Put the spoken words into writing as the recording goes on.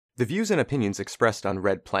The views and opinions expressed on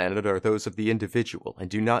Red Planet are those of the individual and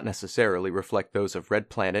do not necessarily reflect those of Red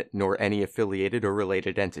Planet nor any affiliated or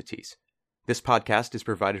related entities. This podcast is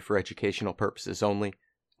provided for educational purposes only.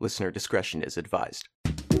 Listener discretion is advised.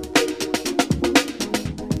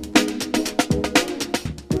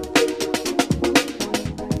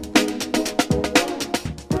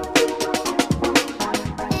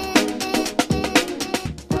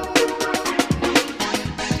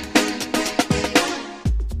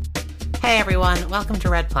 Hey everyone, welcome to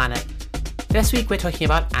Red Planet. This week we're talking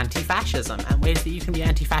about anti-fascism and ways that you can be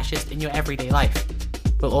anti-fascist in your everyday life.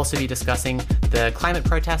 We'll also be discussing the climate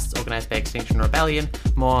protests organised by Extinction Rebellion,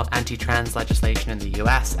 more anti-trans legislation in the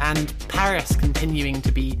US, and Paris continuing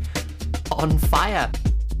to be on fire.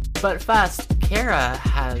 But first, Kira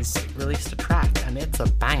has released a track and it's a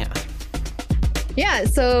banger. Yeah,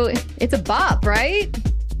 so it's a bop, right?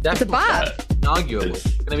 Definitely. It's a bop. Inaugural.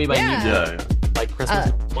 It's going to be my new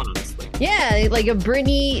Christmas one, honestly. Yeah, like a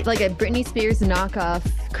Britney Spears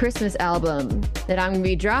knockoff Christmas album that I'm going to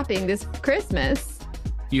be dropping this Christmas.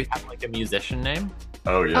 Do you have like a musician name?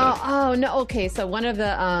 Oh yeah. Oh no. Okay, so one of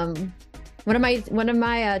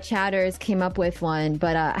my chatters came up with one,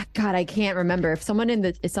 but God, I can't remember. If someone in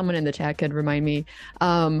the chat could remind me.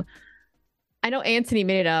 I know Anthony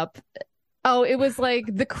made it up. Oh, it was like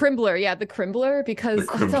the Crimbler. Yeah, the Crimbler, because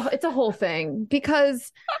it's a whole thing.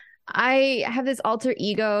 Because I have this alter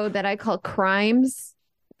ego that I call Crimes,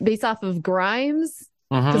 based off of Grimes.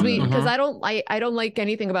 Because I don't like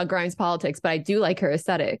anything about Grimes' politics, but I do like her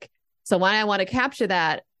aesthetic. So when I want to capture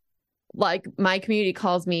that, like, my community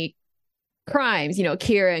calls me Crimes,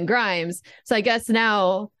 Kira and Grimes. So I guess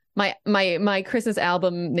now my Christmas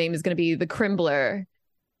album name is going to be the Crimbler.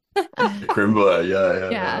 Crimbler,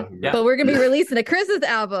 yeah. But we're going to be releasing a Christmas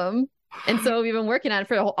album, and so we've been working on it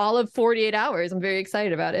for all of 48 hours. I'm very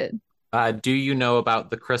excited about it. Do you know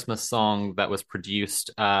about the Christmas song that was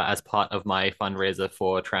produced as part of my fundraiser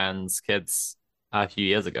for trans kids a few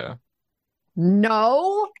years ago?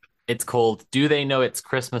 No. It's called "Do They Know It's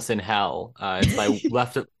Christmas in Hell?" It's by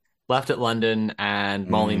Left at London and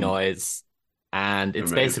Molly Noise, and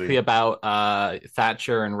it's basically about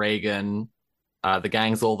Thatcher and Reagan. The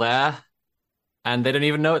gang's all there, and they don't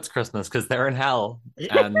even know it's Christmas because they're in hell.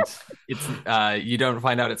 And it's you don't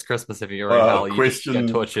find out it's Christmas if you're in hell. You get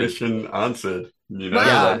tortured. Question answered.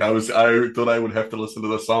 Wow. I thought I would have to listen to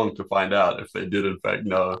the song to find out if they did in fact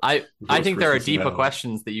know. I think there are deeper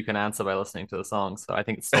questions that you can answer by listening to the song, so I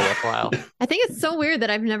think it's still worthwhile. I think it's so weird that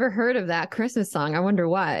I've never heard of that Christmas song. I wonder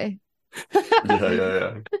why.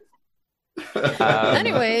 Yeah.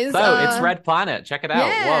 Anyways, it's Red Planet. Check it out.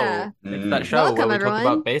 Yeah. Whoa, it's that show Welcome, where we everyone.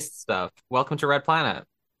 talk about based stuff. Welcome to Red Planet.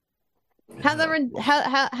 How's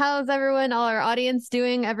everyone, all our audience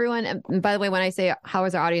doing? Everyone, and by the way, when I say how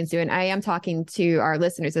is our audience doing, I am talking to our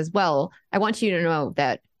listeners as well. I want you to know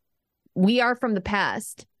that we are from the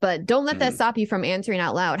past, but don't let that stop you from answering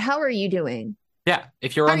out loud. How are you doing? Yeah,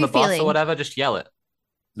 if you're How on are the you bus feeling? or whatever, just yell it.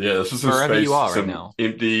 Yeah, this is some Wherever space, you are right some now.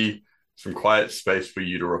 empty, some quiet space for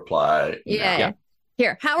you to reply. Yeah.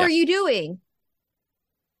 Here, how are you doing?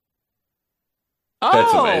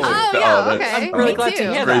 That's amazing. Oh, yeah, that's- okay. I'm really Me glad too.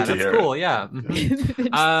 to hear Great that. to That's hear cool. it.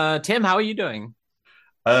 Yeah. Tim, how are you doing?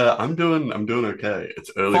 I'm doing okay.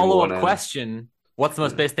 It's early Follow-up morning. question. What's the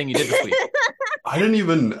most base thing you did this week? I didn't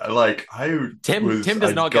even Tim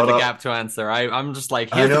does not get the gap to answer. I'm just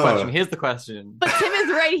like, here's the question. Here's the question. But Tim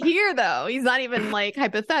is right here, though. He's not even like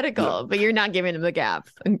hypothetical, but you're not giving him the gap.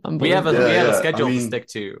 We have a schedule to I mean- stick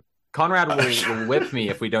to. Conrad will whip me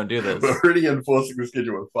if we don't do this. We're already enforcing the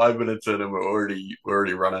schedule. We're 5 minutes in, and we're already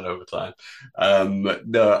running over time.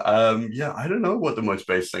 Yeah, I don't know what the most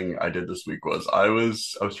base thing I did this week was. I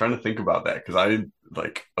was trying to think about that because I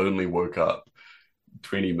only woke up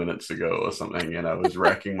 20 minutes ago or something, and I was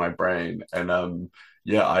racking my brain. And I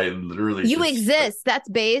literally You exist. That's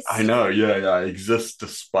base. I know. Yeah, I exist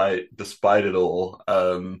despite it all.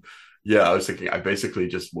 I was thinking I basically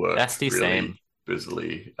just worked That's really same.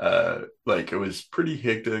 busily. It was pretty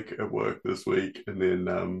hectic at work this week, and then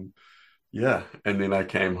and then I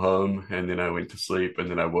came home, and then I went to sleep, and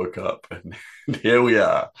then I woke up, and here we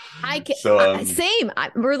are. Same.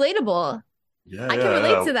 Relatable. Yeah, I can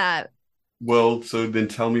relate to that. Well, so then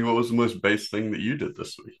tell me, what was the most base thing that you did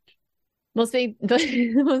this week?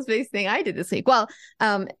 The most base thing I did this week. Well,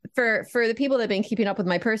 for the people that have been keeping up with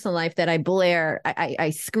my personal life, that I blare, I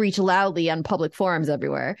screech loudly on public forums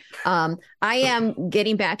everywhere. I am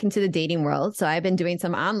getting back into the dating world, so I've been doing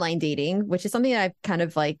some online dating, which is something that I've kind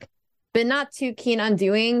of been not too keen on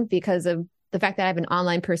doing because of the fact that I have an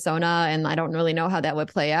online persona and I don't really know how that would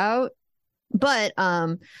play out. But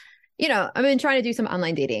I've been trying to do some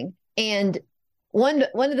online dating, and one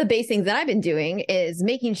of the base things that I've been doing is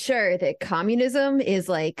making sure that communism is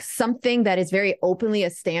like something that is very openly a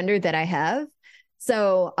standard that I have.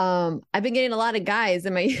 So I've been getting a lot of guys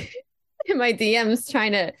in my in my DMs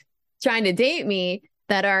trying to date me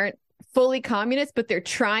that aren't fully communist, but they're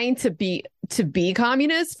trying to be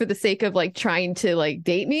communist for the sake of like trying to like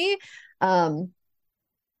date me, trying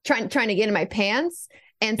to get in my pants.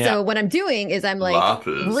 And so what I'm doing is I'm like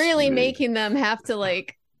really making them have to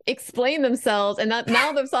like explain themselves, and now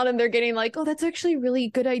all of a sudden they're getting like, oh, that's actually a really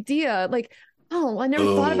good idea. Like, oh, I never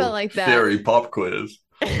thought about it like that. Theory pop quiz.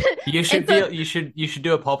 You should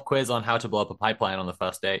do a pop quiz on how to blow up a pipeline on the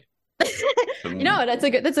first date. That's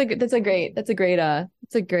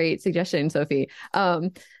a great suggestion, Sophie.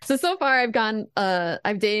 So far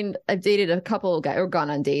I've dated a couple guys, or gone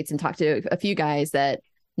on dates and talked to a few guys that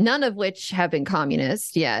none of which have been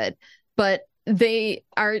communist yet, but they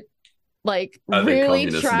are like really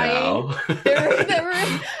trying.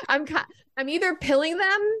 I'm either pilling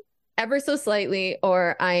them ever so slightly,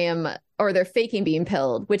 or they're faking being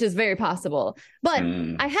pilled, which is very possible. But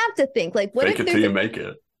I have to think, like, what fake if it till you make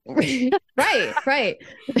it? right right.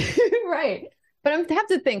 But I have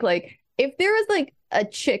to think, like, if there was like a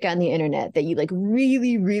chick on the internet that you like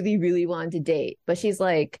really really really wanted to date, but she's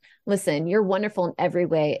like, listen, you're wonderful in every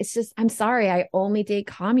way, it's just, I'm sorry, I only date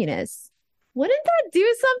communists. Wouldn't that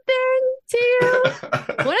do something to you?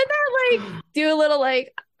 Wouldn't that like do a little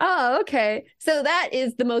like, oh, okay. So that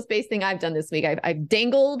is the most base thing I've done this week. I've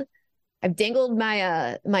dangled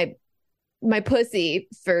my my pussy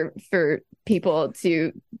for people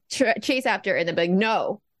to chase after, and then be like,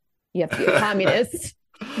 no, you have to be a communist.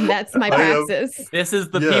 That's my praxis. This is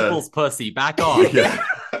the people's pussy. Back off. Yeah.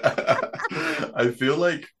 I feel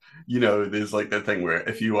like, there's like that thing where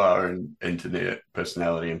if you are an internet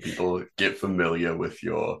personality and people get familiar with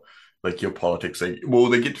your politics, they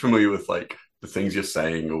get familiar with like the things you're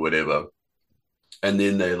saying or whatever. And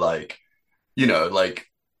then they like,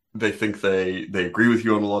 they think they agree with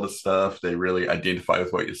you on a lot of stuff. They really identify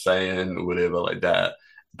with what you're saying or whatever like that,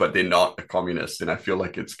 but they're not a communist. And I feel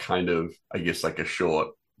like it's kind of, I guess, like a short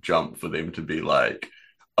jump for them to be like,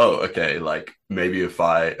 oh, okay, like maybe if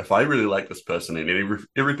I really like this person and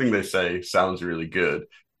everything they say sounds really good,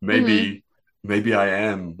 maybe I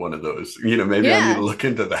am one of those. Maybe I need to look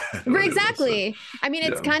into that. Exactly. So, I mean,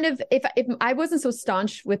 it's kind of, if I wasn't so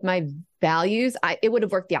staunch with my values, it would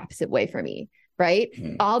have worked the opposite way for me. Right.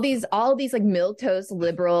 All these like milquetoast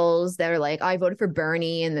liberals that are like, I voted for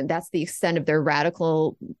Bernie, and then that's the extent of their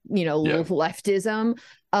radical, leftism.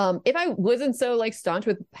 If I wasn't so like staunch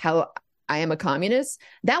with how I am a communist,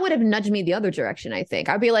 that would have nudged me the other direction. I think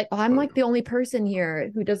I'd be like, oh, I'm like the only person here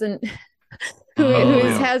who doesn't,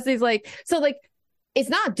 has these like, so like, it's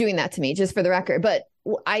not doing that to me, just for the record, but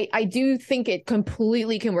I do think it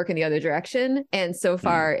completely can work in the other direction. And so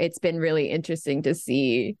far it's been really interesting to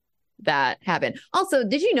see that happen. Also,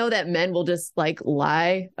 did you know that men will just like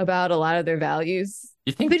lie about a lot of their values?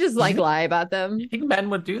 You think they just like lie about them? You think men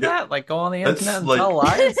would do that? Like go on the internet and tell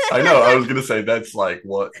lies? I know. I was gonna say that's like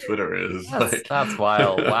what Twitter is. That's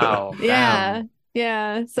wild. Wow. Yeah.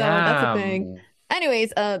 So that's the thing.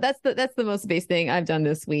 Anyways, that's the most base thing I've done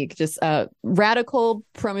this week. Just radical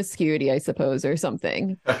promiscuity, I suppose, or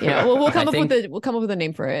something. Yeah, we'll come up with a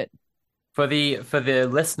name for it. For the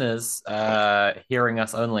listeners hearing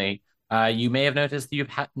us only, you may have noticed that you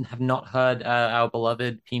have not heard our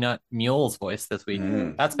beloved Peanut Mule's voice this week.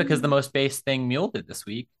 That's because the most base thing Mule did this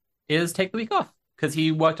week is take the week off, because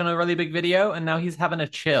he worked on a really big video and now he's having a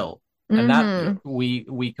chill. And that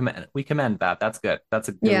we commend that. That's good. That's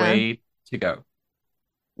a good way to go.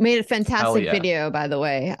 Made a fantastic video, by the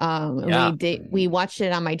way. We watched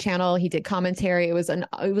it on my channel. He did commentary. It was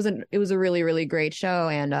a really, really great show,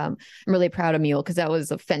 and I'm really proud of Mule, because that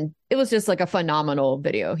was it was just like a phenomenal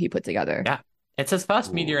video he put together. Yeah, it's his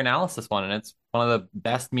first media analysis one, and it's one of the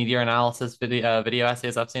best media analysis video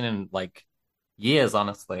essays I've seen in like years,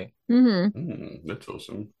 honestly. That's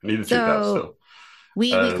awesome. I need to check that still.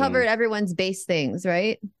 We covered everyone's base things,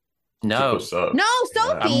 right? No, Sophie.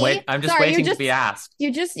 I'm just waiting to be asked.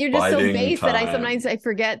 You're just so based that I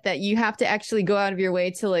forget that you have to actually go out of your way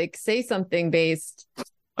to like say something based.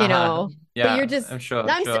 Yeah, but you're just. I'm sure.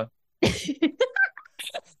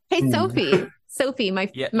 Hey, Sophie, my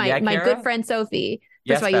good friend Sophie.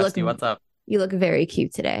 Yes, Bestie, what's up? You look very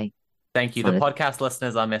cute today. Thank you. The podcast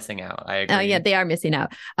listeners are missing out. I agree. Oh yeah, they are missing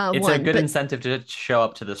out. It's a good incentive to show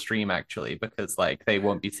up to the stream, actually, because like they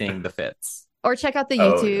won't be seeing the fits. Or check out the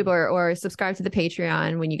YouTube or subscribe to the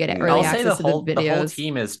Patreon when you get early access to the videos. The whole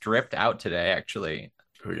team is dripped out today, actually.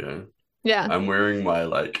 Oh, yeah. Yeah. I'm wearing my,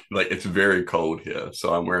 like it's very cold here,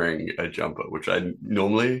 so I'm wearing a jumper, which I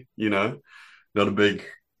normally, not a big,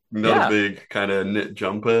 not a Yeah, big kind of knit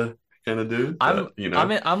jumper kind of dude, I'm but you I'm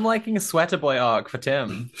know, I'm liking a sweater boy arc for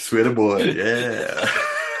Tim. sweater boy, yeah.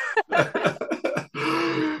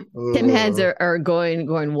 Tim heads Oh. are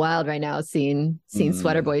going wild right now, seeing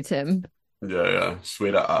Sweater Mm. Boy Tim. Yeah, yeah.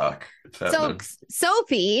 Sweater arc. It's So happening.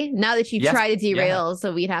 Sophie, now that you Yes, tried to yeah. derail,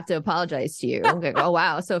 so we'd have to apologize to you. Okay. Oh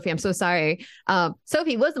wow, Sophie, I'm so sorry.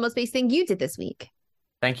 Sophie, what's the most basic thing you did this week?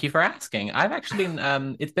 Thank you for asking. I've actually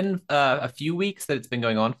been it's been a few weeks that it's been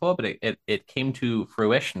going on for, but it came to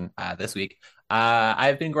fruition this week.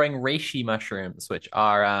 I've been growing reishi mushrooms, which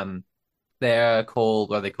are they're called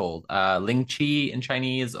what are they called? Ling chi in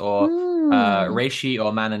Chinese, or Mm. reishi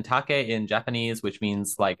or manentake in Japanese, which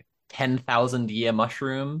means like 10,000 year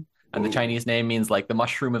mushroom. And the Ooh. Chinese name means like the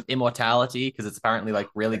mushroom of immortality because it's apparently like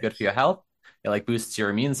really good for your health. It like boosts your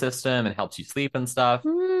immune system and helps you sleep and stuff.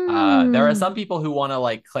 There are Mm. some people who want to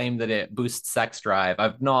like claim that it boosts sex drive.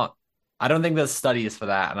 I don't think there's studies for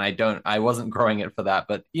that, and I wasn't growing it for that,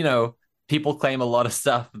 but people claim a lot of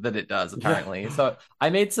stuff that it does Yeah. apparently. So I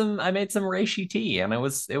made some reishi tea, and it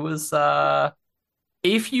was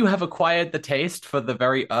if you have acquired the taste for the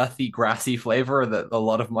very earthy, grassy flavor that a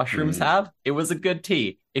lot of mushrooms Mm. have, it was a good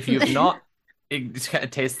tea. If you've not,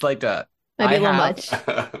 it tastes like dirt. Might be I a little have, much.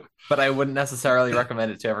 but I wouldn't necessarily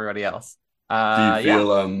recommend it to everybody else. Do you Yeah,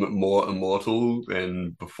 feel more immortal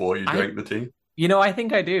than before you I drank the tea? I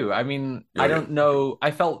think I do. I mean, Oh yeah.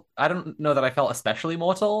 Okay. I don't know that I felt especially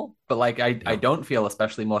mortal, but like I Yeah. don't feel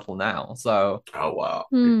especially mortal now. So Oh wow.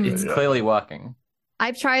 Hmm. it's Okay. Yeah. clearly working.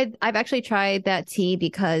 I've actually tried that tea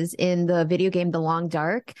because in the video game The Long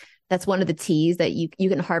Dark, that's one of the teas that you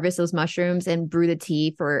can harvest those mushrooms and brew the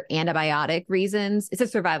tea for antibiotic reasons. It's a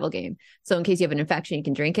survival game. So in case you have an infection, you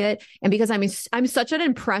can drink it. And because I'm such an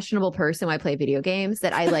impressionable person when I play video games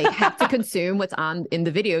that I like have to consume what's on in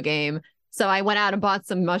the video game. So I went out and bought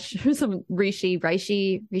some mushrooms, some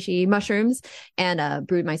reishi mushrooms, and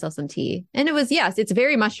brewed myself some tea. And it was, yes, it's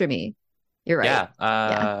very mushroomy. You're right. Yeah.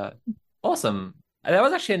 Yeah. Awesome. That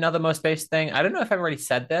was actually another most based thing. I don't know if I've already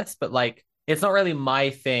said this, but like it's not really my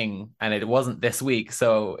thing, and it wasn't this week,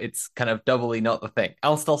 so it's kind of doubly not the thing.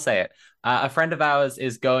 I'll still say it. A friend of ours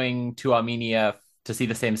is going to Armenia to see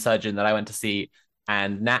the same surgeon that I went to see,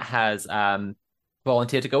 and Nat has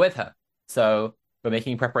volunteered to go with her. So we're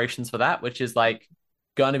making preparations for that, which is like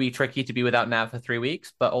going to be tricky to be without Nat for 3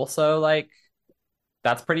 weeks, but also like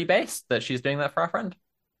that's pretty based that she's doing that for our friend.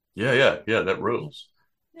 Yeah. Yeah. Yeah. That rules.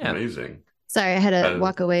 Yeah. Amazing. Sorry, I had to Uh,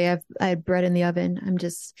 walk away. I had bread in the oven.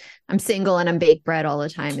 I'm single and I'm baked bread all the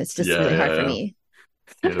time. It's just yeah. really hard Yeah. for Yeah. me.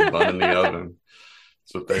 Get a bun in the oven.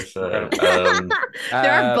 That's what they say. Incredible.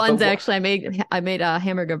 There are But buns what? actually. I made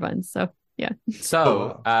hamburger buns. So yeah. Oh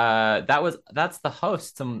So wow. that's the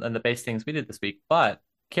hosts and the base things we did this week. But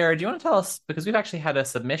Kira, do you want to tell us because we've actually had a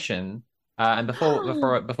submission? And before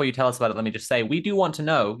you tell us about it, let me just say we do want to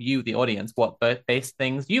know you, the audience, what base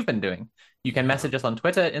things you've been doing. You can Yeah. message us on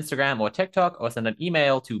Twitter, Instagram, or TikTok, or send an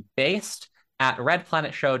email to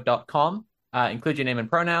based@redplanetshow.com. Include your name and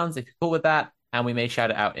pronouns if you're cool with that, and we may shout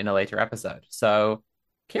it out in a later episode. So,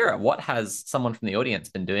 Kira, what has someone from the audience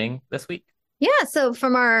been doing this week? Yeah, so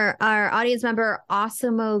from our audience member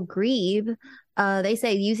Osimo Grieve, they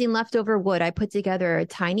say using leftover wood, I put together a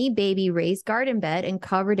tiny baby raised garden bed and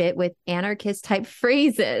covered it with anarchist type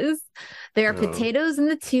phrases. There are Oh. potatoes in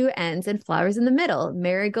the two ends and flowers in the middle,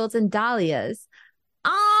 marigolds and dahlias.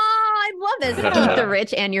 Oh, I love this. Eat the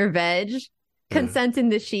rich and your veg. Consent in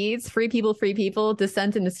the sheets. Free people.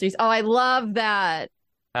 Dissent in the streets. Oh, I love that.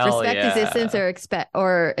 Hell Respect existence yeah.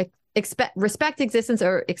 or expect respect existence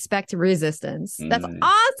or expect resistance. That's Mm.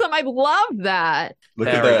 awesome. I love that. Look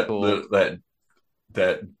at Very cool.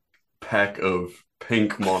 that pack of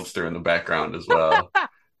pink monster in the background as well. I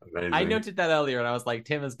Amazing. noted that earlier, and I was like,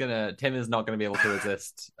 Tim is not gonna be able to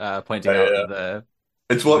resist pointing Yeah, out yeah.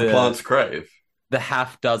 It's what the plants crave. the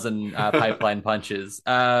half dozen pipeline punches.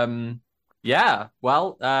 Yeah.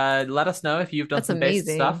 Well, let us know if you've done That's some based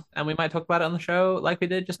stuff, amazing. and we might talk about it on the show like we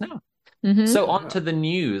did just now. Hmm. So on Yeah. to the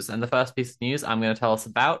news, and the first piece of news I'm going to tell us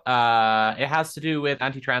about, it has to do with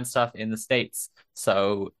anti-trans stuff in the States.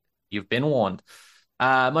 So you've been warned.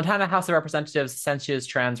 Montana House of Representatives censures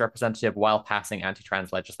trans representative while passing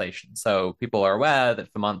anti-trans legislation. So people are aware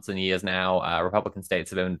that for months and years now, Republican states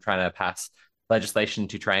have been trying to pass legislation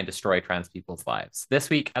to try and destroy trans people's lives. This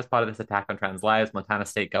week, as part of this attack on trans lives, Montana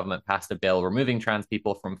state government passed a bill removing trans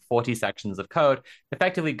people from 40 sections of code,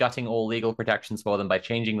 effectively gutting all legal protections for them by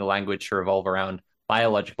changing the language to revolve around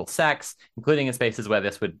biological sex, including in spaces where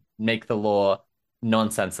this would make the law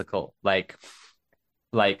nonsensical. Like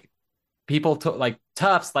people like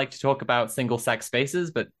TERFs like to talk about single sex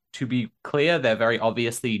spaces, but to be clear, they're very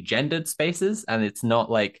obviously gendered spaces, and it's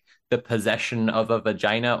not like the possession of a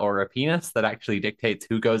vagina or a penis that actually dictates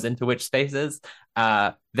who goes into which spaces.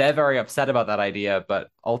 They're very upset about that idea, but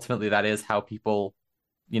ultimately that is how people,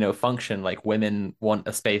 function. Like women want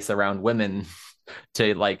a space around women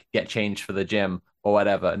to like get changed for the gym or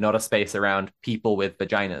whatever, not a space around people with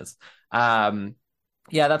vaginas.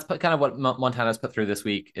 Yeah, that's kind of what Montana's put through this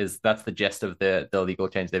week. That's the gist of the legal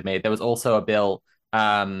change they've made. There was also a bill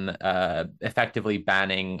effectively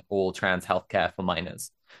banning all trans healthcare for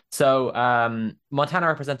minors. So Montana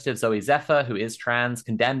Representative Zoe Zephyr, who is trans,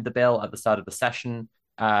 condemned the bill at the start of the session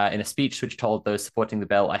in a speech which told those supporting the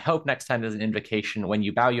bill, "I hope next time there's an invocation, when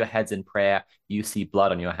you bow your heads in prayer, you see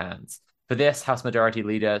blood on your hands." For this, House Majority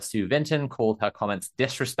Leader Sue Vinton called her comments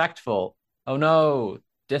disrespectful. Oh no,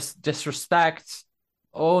 disrespect.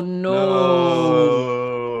 Oh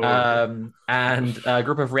no. And a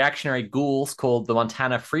group of reactionary ghouls called the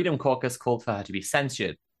Montana Freedom Caucus called for her to be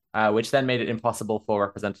censured, which then made it impossible for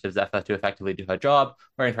Representative Zephyr to effectively do her job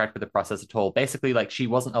or interact with the process at all. Basically, like she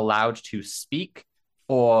wasn't allowed to speak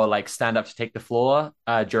or like stand up to take the floor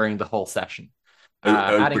during the whole session.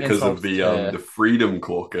 Because of the Freedom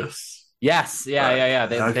Caucus. Yes, yeah.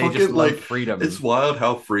 They just love freedom. It's wild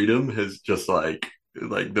how freedom has just like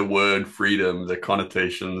the word freedom, the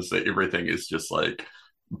connotations, that everything is just like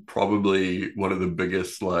probably one of the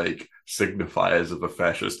biggest like signifiers of a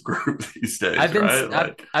fascist group these days.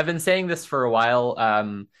 I've been saying this for a while,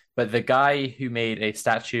 but the guy who made a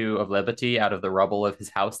Statue of Liberty out of the rubble of his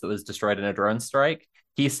house that was destroyed in a drone strike,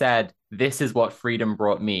 he said, "This is what freedom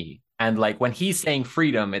brought me." And like when he's saying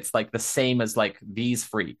freedom, it's like the same as like these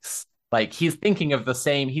freaks. Like he's thinking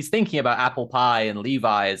about apple pie and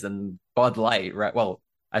Levi's and Bud Light, right? Well,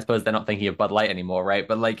 I suppose they're not thinking of Bud Light anymore, right?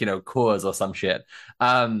 But like, Coors or some shit.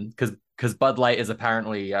 Because Bud Light is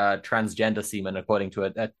apparently transgender semen, according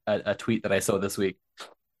to a tweet that I saw this week.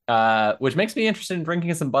 Which makes me interested in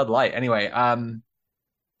drinking some Bud Light.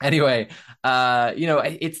 Anyway,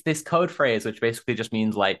 it's this code phrase which basically just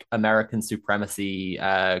means like American supremacy,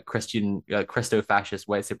 Christian, Christo-fascist,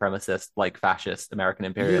 white supremacist, like fascist American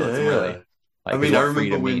imperialism. Yeah. Really, like, I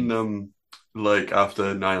remember when like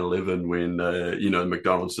after 9/11 when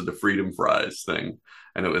McDonald's did the freedom fries thing,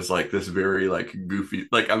 and it was like this very like goofy,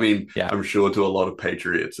 like I'm sure to a lot of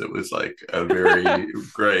patriots it was like a very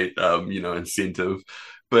great incentive,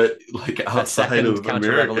 but like outside of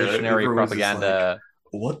counter-revolutionary propaganda.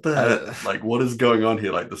 What the what is going on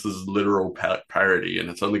here? Like this is literal parody, and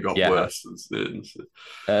it's only got worse since then. So.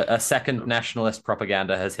 A second nationalist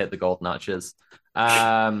propaganda has hit the gold notches.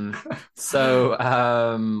 Where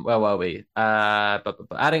were we? But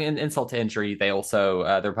adding an insult to injury, they also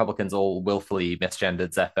the Republicans all willfully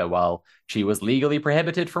misgendered Zephyr while she was legally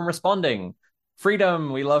prohibited from responding.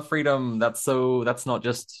 Freedom, we love freedom. That's not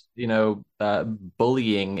just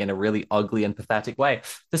bullying in a really ugly and pathetic way.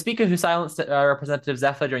 The speaker who silenced Representative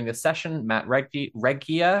Zephyr during this session, Matt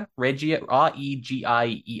Regier, Regier,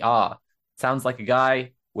 sounds like a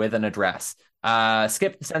guy with an address.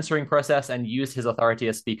 Skipped the censoring process and used his authority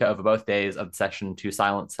as speaker over both days of the session to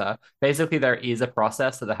silence her. Basically, there is a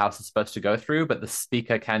process that the House is supposed to go through, but the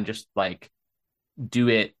speaker can just do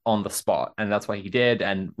it on the spot, and that's what he did,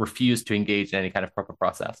 and refused to engage in any kind of proper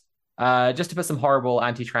process. Just to put some horrible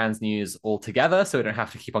anti-trans news all together, so we don't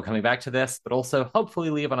have to keep on coming back to this, but also hopefully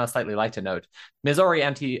leave on a slightly lighter note. Missouri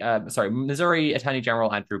Attorney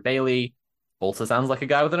General Andrew Bailey, also sounds like a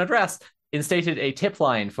guy with an address, instated a tip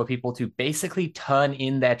line for people to basically turn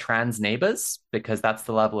in their trans neighbors, because that's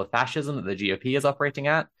the level of fascism that the GOP is operating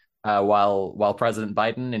at, while President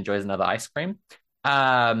Biden enjoys another ice cream.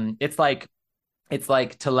 It's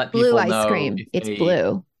like to let people know. Blue ice cream. It's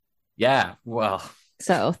blue. Yeah. Well.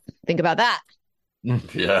 So think about that.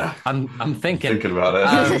 Yeah. I'm thinking about it.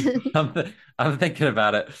 I'm thinking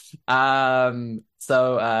about it.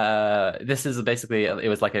 This is basically, it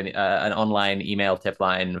was like an online email tip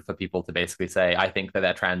line for people to basically say, I think that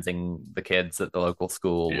they're transing the kids at the local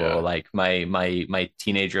school, or like my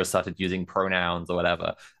teenager started using pronouns or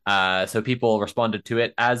whatever. So people responded to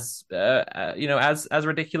it as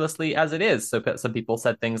ridiculously as it is. So some people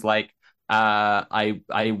said things like,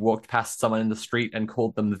 I walked past someone in the street and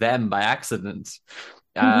called them by accident.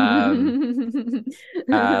 Let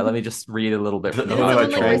me just read a little bit from the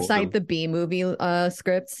someone recite the B movie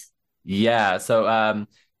scripts. Yeah, so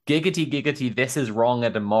giggity giggity, this is wrong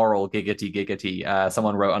and immoral, giggity giggity.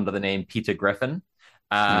 Someone wrote under the name Peter Griffin.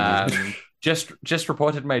 Just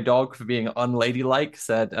reported my dog for being unladylike,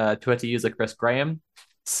 said Twitter user Chris Graham.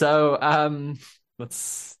 So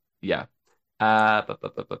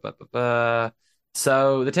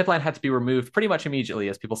So the tip line had to be removed pretty much immediately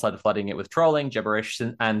as people started flooding it with trolling, gibberish,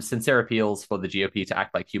 and sincere appeals for the GOP to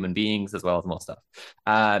act like human beings, as well as more stuff.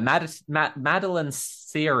 Madeline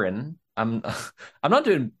Searin, I'm not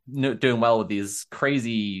doing well with these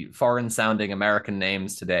crazy foreign-sounding American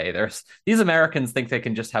names today. These Americans think they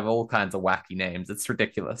can just have all kinds of wacky names. It's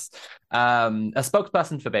ridiculous. A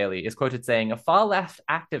spokesperson for Bailey is quoted saying, "Far-left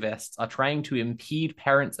activists are trying to impede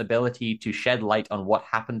parents' ability to shed light on what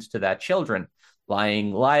happened to their children.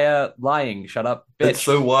 Lying, liar, lying, shut up, bitch." It's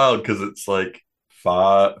so wild because it's like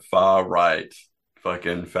far right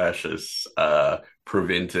fucking fascists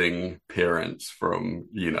preventing parents from,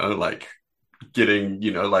 like getting,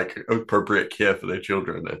 like appropriate care for their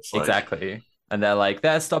children. It's like Exactly. And they're like,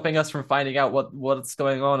 they're stopping us from finding out what's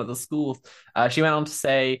going on at the schools. She went on to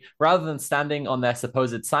say, rather than standing on their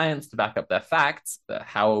supposed science to back up their facts,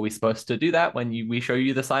 how are we supposed to do that when we show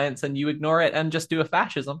you the science and you ignore it and just do a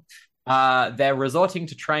fascism? They're resorting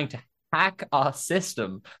to trying to hack our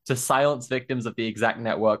system to silence victims of the exact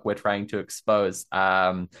network we're trying to expose.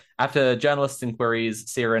 After journalists'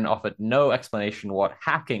 inquiries, Siren offered no explanation what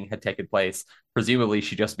hacking had taken place. Presumably,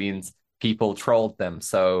 she just means people trolled them.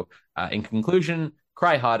 So, in conclusion,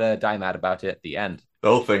 cry harder, die mad about it. The end. the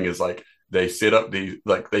whole thing is like they set up these,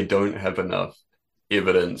 like they don't have enough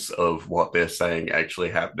evidence of what they're saying actually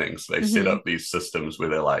happening. So they set Mhm. up these systems where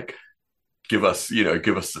they're like, give us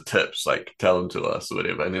the tips, like tell them to us or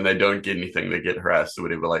whatever. And then they don't get anything, they get harassed or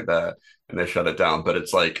whatever like that, and they shut it down. But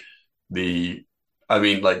it's like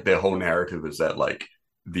like their whole narrative is that like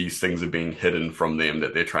these things are being hidden from them,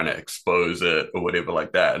 that they're trying to expose it or whatever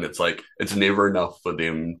like that. And it's like it's never enough for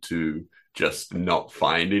them to just not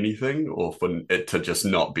find anything or for it to just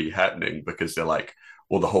not be happening, because they're like,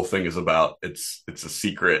 well, the whole thing is about it's a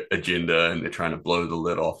secret agenda and they're trying to blow the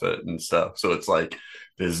lid off it and stuff. So it's like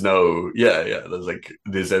there's no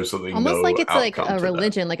there's absolutely Almost like no it's like outcome a to that.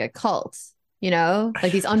 religion, like a cult,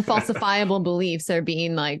 like these unfalsifiable beliefs are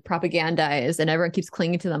being like propagandized and everyone keeps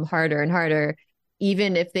clinging to them harder and harder,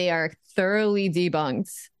 even if they are thoroughly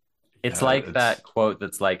debunked. It's Yeah, like that quote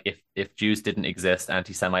that's like, if Jews didn't exist,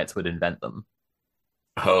 anti-Semites would invent them.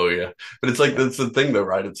 oh yeah, but it's like that's the thing though,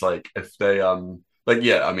 right? It's like if they they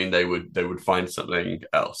would find something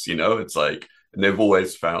else, It's like, and they've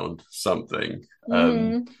always found something.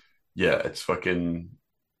 Hmm. Yeah, it's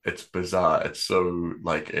bizarre. It's so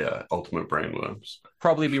like, yeah, ultimate brainworms.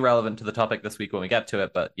 Probably be relevant to the topic this week when we get to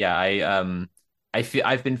it. But yeah,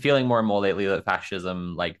 I've been feeling more and more lately that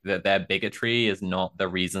fascism, like their bigotry, is not the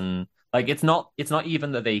reason. Like it's not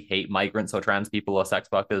even that they hate migrants or trans people or sex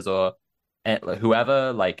workers or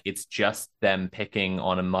whoever. Like it's just them picking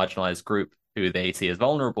on a marginalized group who they see as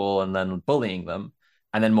vulnerable and then bullying them,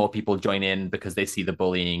 and then more people join in because they see the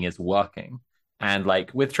bullying is working. And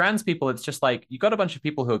like with trans people, it's just like you got a bunch of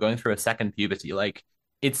people who are going through a second puberty. Like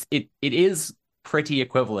it is pretty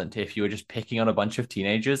equivalent if you were just picking on a bunch of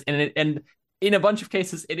teenagers, and in a bunch of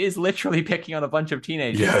cases, it is literally picking on a bunch of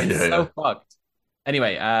teenagers. Yeah, It's yeah, so yeah. fucked.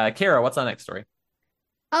 Anyway, Kira, what's our next story?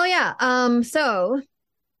 Oh yeah. So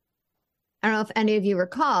I don't know if any of you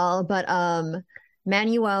recall, but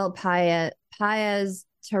Manuel Paez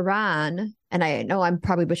Terran, and I know I'm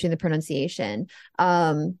probably butchering the pronunciation,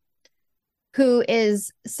 who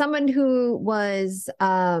is someone who was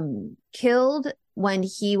killed when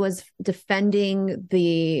he was defending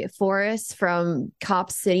the forest from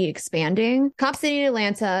Cop City expanding. Cop City in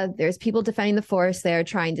Atlanta, there's people defending the forest there,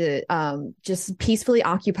 trying to just peacefully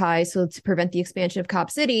occupy so to prevent the expansion of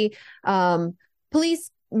Cop City.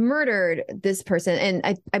 Police murdered this person,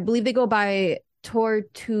 and I believe they go by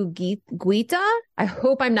Tortuguita. I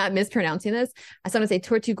hope I'm not mispronouncing this. I want to say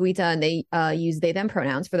Tortuguita, and they use they them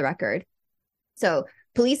pronouns for the record. So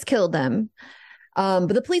police killed them. But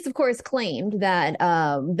the police, of course, claimed that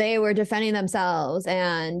they were defending themselves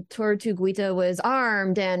and Tortuguita was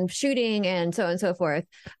armed and shooting and so on and so forth.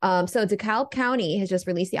 So DeKalb County has just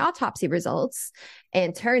released the autopsy results.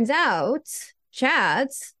 And turns out, Chad,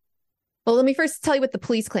 well, let me first tell you what the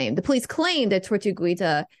police claimed. The police claimed that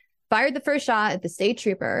Tortuguita fired the first shot at the state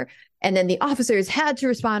trooper, and then the officers had to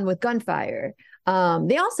respond with gunfire.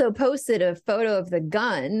 They also posted a photo of the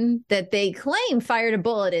gun that they claim fired a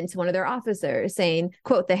bullet into one of their officers, saying,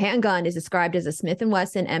 quote, "The handgun is described as a Smith &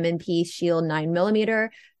 Wesson M&P Shield 9mm.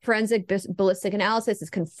 Forensic ballistic analysis has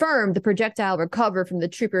confirmed the projectile recovered from the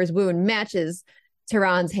trooper's wound matches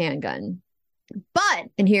Tehran's handgun." But,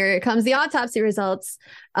 and here comes the autopsy results,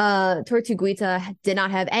 Tortuguita did not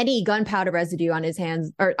have any gunpowder residue on his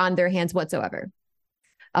hands or on their hands whatsoever.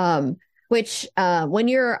 Which when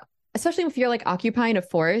you're, especially if you're like occupying a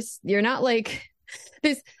forest, you're not like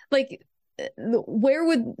there's like where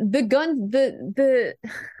would the gun the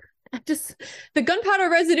just the gunpowder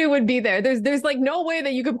residue would be there. There's like no way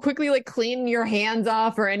that you could quickly like clean your hands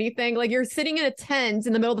off or anything. Like you're sitting in a tent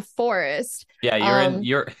in the middle of the forest. Yeah, Um,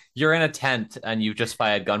 you're in a tent and you've just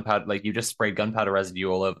fired gunpowder, like you just sprayed gunpowder residue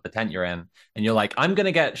all over the tent you're in, and you're like, I'm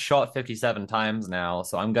gonna get shot 57 times now,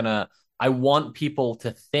 so I want people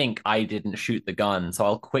to think I didn't shoot the gun, so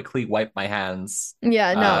I'll quickly wipe my hands.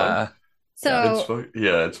 yeah, no. Yeah. So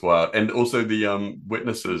Yeah, it's wild. And also the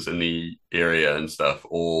witnesses in the area and stuff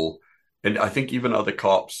all, and I think even other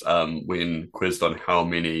cops when quizzed on how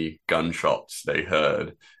many gunshots they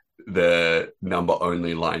heard, their number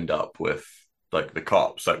only lined up with like the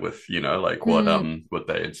cops, like with, like mm, what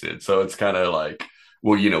they had said. So it's kind of like,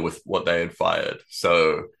 well, with what they had fired.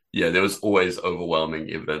 So yeah, there was always overwhelming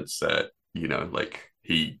evidence that, like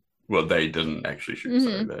they didn't actually shoot,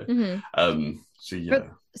 sorry, mhm, there. mhm. So For, yeah.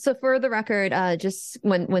 so for the record, just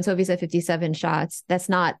when Sophie said 57 shots, that's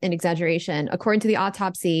not an exaggeration. According to the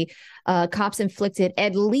autopsy, cops inflicted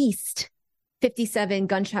at least 57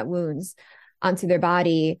 gunshot wounds onto their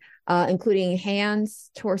body, including hands,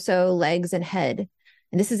 torso, legs, and head.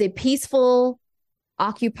 And this is a peaceful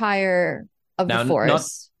occupier of the Now,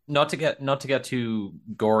 forest. not to get too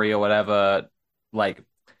gory or whatever, like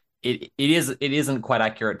it isn't quite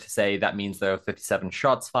accurate to say that means there are 57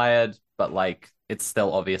 shots fired, but like it's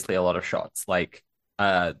still obviously a lot of shots. Like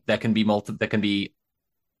there can be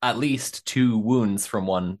at least two wounds from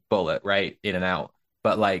one bullet, right? In and out.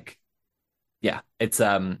 But like yeah, it's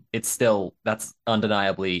still that's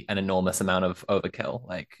undeniably an enormous amount of overkill.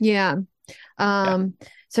 Like Yeah. yeah.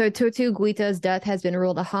 So Totu Guita's death has been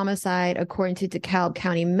ruled a homicide according to DeKalb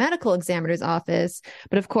County Medical Examiner's Office.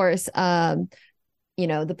 But of course,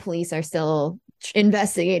 the police are still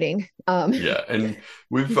investigating. Yeah, and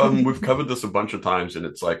we've covered this a bunch of times, and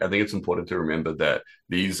it's like I think it's important to remember that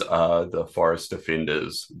these are the forest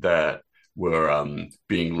defenders that were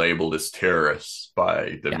being labeled as terrorists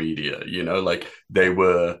by the Yeah. media. Like they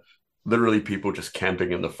were literally people just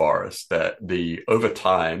camping in the forest. That the over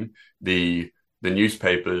time the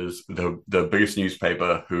newspapers, the biggest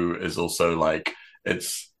newspaper, who is also like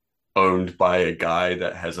it's owned by a guy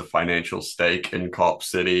that has a financial stake in Cop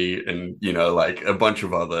City, and like a bunch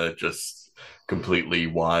of other just completely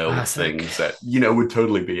wild Classic. things that would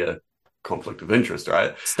totally be a conflict of interest,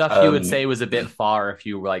 right? Stuff you would say was a bit far if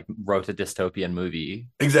you like wrote a dystopian movie.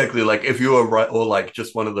 Exactly. Like if you were right, or like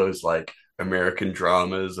just one of those like American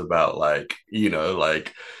dramas about like,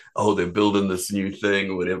 like, oh, they're building this new thing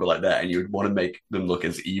or whatever like that. And you would want to make them look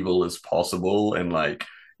as evil as possible. And like,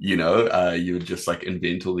 you would just like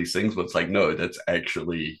invent all these things, but it's like, no, that's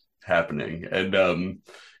actually happening. And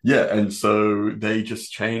yeah. And so they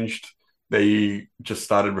just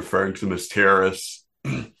started referring to them as terrorists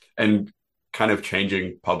and kind of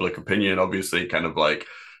changing public opinion, obviously, kind of like,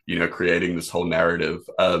 creating this whole narrative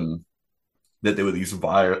that there were these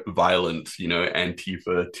violent,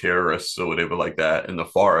 Antifa terrorists or whatever like that in the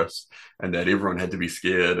forest, and that everyone had to be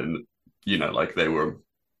scared, and like they were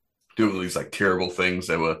doing these like terrible things.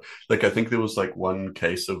 They were like, I think there was like one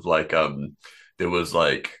case of like there was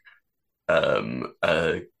like kind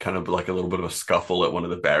of like a little bit of a scuffle at one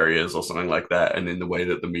of the barriers or something like that, and then the way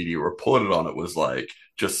that the media reported on it was like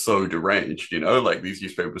just so deranged, like these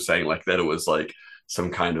newspapers saying like that it was like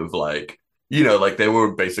some kind of like, like they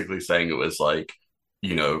were basically saying it was like,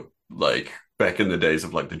 like back in the days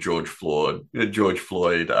of like the George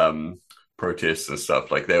Floyd protests and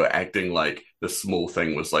stuff, like they were acting like this small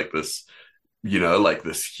thing was like this, like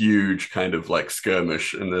this huge kind of like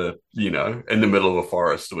skirmish in the, in the middle of a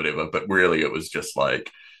forest or whatever. But really it was just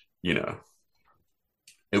like, you know,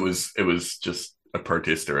 it was just a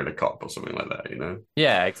protester and a cop or something like that.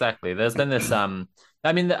 Yeah, exactly. There's been this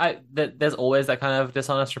I mean there's always that kind of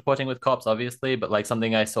dishonest reporting with cops obviously, but like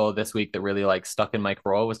something I saw this week that really like stuck in my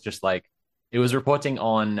craw was just like it was reporting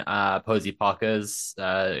on Posey Parker's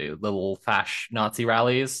little fash Nazi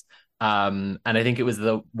rallies. And I think it was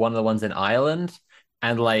the one of the ones in Ireland,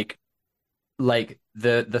 and like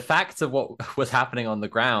the facts of what was happening on the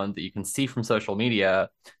ground that you can see from social media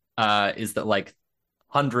is that like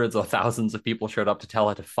hundreds or thousands of people showed up to tell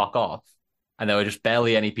her to fuck off, and there were just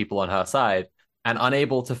barely any people on her side, and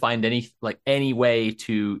unable to find any way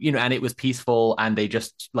to and it was peaceful, and they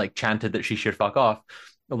just like chanted that she should fuck off,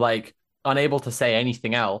 like unable to say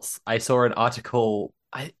anything else. I saw an article.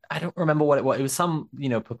 I don't remember what it was. It was some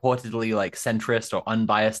purportedly like centrist or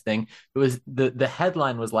unbiased thing. It was the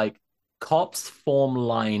headline was like cops form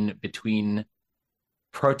line between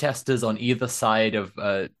protesters on either side of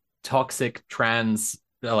a toxic trans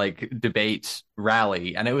like debate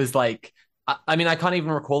rally, and it was like I mean I can't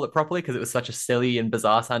even recall it properly because it was such a silly and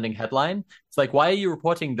bizarre sounding headline. It's like, why are you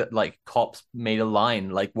reporting that like cops made a line?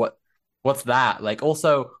 Like What's that? Like,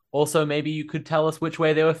 also maybe you could tell us which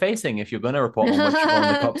way they were facing if you're going to report on which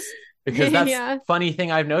one the cops. Because that's Yeah. funny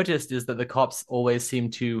thing I've noticed is that the cops always seem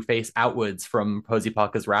to face outwards from Posey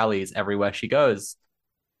Parker's rallies everywhere she goes.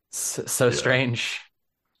 So Yeah. strange.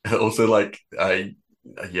 Also, like I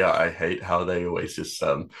hate how they always just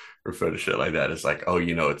refer to shit like that as like, oh,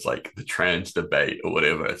 it's like the trans debate or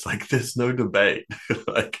whatever. It's like there's no debate.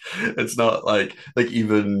 Like it's not like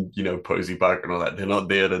even Posey Park and all that. They're not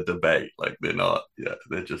there to debate. Like they're not. Yeah,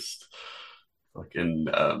 they're just fucking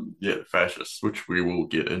fascists, which we will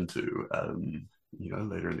get into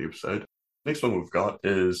later in the episode. Next one we've got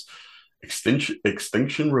is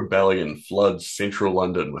Extinction Rebellion floods central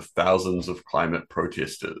London with thousands of climate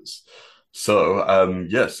protesters. So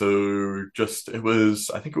so just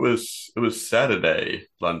I think it was Saturday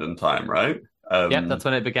London time, right? Yep, that's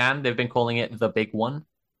when it began. They've been calling it the big one.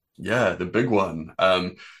 Yeah, the big one.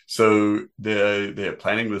 So they're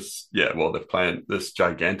planning this. Yeah, well, they've planned this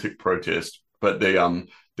gigantic protest, but they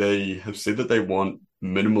have said that they want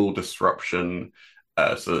minimal disruption,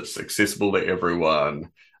 so it's accessible to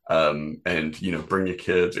everyone. And bring your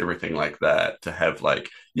kids, everything like that, to have like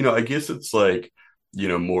I guess it's like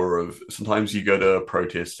more of sometimes you go to a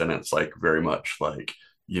protest and it's like very much like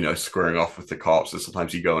squaring off with the cops. And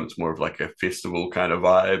sometimes you go and it's more of like a festival kind of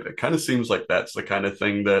vibe. It kind of seems like that's the kind of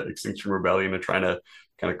thing that Extinction Rebellion are trying to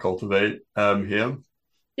kind of cultivate here.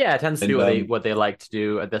 Yeah, it tends to be And what they like to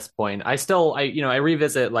do at this point. I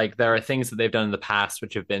revisit like there are things that they've done in the past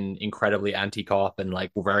which have been incredibly anti-cop and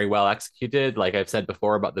like very well executed. Like I've said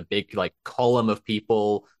before about the big like column of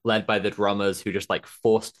people led by the drummers who just like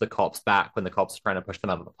forced the cops back when the cops were trying to push them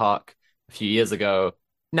out of the park a few years ago.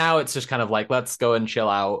 Now it's just kind of like let's go and chill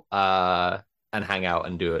out and hang out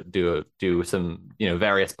and do some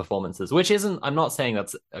various performances, which isn't. I'm not saying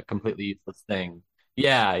that's a completely useless thing.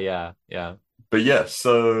 Yeah, yeah, yeah. but yeah,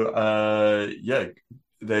 so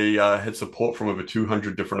they had support from over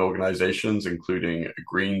 200 different organizations, including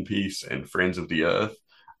Greenpeace and Friends of the Earth.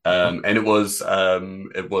 And it was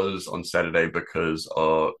on Saturday because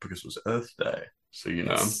it was Earth Day. So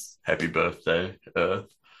Yes. happy birthday, Earth.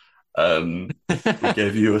 We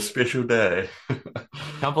gave you a special day.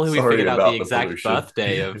 Can't believe we Sorry figured out the about the exact pollution.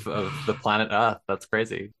 birthday of the planet Earth. That's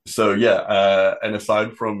crazy. So yeah, and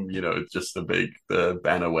aside from just the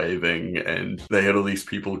banner waving, and they had all these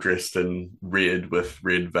people dressed in red with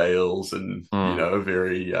red veils, and Mm.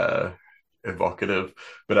 very evocative.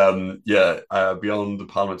 But beyond the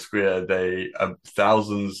Parliament Square, they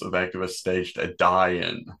thousands of activists staged a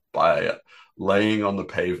die-in by laying on the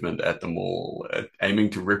pavement at the mall, aiming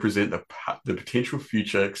to represent the potential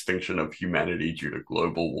future extinction of humanity due to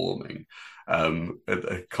global warming.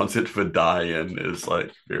 A concept for die-in is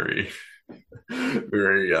like very,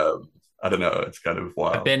 very. I don't know. It's kind of I've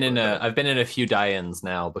wild. been in But, a few die-ins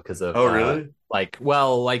now because of oh, really?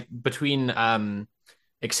 like between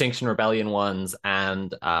Extinction Rebellion ones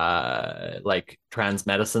and like trans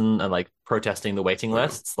medicine and like protesting the waiting Wow.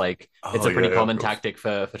 lists. Like it's Oh, a yeah, pretty yeah, of common course. tactic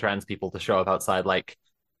for trans people to show up outside like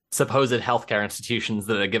supposed healthcare institutions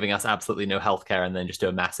that are giving us absolutely no healthcare and then just do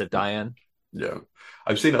a massive die-in. Yeah.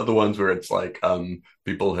 I've seen other ones where it's like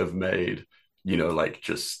people have made, like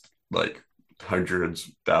just like hundreds,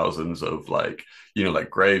 thousands of like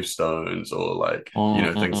gravestones or like,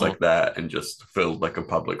 things Mm-mm-mm. like that, and just filled like a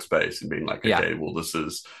public space and being like, Yeah. okay, well, this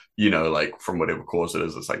is, like from whatever cause it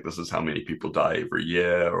is, it's like this is how many people die every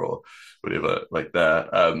year or whatever like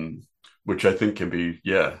that. Which I think can be,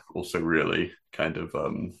 yeah, also really kind of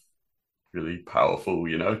really powerful,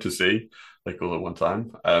 to see like all at one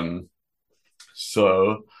time.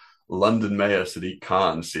 So, London Mayor Sadiq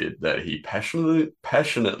Khan said that he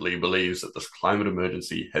passionately believes that this climate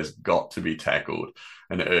emergency has got to be tackled,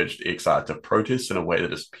 and urged XR to protest in a way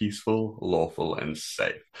that is peaceful, lawful, and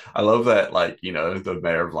safe. I love that, like, the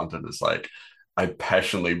mayor of London is like, I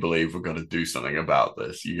passionately believe we're going to do something about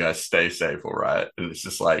this. You guys stay safe, all right? And it's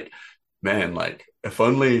just like, man, like, if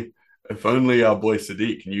only our boy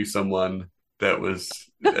Sadiq knew someone that was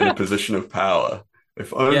in a position of power,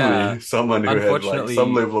 if Yeah. only someone who had like some Unfortunately,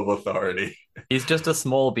 level of authority. he's just a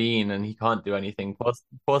small bean and he can't do anything.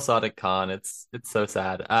 Poor Sadiq Khan. It's so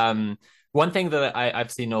sad. One thing that I've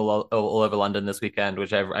seen all over London this weekend,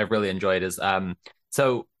 which I've really enjoyed, is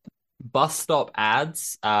so bus stop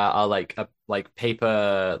ads are like a like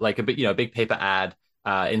paper like a bit big paper ad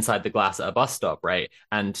inside the glass at a bus stop, right?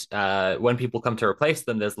 And when people come to replace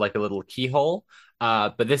them, there's like a little keyhole.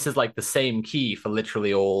 But this is like the same key for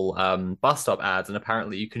literally all bus stop ads, and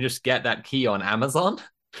apparently you can just get that key on Amazon.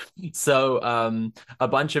 So a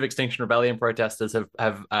bunch of Extinction Rebellion protesters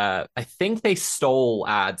have I think they stole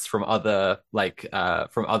ads from other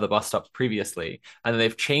from other bus stops previously, and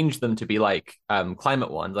they've changed them to be like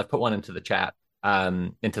climate ones. I've put one into the chat,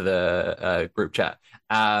 into the group chat.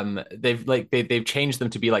 They've changed them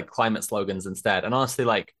to be like climate slogans instead. And honestly,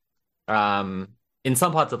 like in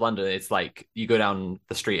some parts of London, it's like you go down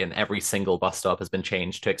the street and every single bus stop has been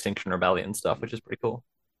changed to Extinction Rebellion stuff, which is pretty cool.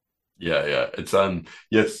 Yeah, yeah.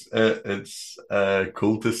 Yes, it's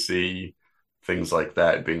cool to see things like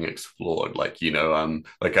that being explored. Like,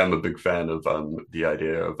 like I'm a big fan of the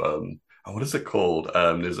idea of oh, what is it called?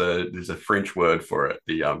 There's a French word for it.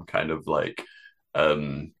 The kind of like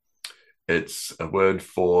um it's a word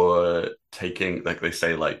for taking, like they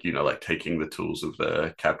say, like, like taking the tools of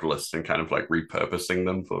the capitalists and kind of like repurposing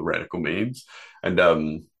them for radical means.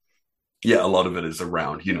 And yeah, a lot of it is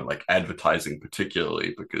around, like advertising,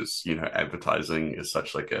 particularly because, advertising is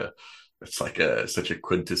such a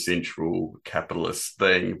quintessential capitalist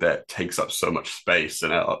thing that takes up so much space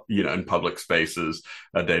in our, in public spaces,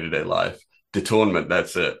 our day-to-day life. Detournement,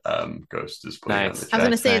 that's it. Ghost is putting on the Nice. I was gonna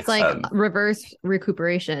chat. say it's Nice. like reverse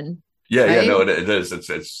recuperation, Yeah, yeah, right? no, it is.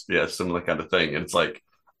 It's yeah, similar kind of thing. And it's like,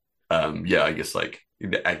 yeah, I guess like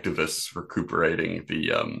the activists recuperating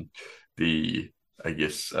the I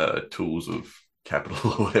guess tools of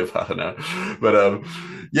capital or whatever. I don't know, but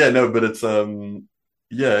yeah, no, but it's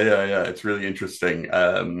yeah, yeah, yeah, it's really interesting.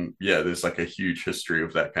 Yeah, there's like a huge history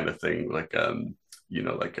of that kind of thing, like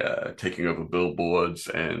like taking over billboards,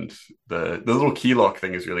 and the little key lock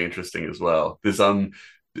thing is really interesting as well. There's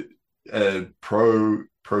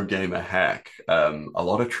pro gamer hack. A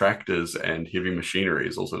lot of tractors and heavy machinery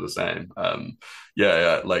is also the same. Yeah,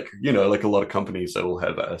 yeah, like like a lot of companies that will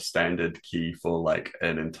have a standard key for like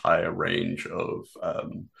an entire range of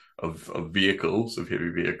vehicles, of heavy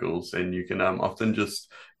vehicles, and you can often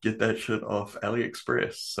just get that shit off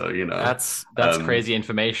AliExpress. So That's crazy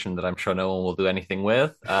information that I'm sure no one will do anything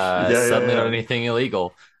with. yeah, yeah, Certainly not yeah. anything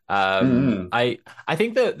illegal. Mm-hmm. I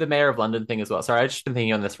think the mayor of London thing as well. Sorry, I've just been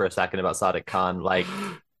thinking on this for a second about Sadiq Khan, like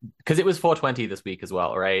because it was 420 this week as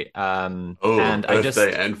well, right? Oh, And I Earth Day just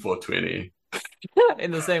and 420.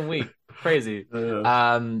 in the same week, crazy.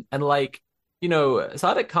 Uh, And like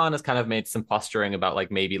Sadiq Khan has kind of made some posturing about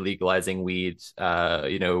like maybe legalizing weed,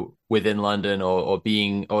 within London or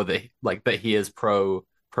being or the like that he is pro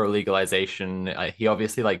legalization. He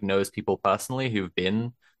obviously like knows people personally who've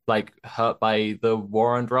been like hurt by the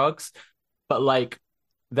war on drugs, but like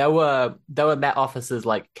there were Met officers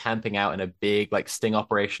like camping out in a big like sting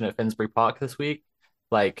operation at Finsbury Park this week,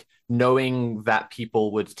 like knowing that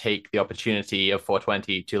people would take the opportunity of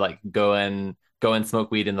 420 to like go and smoke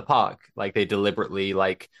weed in the park. Like they deliberately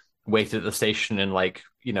like waited at the station and like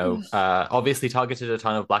obviously targeted a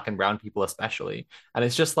ton of black and brown people especially. And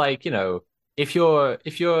it's just like if you're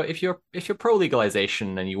pro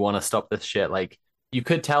legalization and you want to stop this shit, like you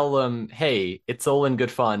could tell them, hey, it's all in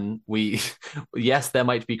good fun. We yes, there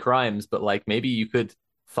might be crimes, but like maybe you could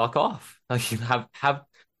fuck off. Like you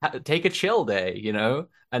take a chill day,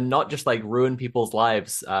 and not just like ruin people's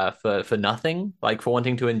lives for nothing, like for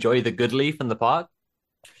wanting to enjoy the good leaf in the park.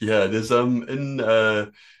 yeah, there's in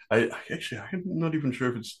I'm not even sure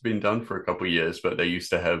if it's been done for a couple of years, but they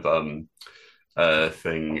used to have a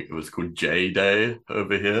thing. It was called J Day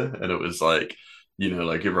over here, and it was like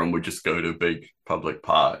like everyone would just go to big public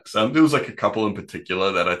parks. There was like a couple in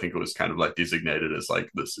particular that I think it was kind of like designated as like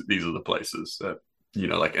this. These are the places that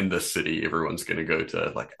like in this city, everyone's going to go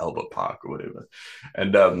to, like Albert Park or whatever,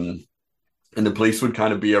 and and the police would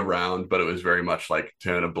kind of be around, but it was very much like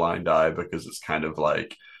turn a blind eye because it's kind of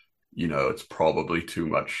like it's probably too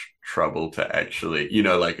much trouble to actually,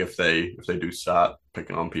 like if they do start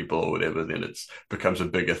picking on people or whatever, then it's becomes a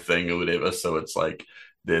bigger thing or whatever. So it's like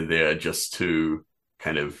they're there just to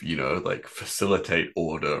kind of, like facilitate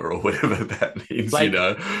order or whatever that means. Like,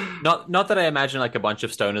 not that I imagine like a bunch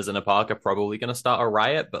of stoners in a park are probably going to start a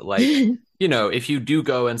riot, but like, if you do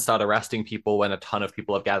go and start arresting people when a ton of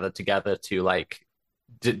people have gathered together to like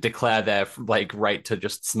declare their like right to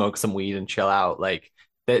just smoke some weed and chill out, like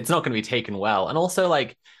it's not going to be taken well. And also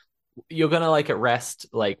like you're going to like arrest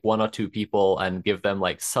like one or two people and give them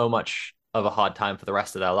like so much of a hard time for the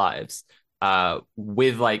rest of their lives,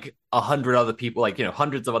 with like 100 other people, like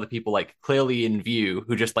hundreds of other people like clearly in view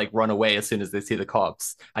who just like run away as soon as they see the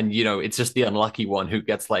cops, and it's just the unlucky one who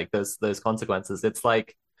gets like those consequences. It's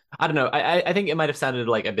like I don't know. I think it might have sounded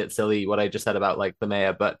like a bit silly what I just said about like the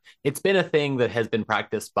mayor, but it's been a thing that has been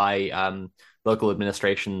practiced by local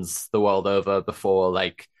administrations the world over before,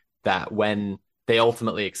 like that when they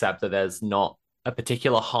ultimately accept that there's not a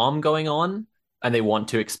particular harm going on and they want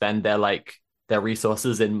to expend their like their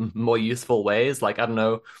resources in more useful ways. Like, I don't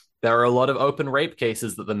know, there are a lot of open rape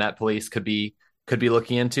cases that the Met Police could be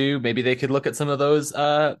looking into. Maybe they could look at some of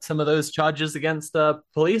those charges against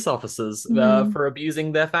police officers Mhm. for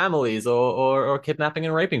abusing their families or kidnapping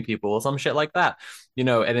and raping people or some shit like that.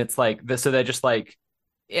 And it's like this, so they're just like,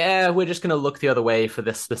 yeah, we're just gonna look the other way for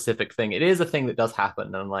this specific thing. It is a thing that does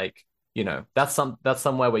happen, and like, that's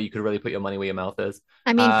somewhere where you could really put your money where your mouth is.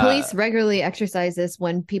 I mean, Uh, police regularly exercise this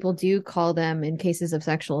when people do call them in cases of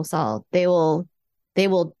sexual assault. They will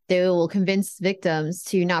convince victims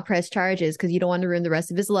to not press charges because you don't want to ruin the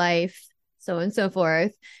rest of his life, so on and so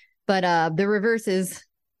forth. But the reverse is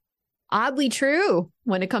oddly true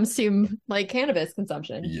when it comes to like cannabis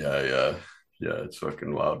consumption. Yeah, it's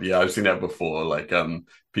fucking wild. Yeah, I've seen that before. Like,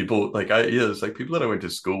 people like it's like people that I went to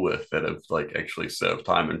school with that have like actually served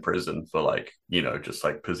time in prison for like, just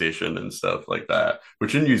like possession and stuff like that,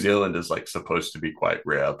 which in New Zealand is like supposed to be quite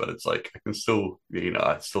rare, but it's like I can still,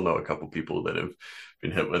 I still know a couple people that have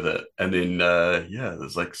been hit with it. And then yeah,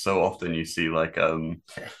 there's like so often you see like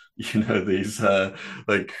these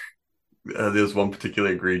like there's one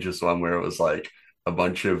particularly egregious one where it was like a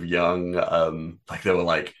bunch of young like they were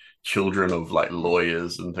like children of like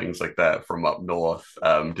lawyers and things like that from up north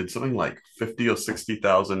did something like 50 or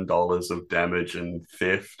 $60,000 of damage and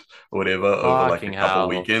theft or whatever over like a Fucking couple hell.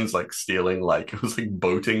 weekends, like stealing like it was like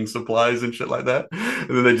boating supplies and shit like that, and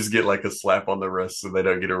then they just get like a slap on the wrist and they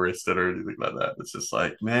don't get arrested or anything like that. It's just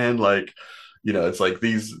like, man, like, it's like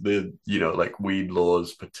like weed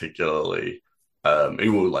laws particularly,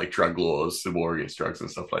 even like drug laws, the war against drugs and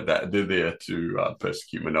stuff like that. They're there to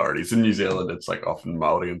persecute minorities. In New Zealand, it's like often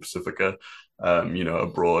Maori and Pacifica.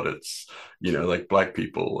 Abroad, it's like black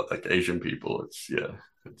people, like Asian people. It's yeah,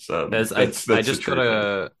 it's There's that's I that's the just got true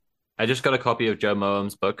thing. I just got a copy of Joe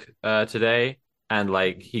Moam's book today, and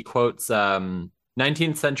like he quotes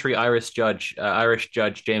 19th century Irish judge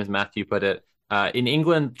James Matthew put it, in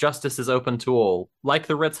England justice is open to all, like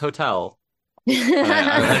the Ritz Hotel. And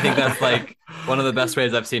I think that's That's like one of the best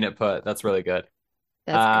ways I've seen it put. That's really good.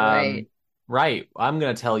 great. Right. I'm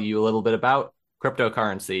going to tell you a little bit about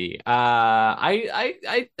cryptocurrency.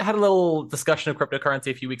 I had a little discussion of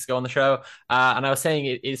cryptocurrency a few weeks ago on the show, and I was saying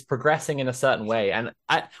it is progressing in a certain way. And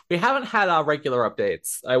we haven't had our regular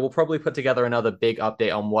updates. I will probably put together another big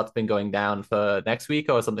update on what's been going down for next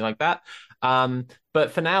week or something like that.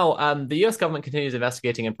 But for now, the US government continues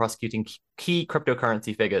investigating and prosecuting key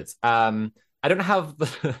cryptocurrency figures. I don't have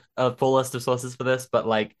a full list of sources for this, but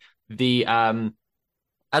like the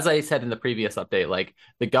as I said in the previous update, like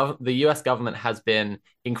the US government has been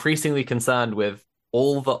increasingly concerned with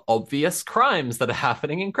all the obvious crimes that are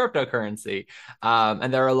happening in cryptocurrency.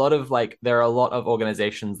 And there are a lot of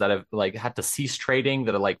organizations that have like had to cease trading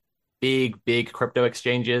that are like big crypto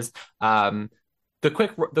exchanges. The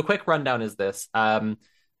quick rundown is this.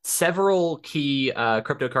 Several key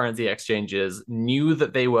cryptocurrency exchanges knew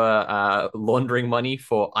that they were laundering money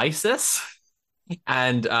for ISIS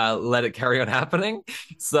and let it carry on happening.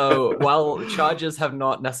 So while charges have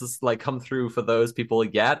not necessarily come through for those people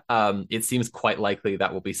yet, it seems quite likely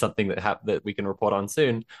that will be something that we can report on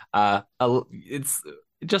soon. It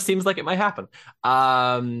just seems like it might happen.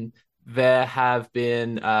 There have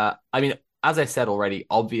been, I mean, as I said already,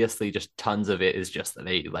 obviously, just tons of it is just that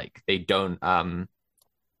they don't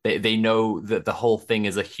they know that the whole thing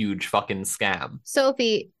is a huge fucking scam.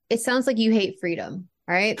 Sophie, it sounds like you hate freedom.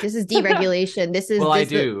 All right. This is deregulation. This is Well, I this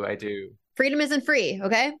the do, I do. freedom isn't free.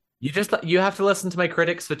 Okay. You have to listen to my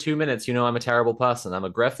critics for 2 minutes. You know I'm a terrible person. I'm a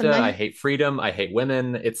grifter. I Sometimes hate freedom. I hate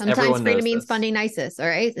women. It's sometimes everyone freedom knows means this. funding ISIS. All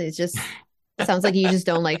right. It's just sounds like you just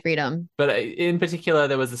don't like freedom. But in particular,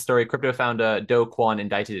 there was a story: crypto founder Do Kwon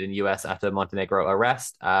indicted in U.S. after Montenegro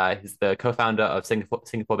arrest. He's the co-founder of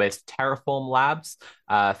Singapore-based Terraform Labs.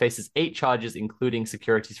 Faces 8 charges, including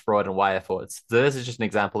securities fraud and wire frauds. So this is just an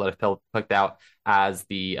example that I've picked out as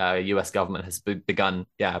the U.S. government has begun,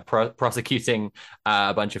 prosecuting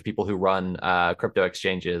a bunch of people who run crypto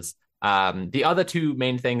exchanges. The other two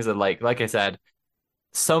main things are like I said,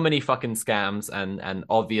 so many fucking scams and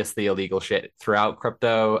obviously illegal shit throughout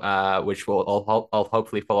crypto, which I'll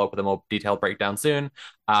hopefully follow up with a more detailed breakdown soon.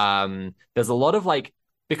 There's a lot of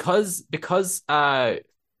because the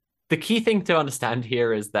key thing to understand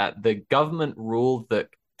here is that the government ruled that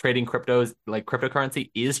trading cryptos like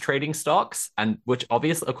cryptocurrency is trading stocks, and which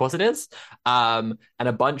obviously of course it is. And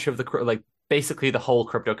a bunch of basically the whole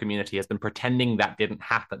crypto community has been pretending that didn't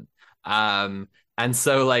happen. And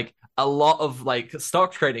so a lot of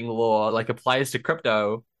stock trading law applies to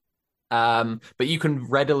crypto. But you can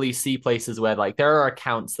readily see places where there are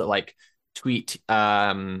accounts that tweet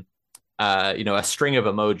a string of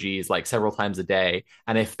emojis like several times a day.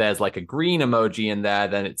 And if there's like a green emoji in there,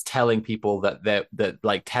 then it's telling people that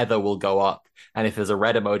like tether will go up. And if there's a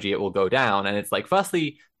red emoji, it will go down. And it's like,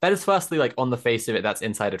 that is firstly like on the face of it, that's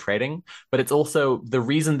insider trading. But it's also the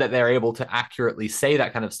reason that they're able to accurately say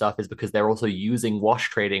that kind of stuff is because they're also using wash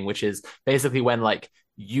trading, which is basically when like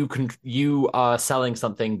you are selling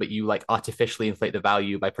something, but you like artificially inflate the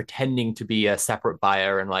value by pretending to be a separate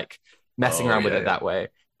buyer and like messing around with it that way.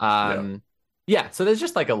 So there's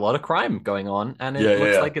just like a lot of crime going on, and it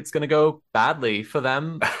looks like it's going to go badly for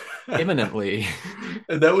them imminently.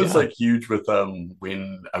 And that was like huge with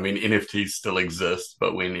when NFTs still exist,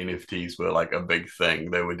 but when NFTs were like a big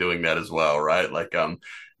thing, they were doing that as well, right? Like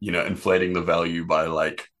inflating the value by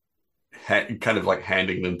like kind of like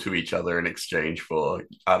handing them to each other in exchange for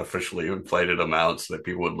artificially inflated amounts, so that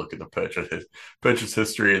people would look at the purchase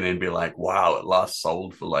history and then be like, wow, it last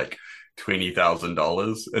sold for like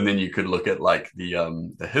 $20,000, and then you could look at like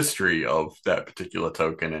the history of that particular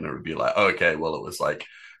token, and it would be like, oh, okay, well, it was like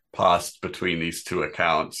passed between these two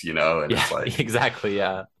accounts, and it's like exactly,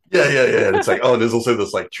 yeah. And it's like, oh, there's also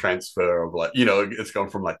this like transfer of like, it's gone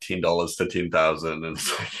from like $10 to 10,000, and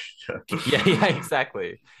it's like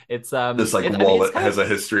exactly. It's this like wallet has a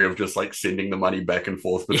history of just like sending the money back and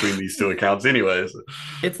forth between these two accounts anyways.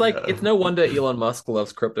 It's like it's no wonder Elon Musk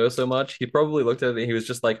loves crypto so much. He probably looked at it and he was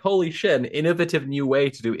just like, holy shit, an innovative new way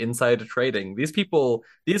to do insider trading. These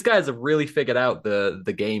guys have really figured out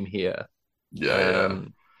the game here.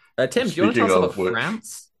 Tim, do you want to tell us about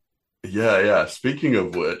France? Speaking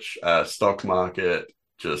of which, stock market,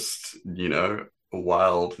 just,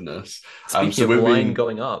 wildness. Speaking of line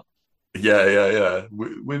going up.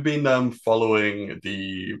 We've been following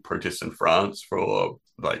the protests in France for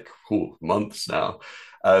like months now.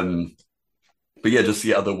 But just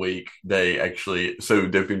the other week, they've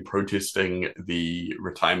been protesting the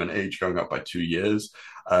retirement age going up by 2 years.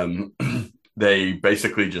 They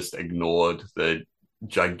basically just ignored the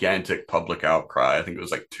gigantic public outcry. I think it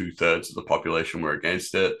was like 2/3 of the population were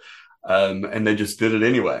against it. And they just did it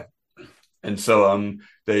anyway. And so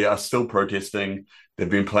they are still protesting. They've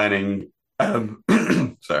been planning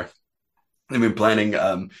sorry. They've been planning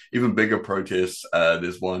even bigger protests.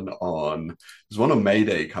 There's one on May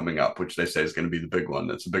Day coming up, which they say is going to be the big one.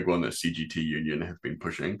 It's a big one that CGT Union have been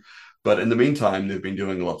pushing. But in the meantime, they've been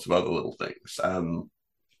doing lots of other little things.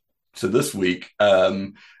 So this week,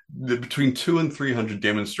 between 200 and 300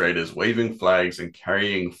 demonstrators waving flags and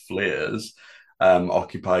carrying flares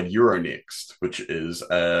occupied Euronext, which is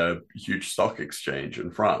a huge stock exchange in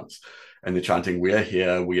France. And they're chanting, we are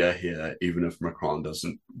here, even if Macron does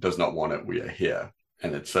not want it, we are here.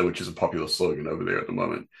 And which is a popular slogan over there at the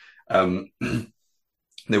moment.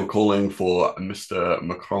 They were calling for Mr.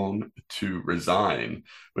 Macron to resign,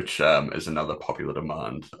 which is another popular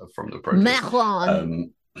demand from the protest.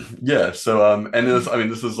 Macron. This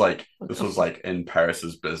was like in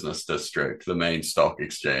Paris's business district, the main stock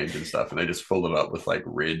exchange and stuff, and they just filled it up with like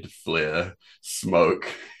red flare smoke.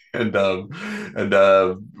 And other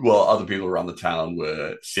people around the town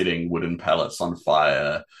were setting wooden pallets on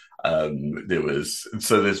fire. There's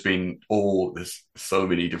so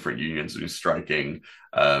many different unions who are striking.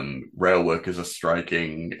 Rail workers are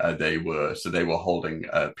striking. They were holding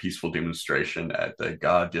a peaceful demonstration at the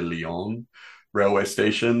Gare de Lyon railway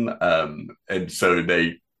station. And so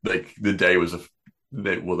they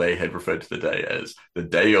had referred to the day as the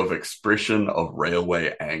day of expression of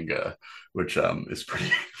railway anger, which is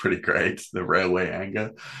pretty great, the railway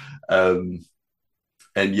anger.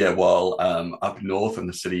 While up north in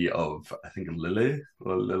the city of, I think, Lille,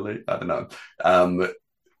 I don't know,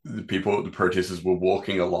 the protesters were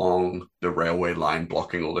walking along the railway line,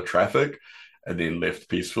 blocking all the traffic, and then left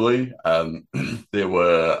peacefully. There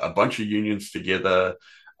were a bunch of unions together,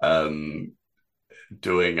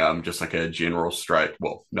 doing just like a general strike.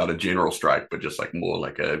 Well, not a general strike, but just like more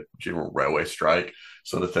like a general railway strike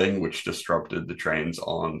sort of thing, which disrupted the trains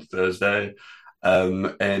on Thursday.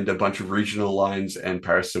 And a bunch of regional lines and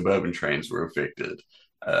Paris suburban trains were affected.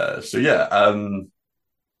 That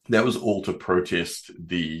was all to protest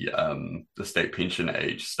the state pension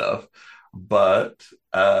age stuff. But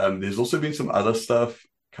there's also been some other stuff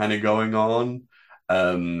kind of going on.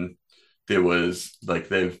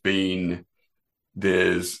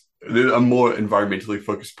 There's a more environmentally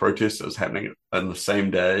focused protest that was happening on the same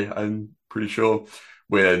day, I'm pretty sure,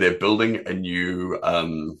 where they're building a new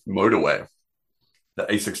motorway, the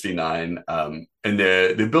A69, and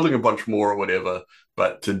they're building a bunch more or whatever,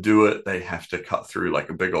 but to do it, they have to cut through like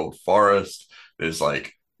a big old forest. There's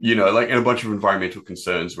like, and a bunch of environmental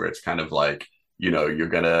concerns where it's kind of like, you're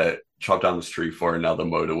gonna chop down the street for another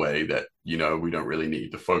motorway that, we don't really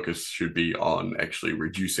need. The focus should be on actually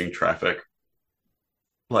reducing traffic.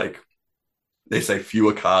 Like they say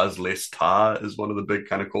fewer cars, less tar is one of the big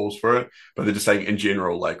kind of calls for it. But they're just saying in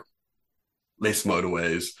general, like less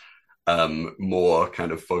motorways, more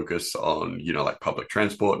kind of focus on, like public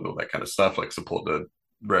transport and all that kind of stuff, like support the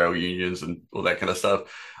rail unions and all that kind of stuff.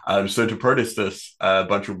 So to protest this, a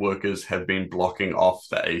bunch of workers have been blocking off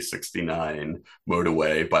the A69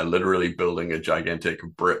 motorway by literally building a gigantic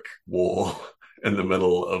brick wall in the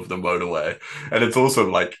middle of the motorway. And it's also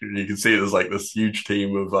like you can see there's like this huge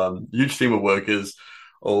team of workers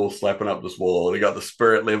all slapping up this wall. They got the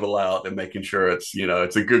spirit level out and making sure it's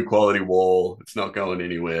a good quality wall. It's not going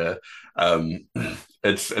anywhere.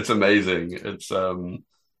 It's amazing. It's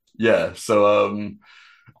yeah. So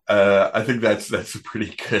I think that's a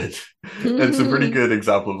pretty good it's a pretty good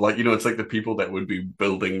example of like, it's like the people that would be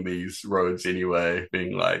building these roads anyway,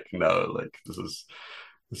 being like, no, like this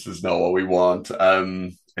is not what we want.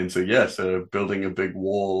 And so yeah, so building a big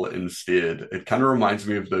wall instead. It kind of reminds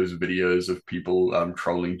me of those videos of people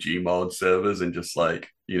trolling Gmod servers and just like,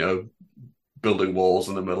 building walls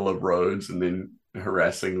in the middle of roads and then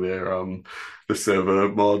harassing their the server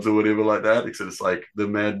mods or whatever like that. Except it's like the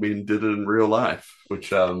madmen did it in real life,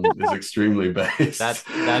 which is extremely based.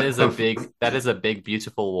 That is a big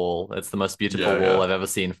beautiful wall. It's the most beautiful wall I've ever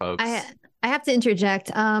seen, folks. I have to interject.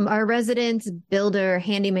 Our resident builder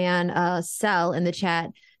handyman Cell in the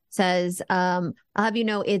chat says, I'll have you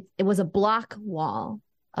know it was a block wall.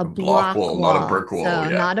 A block wall, not a brick wall. So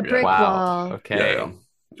not a brick wall. Okay. Yeah,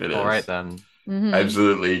 it is. All right then. Mm-hmm.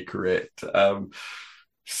 Absolutely correct.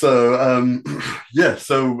 So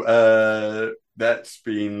that's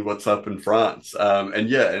been what's up in France. And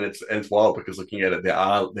it's wild because looking at it,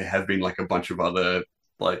 there have been like a bunch of other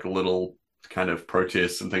like little kind of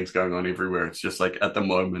protests and things going on everywhere. It's just like at the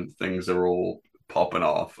moment things are all popping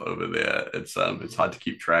off over there. It's hard to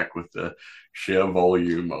keep track with the sheer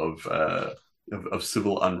volume of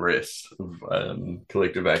civil unrest, of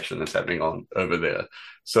collective action that's happening on over there.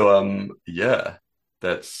 So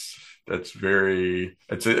that's very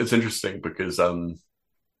it's interesting because the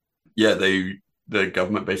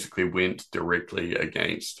government basically went directly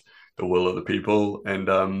against the will of the people, and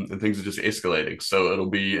things are just escalating. So it'll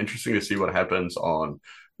be interesting to see what happens on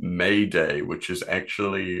May Day, which is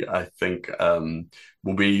actually, I think,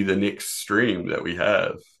 will be the next stream that we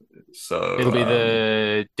have. So it'll be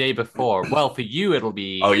the day before. Well, for you, it'll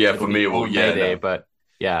be. Oh yeah, for me, it will. May Day, but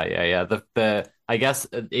yeah. The I guess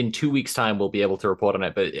in 2 weeks' time we'll be able to report on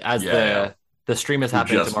it. But as the stream is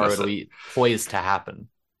happening tomorrow, it'll be poised to happen.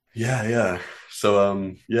 Yeah.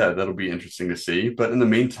 So that'll be interesting to see. But in the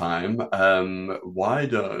meantime, why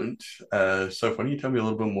don't Soph, why don't you tell me a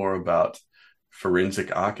little bit more about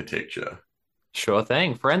forensic architecture? Sure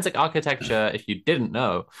thing. Forensic Architecture, if you didn't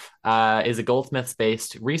know, is a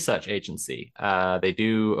Goldsmiths-based research agency. They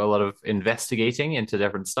do a lot of investigating into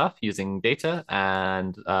different stuff using data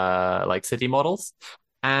and like city models.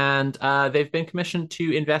 And they've been commissioned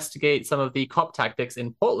to investigate some of the cop tactics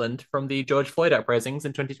in Portland from the George Floyd uprisings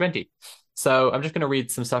in 2020. So I'm just going to read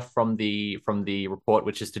some stuff from the report,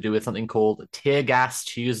 which is to do with something called Tear Gas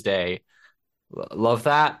Tuesday. Love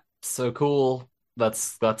that. So cool.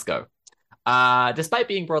 Let's go. Despite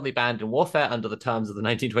being broadly banned in warfare under the terms of the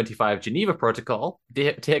 1925 Geneva Protocol,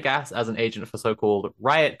 tear gas as an agent for so-called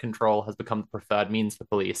riot control has become the preferred means for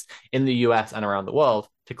police in the US and around the world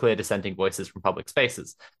to clear dissenting voices from public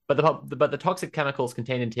spaces. But the toxic chemicals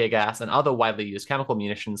contained in tear gas and other widely used chemical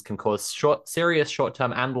munitions can cause serious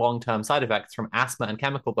short-term and long-term side effects, from asthma and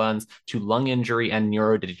chemical burns to lung injury and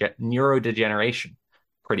neurodegeneration.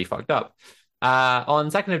 Pretty fucked up.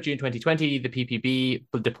 On 2nd of June 2020, the PPB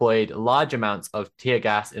deployed large amounts of tear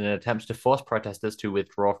gas in an attempt to force protesters to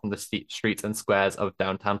withdraw from the streets and squares of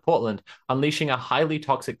downtown Portland, unleashing a highly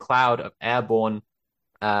toxic cloud of airborne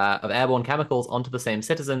chemicals onto the same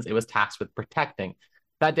citizens it was tasked with protecting.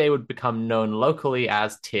 That day would become known locally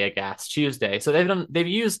as Tear Gas Tuesday. So they've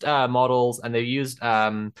used models, and they've used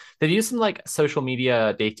some like social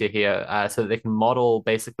media data here, so that they can model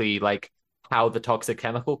basically like how the toxic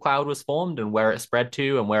chemical cloud was formed and where it spread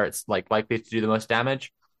to and where it's like likely to do the most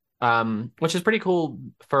damage, which is pretty cool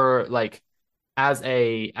for like as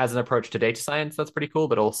an approach to data science. That's pretty cool,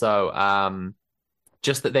 but also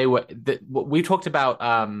just that we talked about.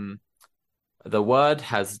 The word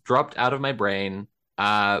has dropped out of my brain.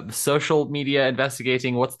 Social media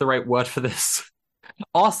investigating. What's the right word for this?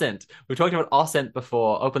 OSINT. We talked about OSINT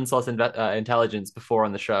before, open source intelligence, before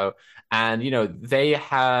on the show. And, they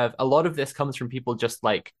have a lot of this comes from people just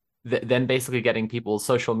like then basically getting people's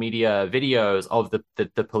social media videos of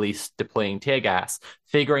the police deploying tear gas,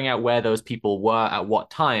 figuring out where those people were at what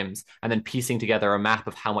times, and then piecing together a map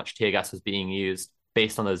of how much tear gas was being used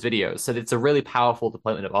based on those videos. So it's a really powerful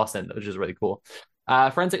deployment of OSINT, which is really cool.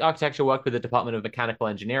 Forensic architecture worked with the Department of Mechanical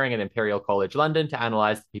Engineering at Imperial College London to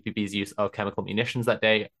analyze the PPB's use of chemical munitions that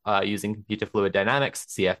day using computer fluid dynamics,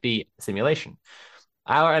 CFD, simulation.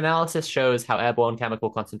 Our analysis shows how airborne chemical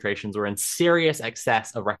concentrations were in serious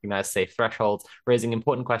excess of recognized safe thresholds, raising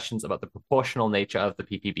important questions about the proportional nature of the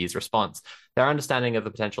PPB's response, their understanding of the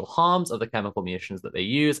potential harms of the chemical munitions that they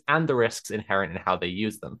use, and the risks inherent in how they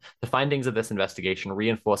use them. The findings of this investigation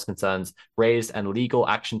reinforce concerns raised and legal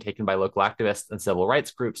action taken by local activists and civil rights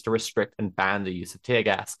groups to restrict and ban the use of tear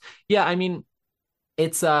gas. Yeah, I mean,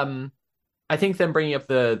 it's I think them bringing up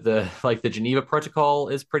the Geneva Protocol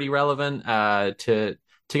is pretty relevant to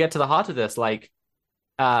get to the heart of this. Like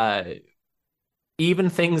even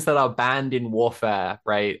things that are banned in warfare,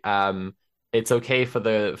 right? It's okay for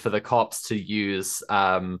the cops to use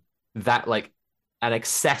that, like, an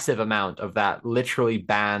excessive amount of that literally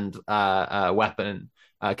banned weapon,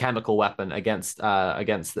 chemical weapon against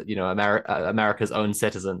America's own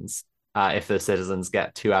citizens if the citizens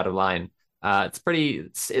get too out of line. It's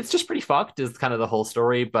just pretty fucked is kind of the whole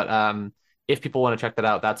story. But if people want to check that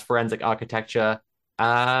out, that's Forensic Architecture.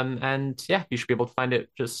 And yeah, you should be able to find it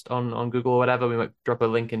just on Google or whatever. We might drop a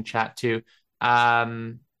link in chat too.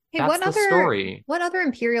 Hey, That's the story. what other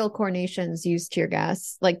imperial coronations use tear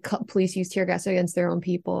gas? Like police use tear gas against their own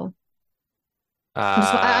people?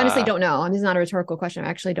 I honestly don't know. This is not a rhetorical question. I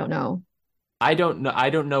actually don't know. I don't know. I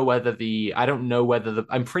don't know whether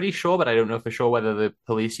I'm pretty sure, but I don't know for sure whether the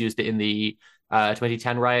police used it in the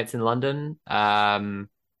 2010 riots in London. I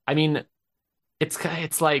mean,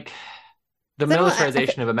 it's like the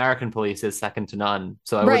militarization of American police is second to none.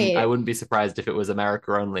 So I wouldn't be surprised if it was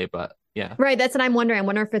America only, but yeah. Right. That's what I'm wondering. I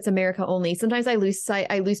wonder if it's America only. Sometimes I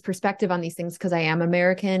lose perspective on these things because I am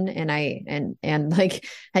American and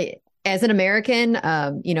as an American,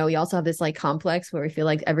 we also have this like complex where we feel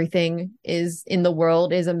like everything is in the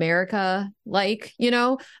world is America,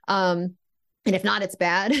 and if not, it's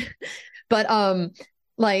bad. But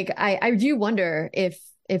I do wonder if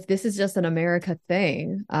this is just an America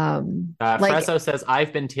thing. Fresso says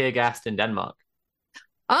I've been tear gassed in Denmark.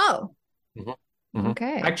 Oh, mm-hmm.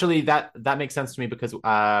 Okay. Actually, that makes sense to me because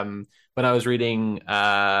when I was reading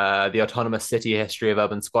the Autonomous City History of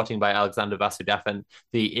Urban Squatting by Alexander Vasudevan,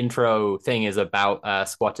 the intro thing is about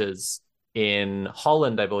squatters in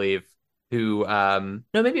Holland, I believe, who no,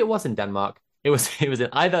 maybe it was in Denmark. It was in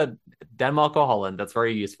either Denmark or Holland. That's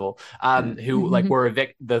very useful. Who like were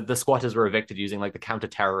the squatters were evicted using like the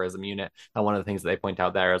counterterrorism unit. And one of the things that they point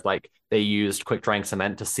out there is like they used quick drying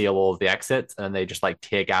cement to seal all of the exits, and they just like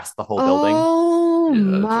tear gassed the whole building. Oh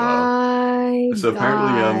my God. So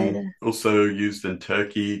apparently also used in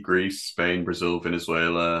Turkey, Greece, Spain, Brazil,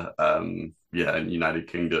 Venezuela, and United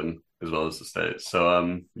Kingdom as well as the States.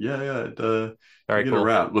 So very cool.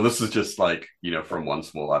 Around. Well, this is just like, from one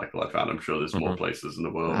small article I found. I'm sure there's more places in the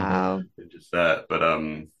world than just that. But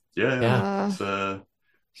it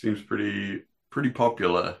seems pretty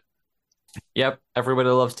popular. Yep, everybody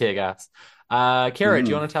loves tear gas. Kira, do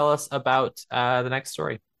you want to tell us about the next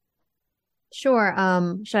story? Sure.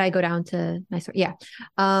 Should I go down to my story? Yeah.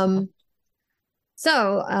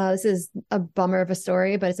 So this is a bummer of a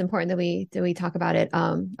story, but it's important that we talk about it.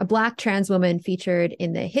 A Black trans woman featured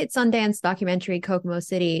in the hit Sundance documentary Kokomo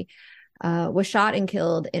City was shot and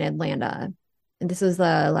killed in Atlanta. And this was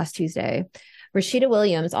last Tuesday. Rashida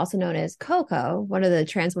Williams, also known as Coco, one of the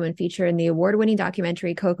trans women featured in the award-winning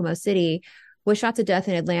documentary Kokomo City, was shot to death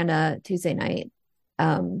in Atlanta Tuesday night.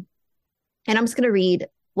 And I'm just going to read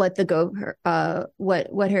what her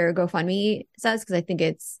GoFundMe says, because I think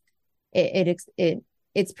it's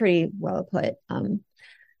pretty well put.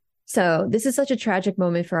 So this is such a tragic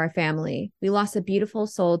moment for our family. We lost a beautiful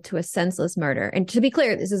soul to a senseless murder. And to be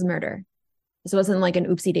clear, this is murder. This wasn't like an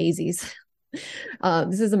oopsie daisies.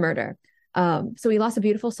 This is a murder. So we lost a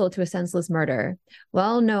beautiful soul to a senseless murder.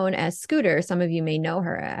 Well known as Scooter, some of you may know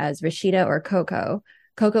her as Rashida or Coco.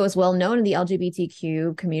 Coco is well known in the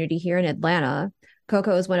LGBTQ community here in Atlanta.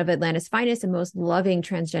 Coco is one of Atlanta's finest and most loving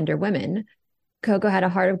transgender women. Coco had a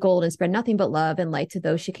heart of gold and spread nothing but love and light to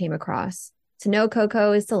those she came across. To know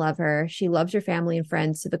Coco is to love her. She loves her family and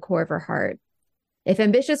friends to the core of her heart. If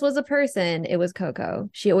ambitious was a person, it was Coco.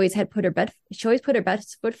 She always put her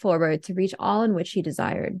best foot forward to reach all in which she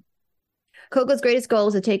desired. Coco's greatest goal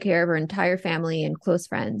was to take care of her entire family and close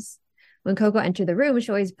friends. When Coco entered the room, she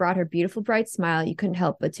always brought her beautiful, bright smile. You couldn't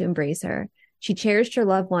help but to embrace her. She cherished her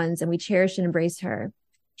loved ones, and we cherished and embraced her.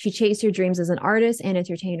 She chased her dreams as an artist and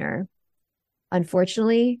entertainer.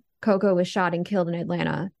 Unfortunately, Coco was shot and killed in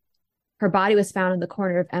Atlanta. Her body was found in the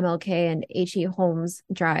corner of MLK and H.E. Holmes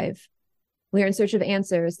Drive. We are in search of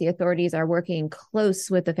answers. The authorities are working close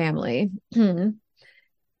with the family. And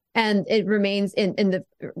it remains in the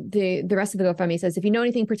rest of the GoFundMe says, if you know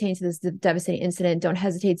anything pertaining to this devastating incident, don't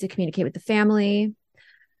hesitate to communicate with the family.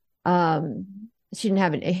 She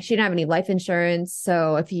didn't have any life insurance,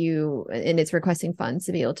 so and it's requesting funds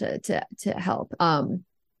to be able to help. I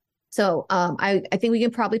think we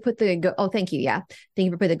can probably put thank you. Yeah. Thank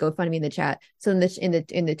you for putting the GoFundMe in the chat. So in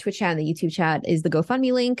the Twitch chat and the YouTube chat is the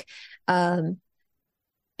GoFundMe link.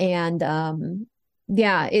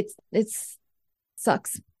 Yeah, it's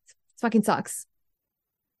sucks. It fucking sucks.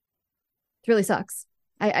 It really sucks.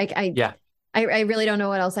 Yeah. I really don't know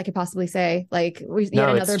what else I could possibly say. Like, yet No,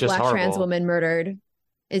 another it's just Black horrible. trans woman murdered.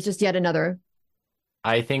 It's just yet another.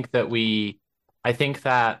 I think that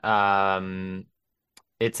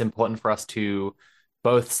it's important for us to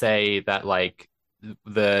both say that like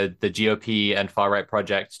the GOP and far right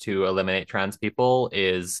project to eliminate trans people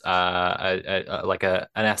is an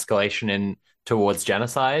escalation in towards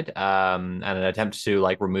genocide and an attempt to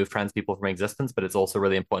like remove trans people from existence. But it's also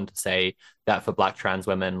really important to say that for Black trans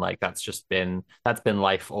women, like that's been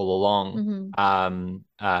life all along.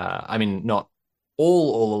 I mean, not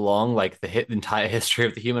all along, like the entire history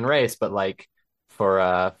of the human race, but like for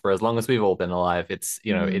as long as we've all been alive, it's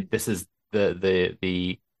this is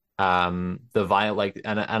the violent, like,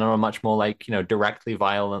 and on a much more like directly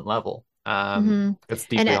violent level. It's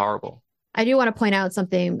deeply horrible. I do want to point out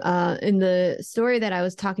something in the story that I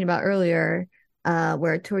was talking about earlier,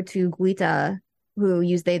 where Tortuguita, who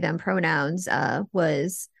used they them pronouns,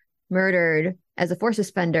 was murdered as a force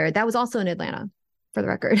suspender. That was also in Atlanta, for the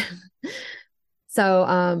record.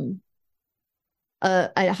 So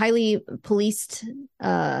a highly policed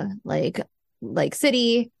like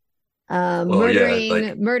city,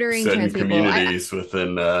 murdering certain trans people. Communities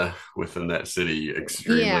within that city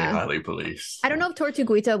extremely highly policed. I don't know if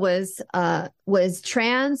Tortuguita was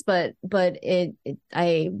trans, but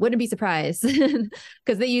I wouldn't be surprised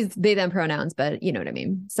because they use they them pronouns, but you know what I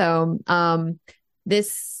mean. So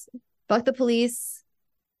this fuck the police.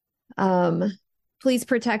 Please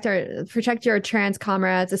protect your trans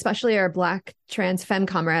comrades, especially our Black trans femme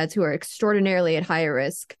comrades who are extraordinarily at higher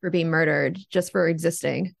risk for being murdered just for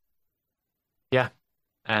existing. Yeah.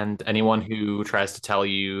 And anyone who tries to tell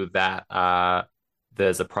you that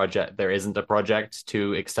there isn't a project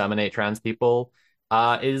to exterminate trans people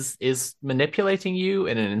is manipulating you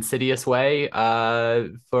in an insidious way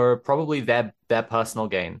for probably their personal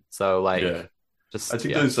gain. So like I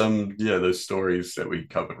think those stories that we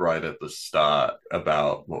covered right at the start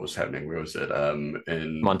about what was happening, where was it?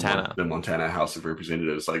 In Montana. The Montana House of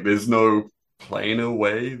Representatives. Like there's no plainer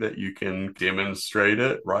way that you can demonstrate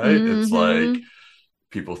it, right? It's like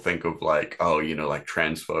people think of like, oh, like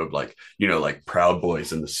transphobe, like, like Proud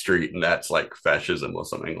Boys in the street, and that's like fascism or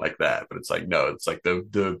something like that. But it's like, no, it's like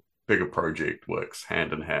the bigger project works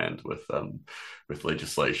hand in hand with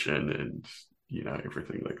legislation and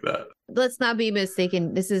everything like that. Let's not be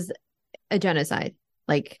mistaken. This is a genocide.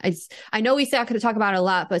 Like I know we say I could talk about it a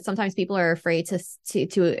lot, but sometimes people are afraid to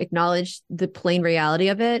acknowledge the plain reality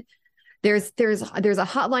of it. There's a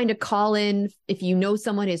hotline to call in if you know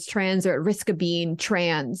someone is trans or at risk of being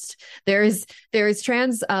trans. There's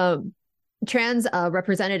trans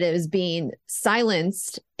representatives being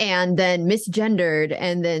silenced and then misgendered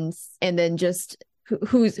and then just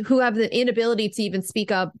who have the inability to even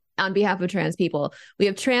speak up on behalf of trans people. We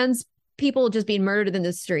have trans people just being murdered in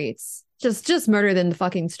the streets, just murdered in the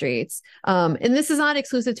fucking streets. And this is not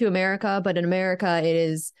exclusive to America, but in America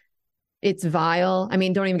it's vile. I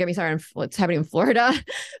mean, don't even get me started on what's happening in Florida.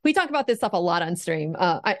 We talk about this stuff a lot on stream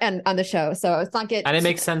and on the show. So it's not and it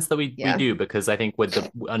makes sense that we do, because I think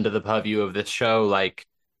under the purview of this show, like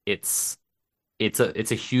it's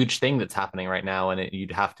a huge thing that's happening right now, and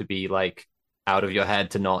you'd have to be like out of your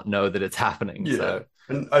head to not know that it's happening. Yeah. So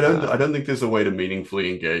and I don't think there's a way to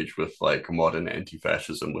meaningfully engage with like modern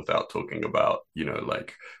anti-fascism without talking about,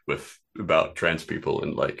 about trans people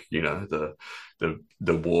and like, the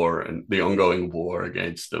war and the ongoing war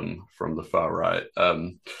against them from the far right.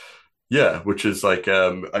 Which is like,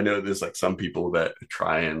 I know there's like some people that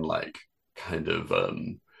try and like kind of,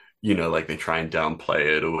 like they try and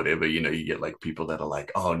downplay it or whatever, you get like people that are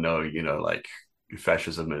like, oh no, like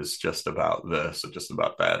fascism is just about this or just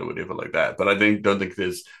about that or whatever like that. But I don't think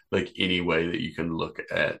there's like any way that you can look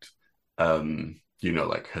at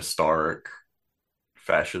like historic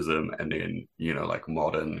fascism and then like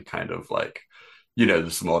modern kind of like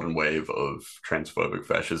this modern wave of transphobic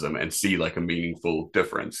fascism and see like a meaningful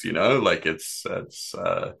difference, like it's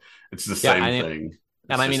the Yeah, same thing. and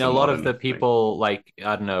It's I mean just a a lot of modern the thing. people like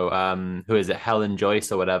I don't know, who is it, Helen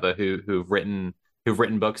Joyce or whatever, who've written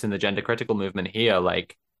books in the gender critical movement here,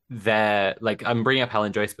 like they're like I'm bringing up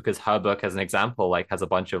Helen Joyce because her book as an example like has a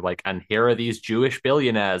bunch of like, and here are these Jewish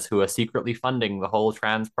billionaires who are secretly funding the whole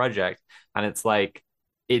trans project, and it's like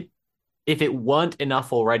it if it weren't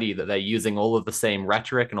enough already that they're using all of the same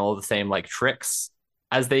rhetoric and all of the same like tricks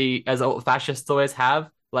as fascists always have,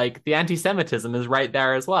 like the anti-Semitism is right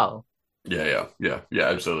there as well. Yeah,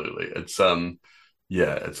 absolutely.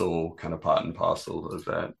 Yeah, it's all kind of part and parcel of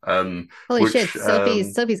that. Holy shit,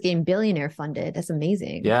 Which Sophie's getting billionaire funded. That's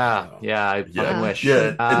amazing. Yeah, yeah, I fucking Yeah, wish. yeah,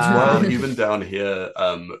 it's wild. Um, Even down here,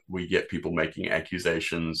 we get people making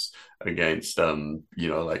accusations against,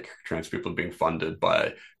 like trans people being funded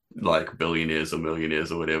by like billionaires or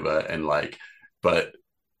millionaires or whatever, and like, but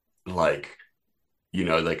like,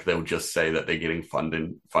 like they'll just say that they're getting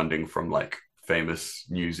funding from like famous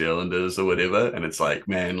New Zealanders or whatever, and it's like,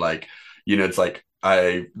 man, like, it's like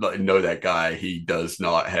I like, know that guy. He does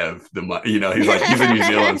not have the money. He's a New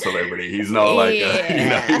Zealand celebrity. He's not like a, he's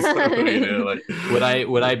not a Yeah. millionaire. Like, would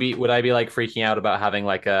I be like freaking out about having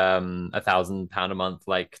like £1,000 a month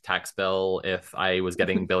like tax bill if I was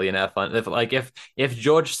getting billionaire fund, if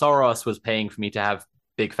George Soros was paying for me to have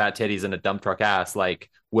big fat titties and a dump truck ass,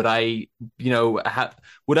 like would I,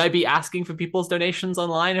 would I be asking for people's donations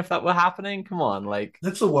online if that were happening? Come on, like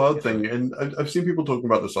that's a wild thing, and I've seen people talking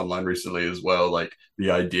about this online recently as well. Like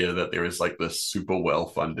the idea that there is like this super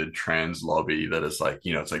well-funded trans lobby that is like,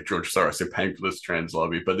 it's like George Soros, they're paying for this trans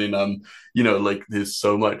lobby, but then like there's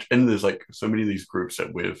so much, and there's like so many of these groups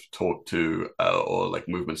that we've talked to, or like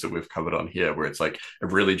movements that we've covered on here, where it's like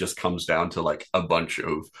it really just comes down to like a bunch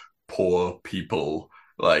of poor people,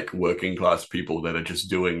 like working class people that are just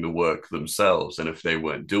doing the work themselves, and if they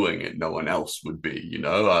weren't doing it, no one else would be,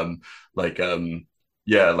 like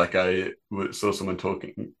yeah, like saw someone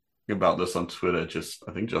talking about this on Twitter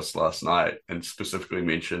just last night, and specifically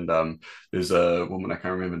mentioned there's a woman, I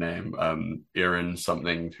can't remember her name, Erin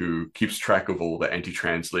something, who keeps track of all the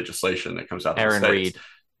anti-trans legislation that comes out of the Aaron States. Reed.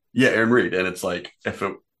 Yeah, Erin Reed. And it's like if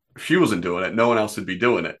she wasn't doing it, no one else would be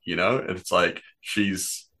doing it, and it's like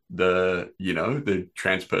she's the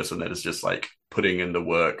trans person that is just like putting in the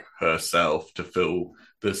work herself to fill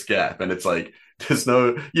this gap. And it's like there's no,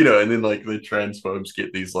 and then like the transphobes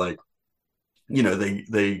get these like,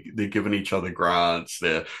 they're giving each other grants,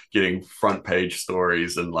 they're getting front page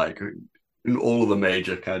stories and like in all of the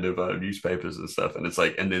major kind of newspapers and stuff, and it's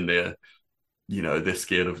like, and then they're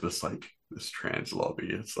scared of this like this trans lobby.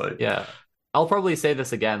 It's like, Yeah, I'll probably say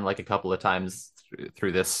this again like a couple of times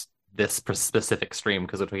through this specific stream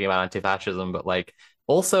because we're talking about anti-fascism, but like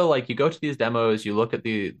also like you go to these demos, you look at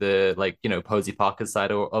the like Posey Parker's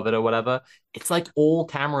side of it or whatever. It's like all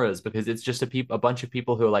cameras because it's just a bunch of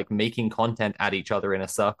people who are like making content at each other in a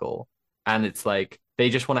circle, and it's like they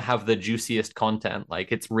just want to have the juiciest content.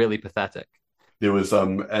 Like it's really pathetic. there was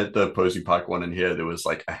at the Posey Park one in here, there was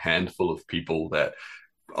like a handful of people that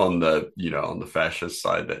on the fascist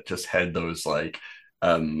side that just had those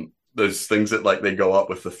things that like they go up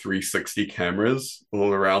with the 360 cameras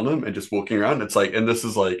all around them and just walking around. It's like, and this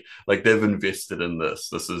is like they've invested in this.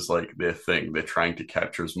 This is like their thing. They're trying to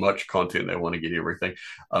capture as much content. They want to get everything.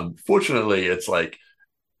 Fortunately, it's like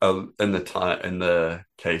in the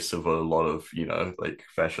case of a lot of like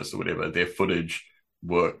fascists or whatever, their footage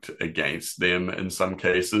worked against them in some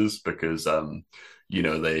cases because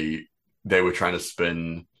they were trying to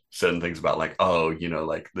spin certain things about like, oh,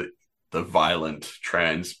 like the violent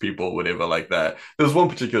trans people, whatever, like that. There was one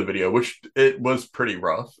particular video which it was pretty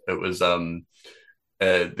rough. It was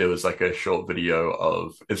there was like a short video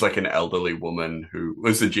of, it's like an elderly woman who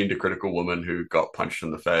was a gender critical woman who got punched in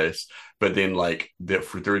the face, but then like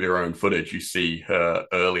through their own footage you see her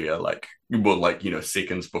earlier, like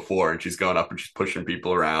seconds before, and she's going up and she's pushing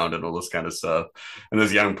people around and all this kind of stuff, and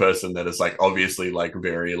this young person that is like obviously like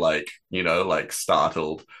very like like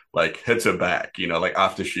startled, like hits her back, like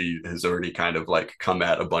after she has already kind of like come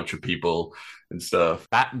at a bunch of people and stuff.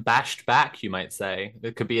 Bashed back, you might say.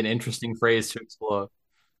 It could be an interesting phrase to explore.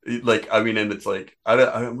 Like, I mean, and it's like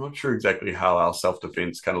I'm not sure exactly how our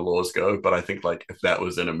self-defense kind of laws go, but I think like if that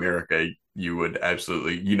was in America, you would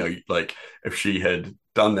absolutely, like if she had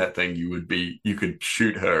done that thing, you could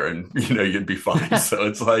shoot her and you'd be fine. So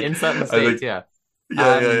it's like In certain I states, think, yeah.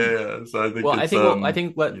 yeah. So I think Well, it's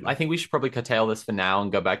I think we should probably curtail this for now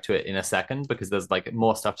and go back to it in a second because there's like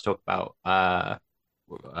more stuff to talk about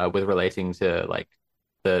with relating to like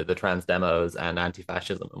the trans demos and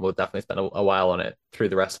anti-fascism, and we'll definitely spend a while on it through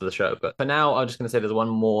the rest of the show. But for now, I'm just going to say there's one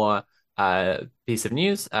more piece of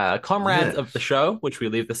news. Comrades of the Yes. show, which we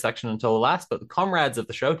leave this section until the last, but the comrades of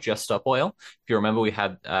the show, Just Stop Oil. If you remember, we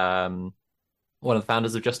had one of the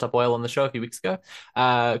founders of Just Stop Oil on the show a few weeks ago,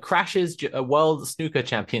 crashes a world snooker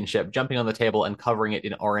championship, jumping on the table and covering it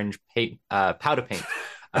in orange powder paint.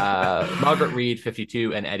 Margaret Reed,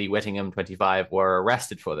 52, and Eddie Whittingham, 25, were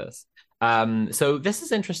arrested for this. So this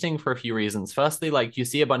is interesting for a few reasons. Firstly, like you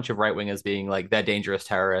see a bunch of right wingers being like they're dangerous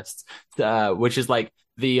terrorists, which is like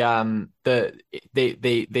they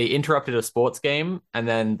interrupted a sports game and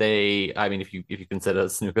then I mean if you consider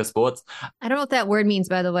snooker sports, I don't know what that word means,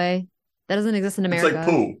 by the way. That doesn't exist in It's America. like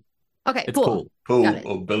pool, Okay, it's cool. cool. pool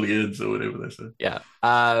or billiards or whatever they say. Yeah.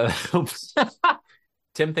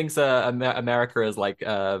 Tim thinks America is like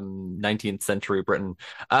 19th century Britain.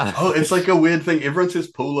 Oh, it's like a weird thing. Everyone says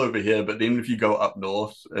pool over here, but then if you go up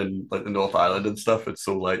north and like the North Island and stuff, it's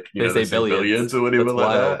all like They say they say billiards. billiards or whatever That's like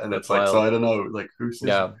wild. that, and That's it's like so wild. I don't know, like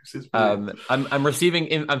Yeah. who says billiards? I'm receiving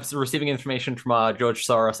information from our George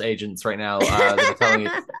Soros agents right now that are telling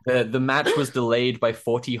me the match was delayed by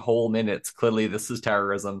 40 whole minutes. Clearly, this is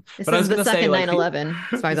terrorism. This But I was is the going to say, second like, 9/11,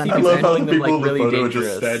 as far as I'm see I people love how calling the them people like in the really photo are just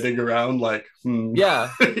dangerous. standing around like,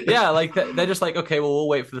 Yeah, like they're just like, okay, well, we'll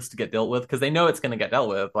wait for this to get dealt with because they know it's going to get dealt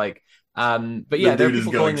with. Like, but yeah, there are dude is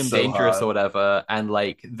people calling going them so dangerous hard. or whatever, and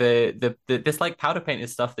like this like powder paint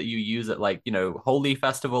is stuff that you use at like Holy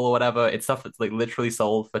Festival or whatever. It's stuff that's like literally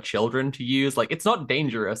sold for children to use. Like, it's not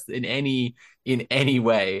dangerous in any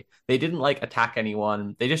way. They didn't like attack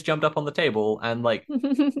anyone. They just jumped up on the table and like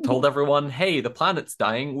told everyone, "Hey, the planet's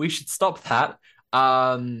dying. We should stop that."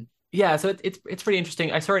 Yeah, so it's pretty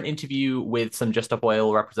interesting. I saw an interview with some Just Stop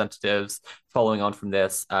Oil representatives following on from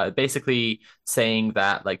this, basically saying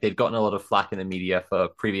that like they'd gotten a lot of flack in the media for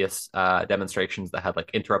previous demonstrations that had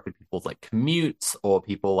like interrupted people's like commutes or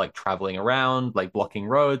people like traveling around, like blocking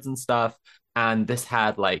roads and stuff. And this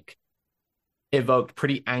had like evoked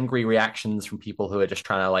pretty angry reactions from people who are just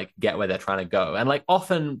trying to like get where they're trying to go. And like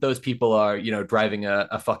often those people are, driving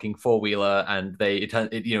a fucking four-wheeler and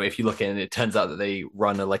if you look in, it turns out that they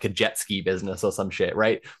run like a jet ski business or some shit,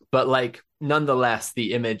 right? But like nonetheless,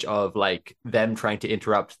 the image of like them trying to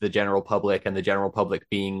interrupt the general public and the general public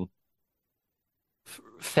being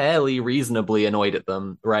fairly reasonably annoyed at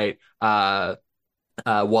them, right? Wasn't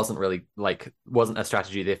a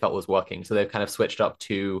strategy they felt was working. So they've kind of switched up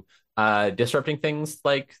to disrupting things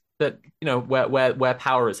like that, where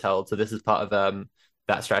power is held. So this is part of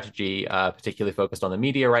that strategy, particularly focused on the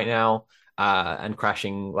media right now, and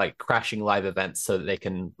crashing live events so that they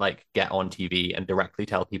can like get on TV and directly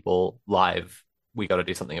tell people live, we got to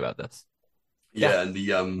do something about this. Yeah, and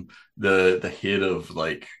the head of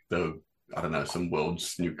like the I don't know, some world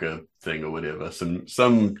snooker thing or whatever.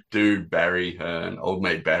 Some dude, Barry, old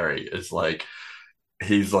mate Barry, is like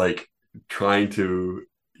he's like trying to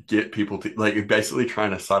get people to like basically trying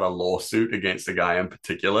to start a lawsuit against a guy in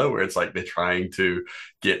particular, where it's like they're trying to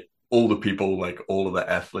get all the people, like all of the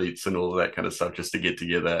athletes and all of that kind of stuff, just to get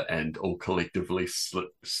together and all collectively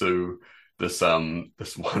sue this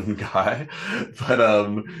one guy.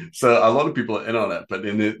 But so a lot of people are in on it, but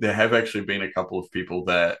then there have actually been a couple of people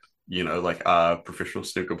that like professional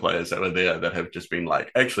snooker players that were there that have just been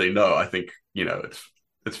like, actually no, I think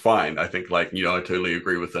it's fine. I think like I totally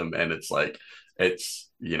agree with them, and it's like it's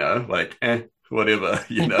like whatever.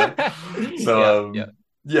 So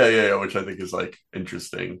yeah, which I think is like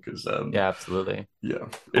interesting because Yeah, absolutely. yeah. Cool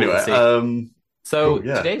Anyway, to see. So cool,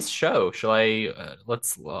 yeah. today's show, shall I?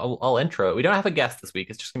 I'll intro it. We don't have a guest this week.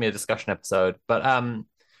 It's just gonna be a discussion episode. But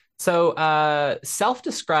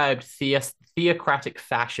self-described theocratic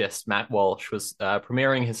fascist Matt Walsh was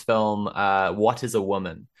premiering his film "What Is a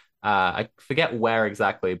Woman." I forget where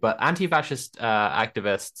exactly, but anti-fascist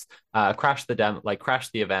activists crashed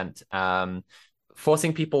the event,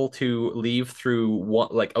 forcing people to leave through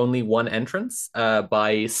only one entrance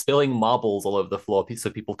by spilling marbles all over the floor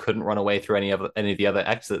so people couldn't run away through any of the other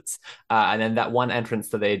exits. And then that one entrance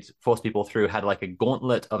that they'd forced people through had like a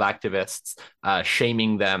gauntlet of activists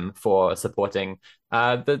shaming them for supporting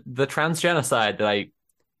the trans genocide that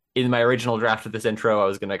in my original draft of this intro, I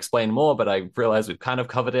was going to explain more, but I realized we've kind of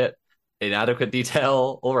covered it in adequate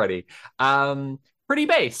detail already. Pretty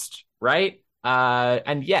based, right?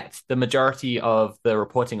 And yet, the majority of the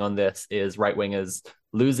reporting on this is right-wingers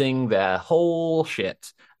losing their whole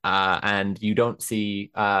shit. And you don't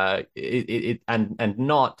see and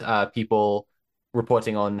not people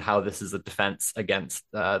reporting on how this is a defense against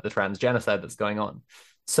the trans genocide that's going on.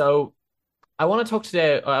 So I want to talk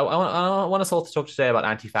today. I want us all to talk today about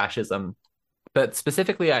anti-fascism, but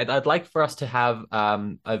specifically, I'd like for us to have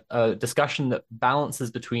a discussion that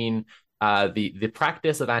balances between the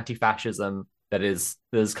practice of anti-fascism that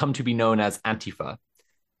has come to be known as Antifa,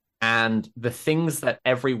 and the things that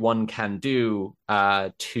everyone can do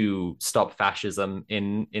to stop fascism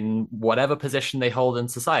in whatever position they hold in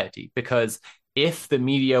society. Because if the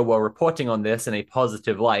media were reporting on this in a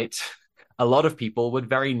positive light, a lot of people would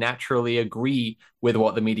very naturally agree with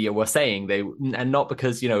what the media were saying. And not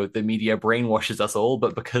because the media brainwashes us all,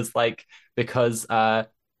 but because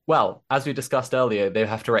well, as we discussed earlier, they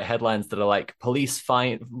have to write headlines that are like police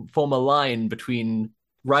form a line between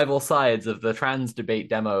rival sides of the trans debate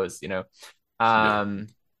demos. Yeah. Um,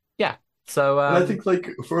 yeah. So And I think like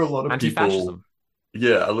for a lot of people, anti-fascism.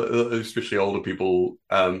 yeah, especially older people,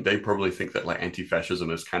 they probably think that like anti-fascism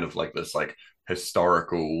is kind of like this like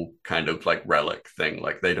historical kind of like relic thing.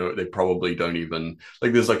 Like they probably don't even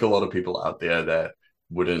like. There's like a lot of people out there that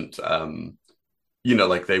wouldn't,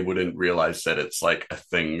 like they wouldn't realize that it's like a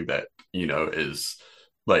thing that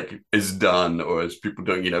is done or as people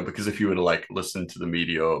don't, because if you were to like listen to the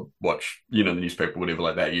media or watch, the newspaper, whatever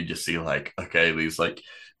like that, you just see like, okay, these like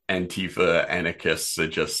Antifa anarchists are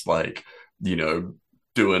just like, you know,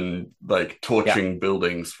 doing like Yeah. torching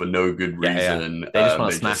buildings for no good Yeah. reason. They just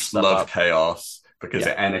want to They smash just stuff love up. chaos because Yeah.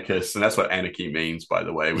 they're anarchists, and that's what anarchy means, by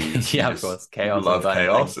the way. When you Yeah, of just course. Chaos and love burning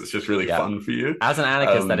chaos, things. it's just really Yeah. fun for you. As an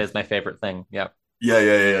anarchist, that Um, is my favorite thing. Yeah.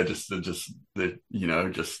 yeah. Just the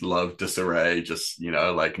just love disarray. Just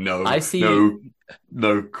like I see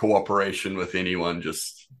no cooperation with anyone.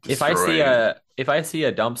 Just if I see destroying.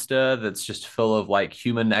 a dumpster that's just full of like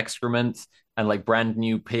human excrement and like brand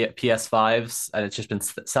new PS5s and it's just been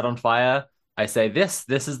set on fire, I say this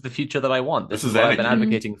is the future that I want. This This is is what I've been anarchy. Mhm.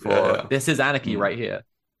 advocating Yeah, for. yeah, This is anarchy mm, right here.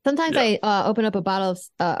 Sometimes yeah, I open up a bottle of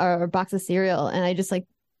or a box of cereal and I just like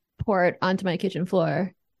pour it onto my kitchen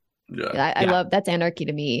floor. yeah, I Yeah, love that's anarchy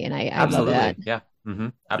to me, and I love mm, that. absolutely. Yeah. yeah.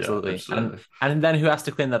 Absolutely. And Absolutely. and then who has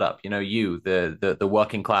to clean that up? You, the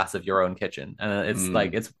working class of your own kitchen. And it's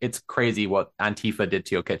like Mm. it's crazy what Antifa did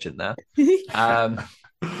to your kitchen there. Um,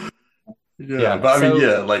 Yeah, yeah. but I mean, So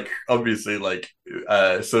yeah, like obviously, like,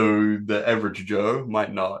 so the average Joe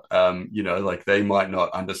might not, like they might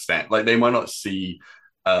not understand, like they might not see,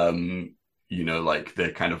 like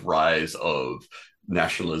the kind of rise of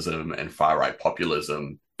nationalism and far right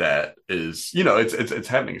populism that is, it's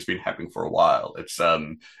happening. It's been happening for a while. It's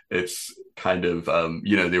kind of,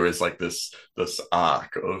 there is like this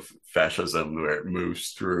arc of fascism where it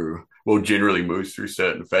moves through, well, generally moves through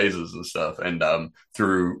certain phases and stuff, and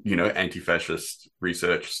through anti-fascist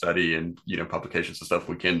research, study, and publications and stuff,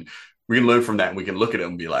 we can learn from that, and we can look at it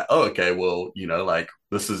and be like, oh, okay, well, like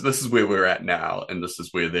this is where we're at now, and this is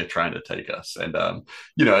where they're trying to take us, and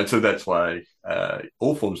and so that's why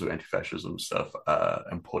all forms of anti-fascism stuff are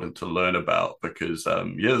important to learn about, because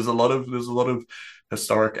there's a lot of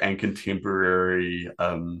historic and contemporary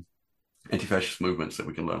anti-fascist movements that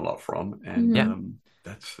we can learn a lot from, and yeah. Mhm.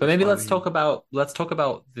 that's But that's maybe why let's talk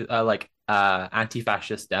about like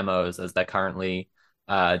anti-fascist demos as they're currently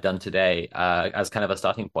done today as kind of a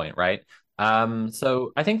starting point, right?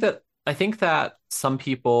 So I think that some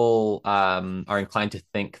people are inclined to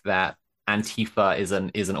think that Antifa is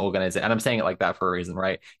an organization, and I'm saying it like that for a reason,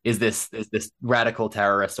 right? Is this radical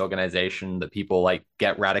terrorist organization that people like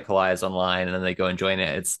get radicalized online and then they go and join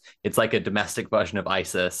it. It's like a domestic version of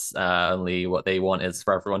ISIS. Only what they want is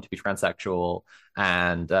for everyone to be transsexual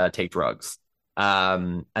and take drugs.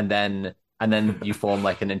 And then you form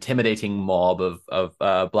like an intimidating mob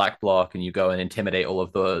of black bloc, and you go and intimidate all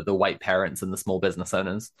of the white parents and the small business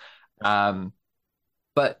owners. Um,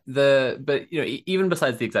 but even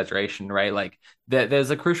besides the exaggeration, right? Like there's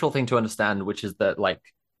a crucial thing to understand, which is that like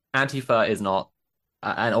Antifa is not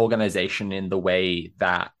an organization in the way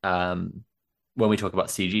that when we talk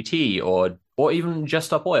about CGT or even Just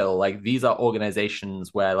Stop Oil, like these are organizations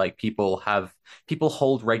where like people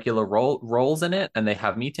hold regular roles in it and they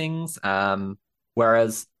have meetings.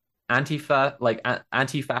 Whereas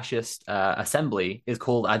anti-fascist assembly is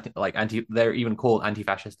called they're even called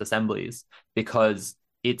anti-fascist assemblies because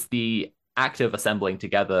it's the act of assembling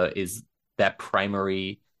together is their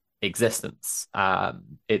primary existence.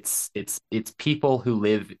 It's people who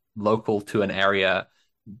live local to an area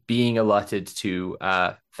being alerted to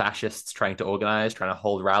fascists trying to organize, trying to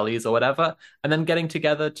hold rallies or whatever, and then getting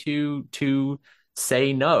together to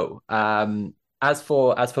say no. As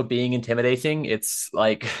for being intimidating, it's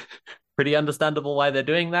like pretty understandable why they're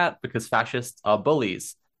doing that because fascists are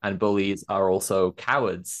bullies and bullies are also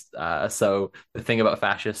cowards. So the thing about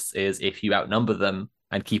fascists is if you outnumber them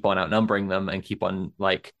and keep on outnumbering them and keep on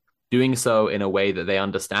like doing so in a way that they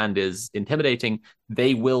understand is intimidating,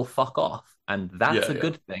 they will fuck off and that's Yeah, a yeah.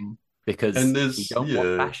 good thing because And we there's don't want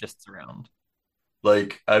yeah, fascists around.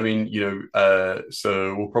 like I mean,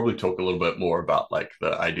 so we'll probably talk a little bit more about like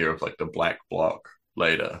the idea of like the black bloc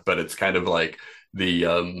later, but it's kind of like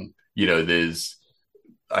there's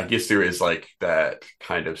I guess there is like that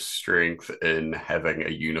kind of strength in having a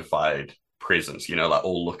unified presence, like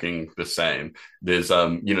all looking the same. There's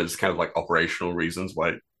kind of like operational reasons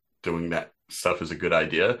why doing that stuff is a good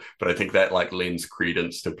idea, but I think that like lends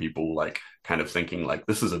credence to people like kind of thinking like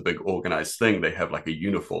this is a big organized thing. They have like a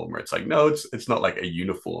uniform, where it's like no, it's not like a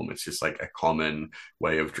uniform. It's just like a common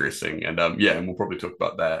way of dressing, and and we'll probably talk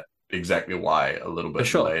about that exactly why a little For bit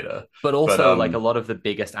sure. later. But But also, like a lot of the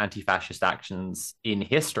biggest anti-fascist actions in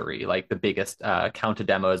history, like the biggest counter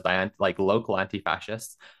demos by like local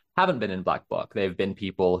anti-fascists, haven't been in Black Bloc. They've been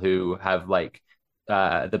people who have like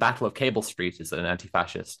the Battle of Cable Street is an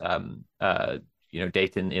anti-fascist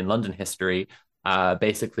date in London history.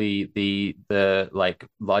 Basically, the like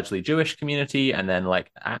largely Jewish community and then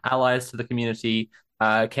like allies to the community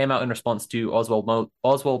came out in response to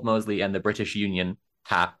Oswald Mosley and the British Union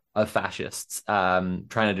of fascists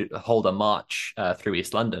trying to hold a march through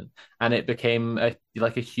East London, and it became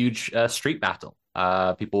like a huge street battle.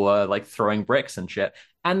 People were like throwing bricks and shit,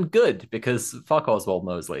 and good because fuck Oswald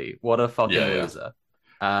Mosley, what a fucking yeah, yeah. loser.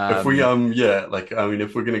 If we Um, like I mean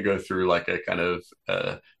if we're gonna go through like a kind of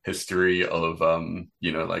history of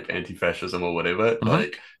like anti-fascism or whatever, mhm.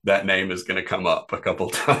 like that name is gonna come up a couple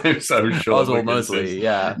times, I'm sure, Oswald because there's Mosley,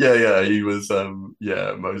 yeah, he was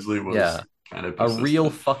Mosley was yeah, kind of a real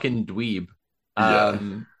persistent. fucking dweeb. Yeah.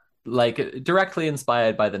 Like directly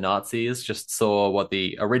inspired by the Nazis, just saw what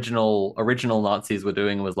the original Nazis were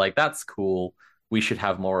doing and was like, that's cool. We should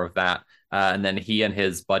have more of that. And then he and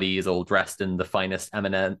his buddies, all dressed in the finest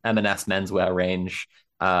M&S menswear range,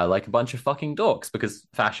 like a bunch of fucking dorks, because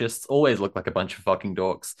fascists always look like a bunch of fucking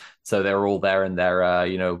dorks. So they were all there in their,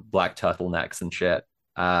 black turtlenecks and shit,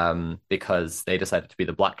 because they decided to be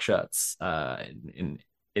the black shirts in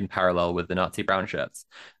parallel with the Nazi brown shirts.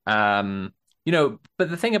 But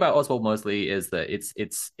the thing about Oswald Mosley is that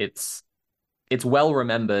it's well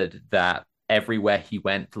remembered that everywhere he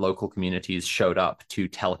went, local communities showed up to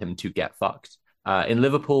tell him to get fucked. In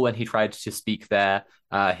Liverpool, when he tried to speak there,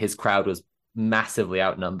 his crowd was massively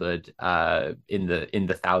outnumbered in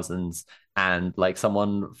the thousands, and like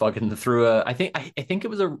someone fucking threw I think it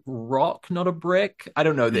was a rock, not a brick. I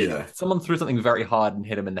don't know. Yeah. Someone threw something very hard and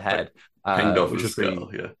hit him in the Like head, pinged off which his was pretty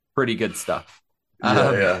skull. Yeah. pretty good stuff. Yeah,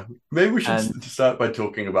 Um, yeah. Maybe we should and start by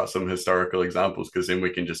talking about some historical examples, because then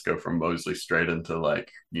we can just go from Mosley straight into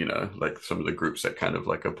like, like some of the groups that kind of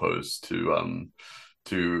like opposed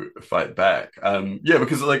to fight back. Yeah,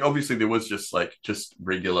 because like obviously there was just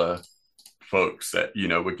regular folks that,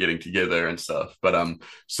 were getting together and stuff. But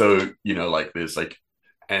so, like there's like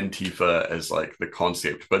Antifa as like the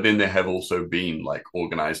concept, but then there have also been like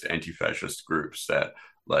organized anti-fascist groups that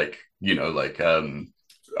like,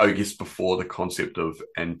 I guess before the concept of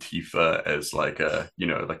Antifa as like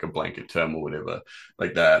like a blanket term or whatever,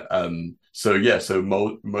 like that. So yeah, so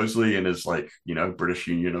Mosley and his like, British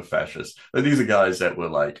Union of Fascists, like, these are guys that were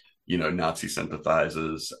like, Nazi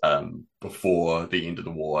sympathizers before the end of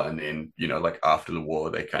the war. And then, like after the war,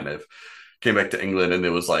 they kind of came back to England, and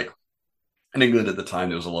there was like, in England at the time,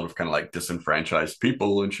 there was a lot of kind of like disenfranchised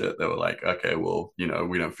people and shit. They were like, okay, well,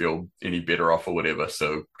 we don't feel any better off or whatever.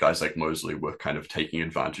 So guys like Mosley were kind of taking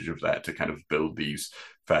advantage of that to kind of build these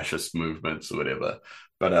fascist movements or whatever.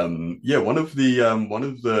 But yeah, one of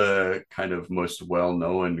the kind of most well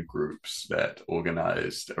known groups that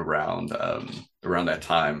organized around that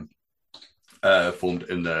time, formed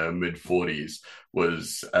in the mid 40s,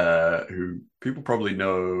 was who people probably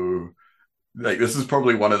know. Like this is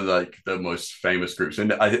probably one of like the most famous groups,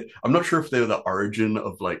 and I'm not sure if they're the origin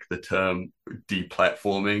of like the term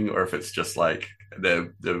deplatforming, or if it's just like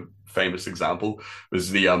the famous example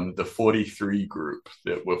was the 43 group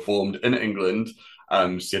that were formed in England,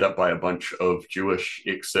 set up by a bunch of Jewish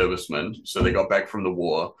ex-servicemen. So they got back from the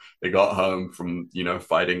war, they got home from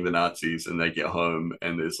fighting the Nazis, and they get home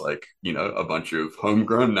and there's like a bunch of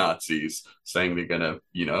homegrown Nazis saying they're gonna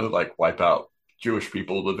like wipe out Jewish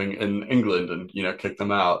people living in England and kick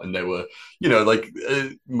them out. And they were like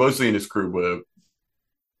mostly in his crew were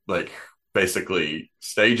like basically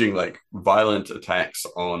staging like violent attacks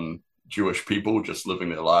on Jewish people just living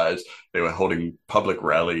their lives. They were holding public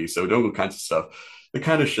rallies, they were doing all kinds of stuff, the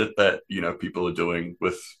kind of shit that people are doing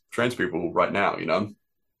with trans people right now.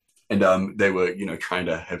 And they were, trying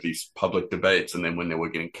to have these public debates, and then when they were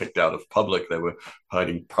getting kicked out of public, they were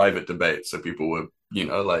hiding private debates. So people were,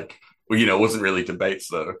 like well, it wasn't really debates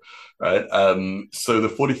though, right? So the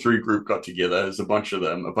 43 group got together. There's a bunch of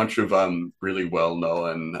them, a bunch of really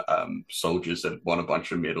well-known soldiers that won a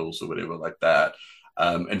bunch of medals or whatever like that.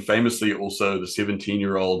 And famously also the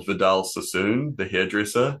 17-year-old Vidal Sassoon, the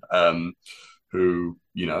hairdresser, who,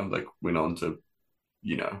 like went on to,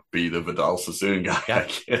 be the Vidal Sassoon guy, Yeah. I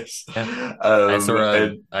guess. Yeah.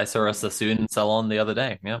 And I saw a Sassoon salon the other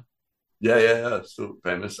day. Yeah. yeah, still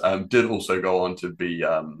famous. Did also go on to be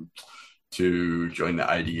to join the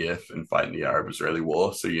IDF and fight in the Arab-Israeli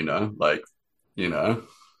war. So you know, Well,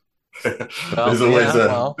 there's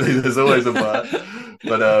always a but.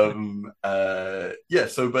 But yeah.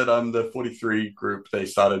 So the 43 group, they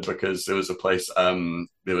started because there was a place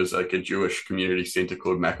there was like a Jewish community center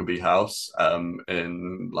called Maccabee House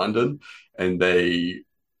in London, and the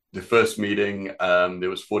first meeting there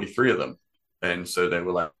was 43 of them, and so they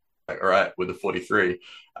were like, all right, we're the 43.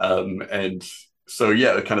 And so,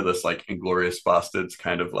 yeah, kind of this like Inglorious Bastards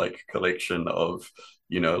kind of like collection of,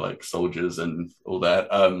 like soldiers and all that.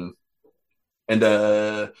 And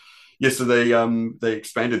yeah, so they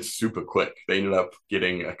expanded super quick. They ended up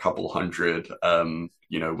getting a couple hundred,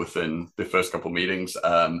 within the first couple meetings,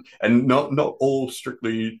 and not all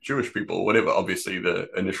strictly Jewish people. Whatever. Obviously, the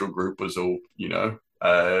initial group was all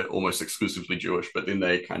almost exclusively Jewish, but then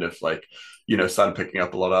they kind of like started picking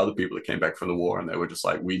up a lot of other people that came back from the war, and they were just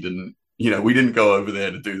like, we didn't go over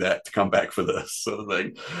there to do that to come back for this sort of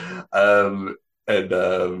thing,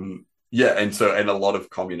 yeah, and a lot of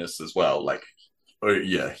communists as well, like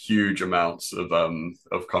yeah, huge amounts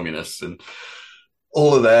of communists and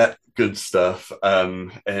all of that good stuff.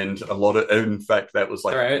 And a lot of, in fact, that was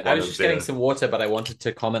like, Sorry, I was just getting some water, but I wanted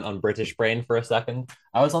to comment on British Brain for a second.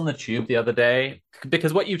 I was on the tube the other day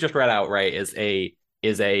because what you've just read out, right, is a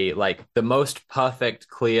like the most perfect,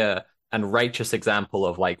 clear, and righteous example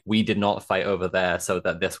of like, we did not fight over there so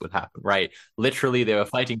that this would happen, right? Literally, they were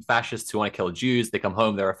fighting fascists who want to kill Jews. They come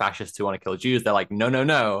home, there are fascists who want to kill Jews. They're like,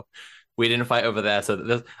 no, we didn't fight over there.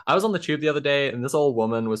 So I was on the tube the other day, and this old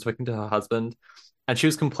woman was talking to her husband, and she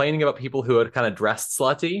was complaining about people who had kind of dressed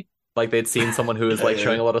slutty, like they'd seen someone who was like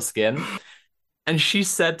showing a lot of skin. And she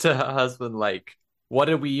said to her husband, like, what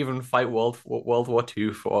did we even fight World War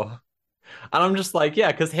II for? And I'm just like,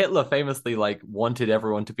 yeah, because Hitler famously like wanted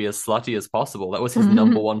everyone to be as slutty as possible. That was his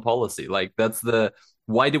number one policy. Like,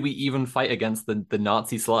 why did we even fight against the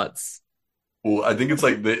Nazi sluts? Well, I think it's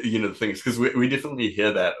like the thing is because we definitely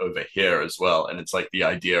hear that over here as well, and it's like the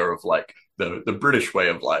idea of like the British way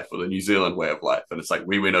of life or the New Zealand way of life, and it's like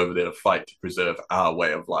we went over there to fight to preserve our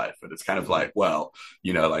way of life, and it's kind of like, well,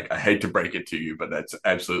 like I hate to break it to you, but that's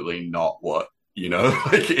absolutely not what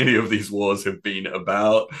like any of these wars have been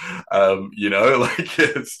about. Like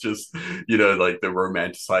it's just like the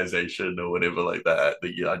romanticization or whatever like that,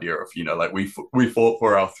 the idea of like we fought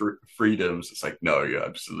for our freedoms. It's like, no, you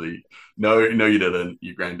absolutely no, you didn't,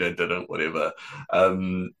 your granddad didn't, whatever.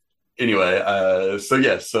 Anyway, so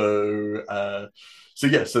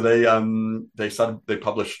they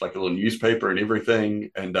published like a little newspaper and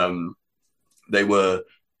everything, and they were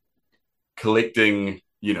collecting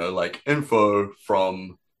like info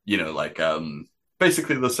from like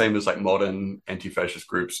basically the same as like modern anti-fascist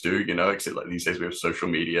groups do, except like these days we have social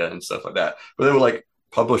media and stuff like that. But they were like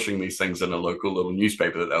publishing these things in a local little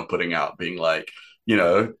newspaper that they were putting out, being like,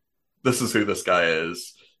 this is who this guy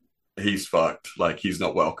is. He's fucked. Like, he's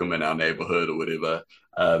not welcome in our neighborhood or whatever.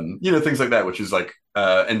 Things like that, which is like,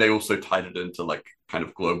 and they also tied it into like kind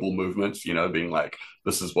of global movements, being like,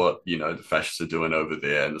 this is what, the fascists are doing over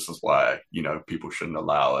there, and this is why, people shouldn't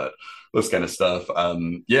allow it, this kind of stuff.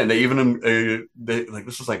 Yeah, and they even, like,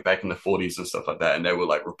 this was like back in the 40s and stuff like that, and they were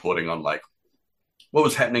like reporting on like what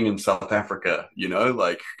was happening in South Africa,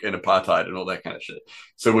 like in apartheid and all that kind of shit.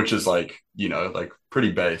 So, which is like, like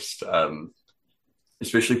pretty based,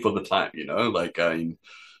 especially for the time, like,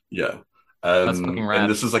 yeah. That's fucking rad. And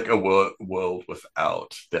this is like a world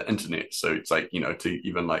without the internet. So it's like, to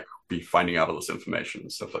even like be finding out all this information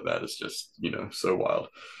and stuff like that is just, so wild.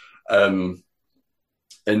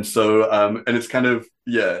 And so, and it's kind of,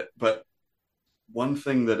 yeah, but one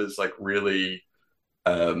thing that is like really,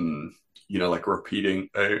 like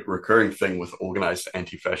a recurring thing with organized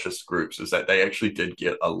anti-fascist groups is that they actually did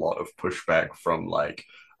get a lot of pushback from like,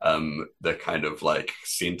 the kind of like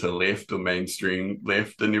center left or mainstream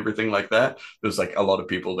left and everything like that. There's like a lot of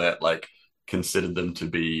people that like considered them to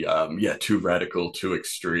be too radical, too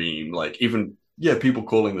extreme, like even people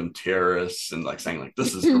calling them terrorists and like saying like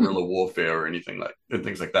this is guerrilla warfare or anything like and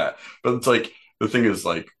things like that. But it's like the thing is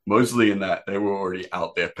like Mosley and that they were already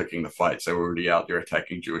out there picking the fights, they were already out there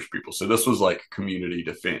attacking Jewish people, so this was like community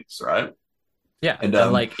defense, right? Yeah, and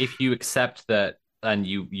like if you accept that and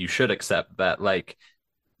you should accept that like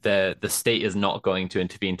the state is not going to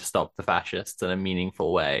intervene to stop the fascists in a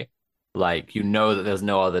meaningful way. Like you know that there's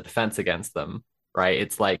no other defense against them, right?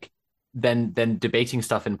 It's like then debating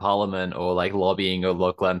stuff in parliament or like lobbying a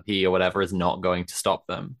local MP or whatever is not going to stop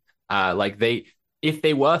them. Like they if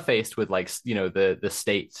they were faced with like the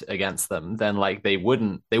state against them, then like they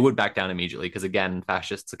would back down immediately because again,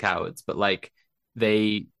 fascists are cowards. But like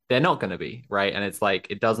they're not going to be, right? And it's like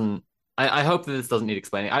it doesn't. I hope that this doesn't need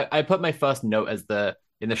explaining. I put my first note as the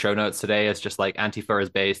in the show notes today as just like Antifa is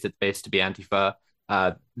based. It's based to be Antifa.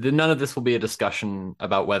 None of this will be a discussion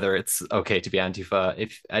about whether it's okay to be Antifa.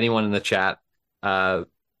 If anyone in the chat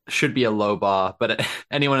should be a low bar, but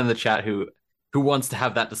anyone in the chat who wants to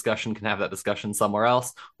have that discussion can have that discussion somewhere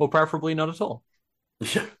else, or preferably not at all.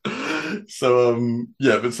 Yeah. So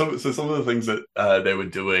yeah, but some of the things that they were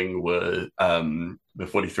doing were the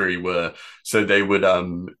 43 were so they would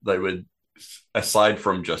aside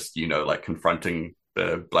from just like confronting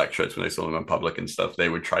the black shirts when they saw them in public and stuff, they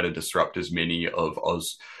would try to disrupt as many of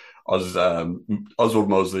Oswald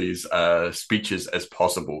Mosley's speeches as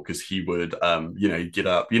possible because he would he'd get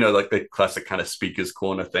up, like the classic kind of speaker's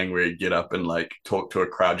corner thing where he'd get up and like talk to a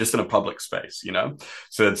crowd just in a public space,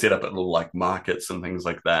 so they'd set up at little like markets and things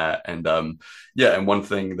like that. And and one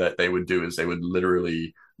thing that they would do is they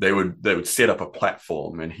would set up a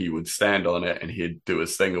platform and he would stand on it and he'd do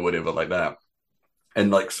his thing or whatever like that. And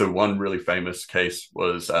like, so one really famous case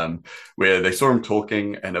was where they saw him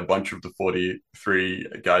talking and a bunch of the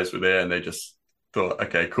 43 guys were there and they just thought,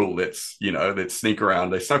 okay, cool, let's sneak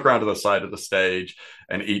around. They snuck around to the side of the stage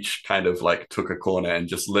and each kind of like took a corner and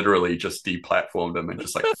just literally just deplatformed him and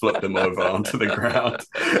just like flipped him over onto the ground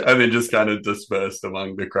and then just kind of dispersed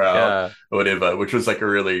among the crowd or whatever, which was like a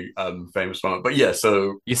really famous moment. But yeah,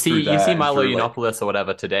 so you see Milo Yiannopoulos or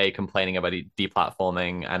whatever today complaining about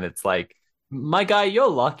deplatforming, and it's like, my guy, you're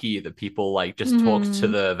lucky that people like just talked to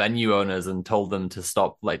the venue owners and told them to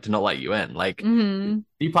stop, like to not let you in. Like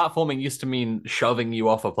deplatforming used to mean shoving you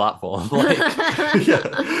off a platform. Like,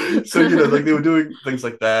 yeah. So like they were doing things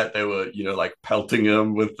like that. They were like pelting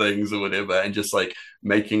him with things or whatever, and just like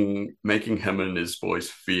making him and his boys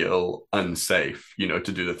feel unsafe. To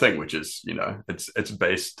do the thing, which is it's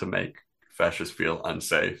based to make fascists feel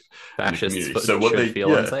unsafe. Fascists, so what they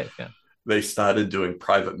feel unsafe. Yeah. They started doing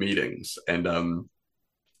private meetings and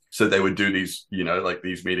so they would do these like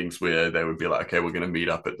these meetings where they would be like, okay, we're going to meet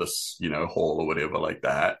up at this hall or whatever like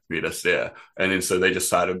that, meet us there. And then so they just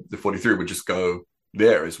started, the 43 would just go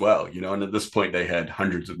there as well, and at this point they had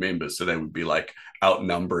hundreds of members, so they would be like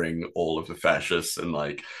outnumbering all of the fascists and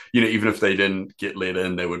like even if they didn't get let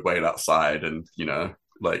in, they would wait outside and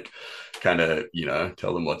like kind of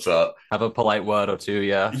tell them what's up, have a polite word or two.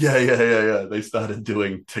 Yeah. They started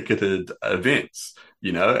doing ticketed events,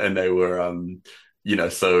 and they were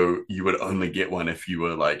so you would only get one if you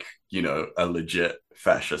were like a legit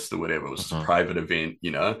fascist or whatever. It was just a private event,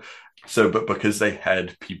 so but because they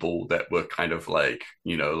had people that were kind of like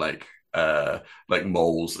like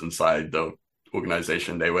moles inside the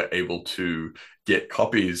organization, they were able to get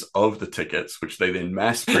copies of the tickets, which they then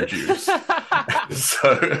mass produce.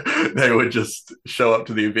 So they would just show up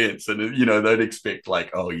to the events and they'd expect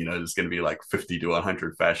like, oh, there's going to be like 50 to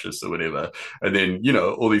 100 fascists or whatever, and then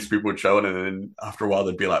all these people would show it, and then after a while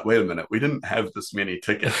they'd be like, wait a minute, we didn't have this many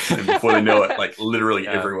tickets, and before they know it, like literally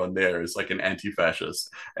everyone there is like an anti-fascist.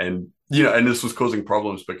 And and this was causing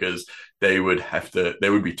problems because they would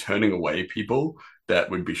be turning away people that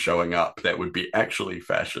would be showing up that would be actually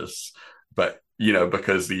fascists, but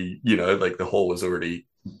because the like the hall was already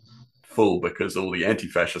full because all the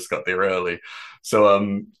anti-fascists got there early.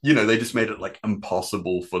 So they just made it like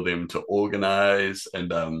impossible for them to organize.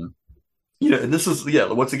 And and this is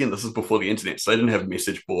once again, this is before the internet, so they didn't have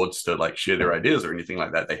message boards to like share their ideas or anything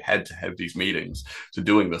like that. They had to have these meetings, so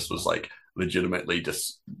doing this was like legitimately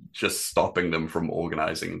just stopping them from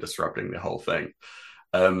organizing and disrupting the whole thing.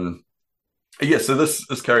 So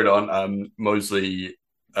this carried on. Mosley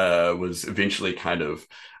was eventually kind of,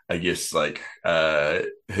 I guess, like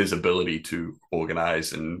his ability to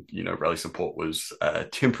organize and rally support was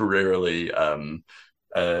temporarily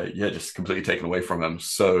just completely taken away from him.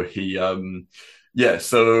 So he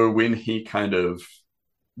so when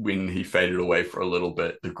he faded away for a little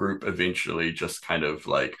bit, the group eventually just kind of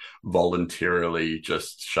like voluntarily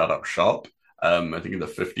just shut up shop. I think in the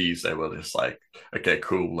 50s they were just like, okay,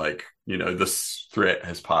 cool, like this threat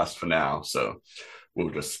has passed for now, so we'll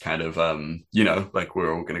just kind of like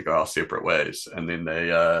we're all going to go our separate ways. And then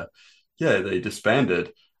they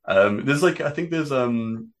disbanded. There's like, I think there's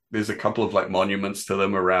a couple of like monuments to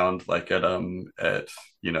them around, like at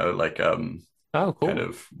Oh, kind cool.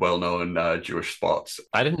 of well-known Jewish spots.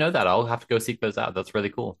 I didn't know that. I'll have to go seek those out. That's really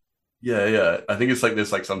cool. Yeah, yeah. I think it's like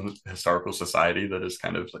there's like some historical society that has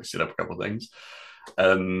kind of like set up a couple of things.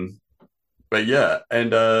 Um, but yeah,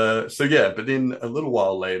 and so yeah, but then a little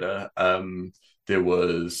while later, there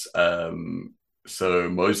was so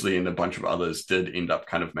Mosley and a bunch of others did end up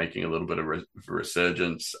kind of making a little bit of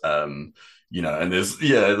resurgence. And there's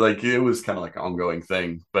like it was kind of like an ongoing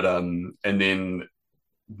thing. But and then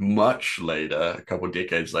much later, a couple of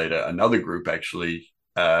decades later, another group actually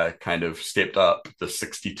kind of stepped up, the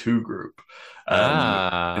 62 group,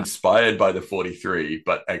 Ah, inspired by the 43,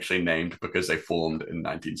 but actually named because they formed in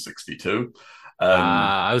 1962.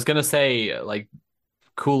 I was gonna say like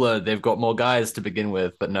cooler. They've got more guys to begin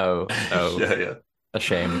with, but no, no, Yeah, yeah. a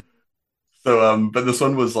shame. So, but this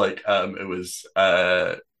one was like, it was,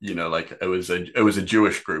 like it was a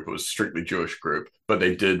Jewish group. It was a strictly Jewish group, but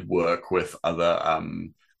they did work with other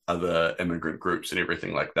immigrant groups and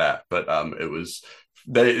everything like that. But it was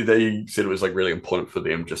they said it was like really important for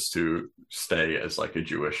them just to stay as like a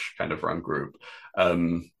Jewish kind of run group.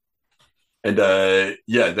 Um, and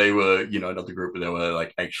yeah, they were another group where they were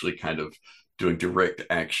like actually kind of doing direct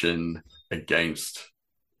action against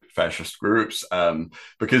fascist groups,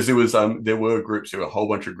 because there were groups, there were a whole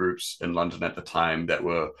bunch of groups in London at the time that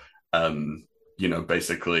were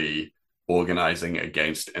basically organizing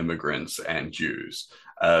against immigrants and Jews.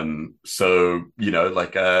 So they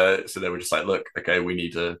were just like, look, okay, we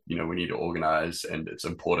need to organize, and it's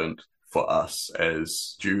important for us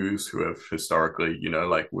as Jews who have historically,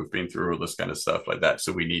 like we've been through all this kind of stuff like that.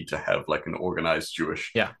 So we need to have like an organized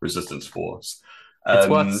Jewish Yeah. resistance force.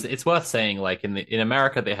 It's worth saying like in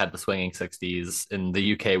America they had the swinging 60s. In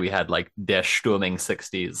the UK we had like der Sturming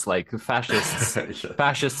 60s. Like fascists Yeah.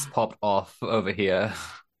 fascists popped off over here.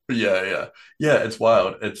 Yeah, yeah, yeah. It's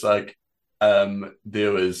wild. It's like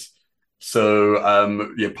there was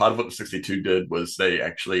part of what the 62 did was they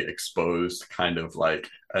actually exposed kind of like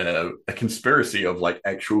a conspiracy of like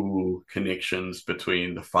actual connections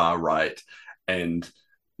between the far right and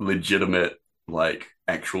legitimate like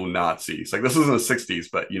actual Nazis. Like this was in the 60s,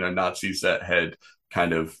 but Nazis that had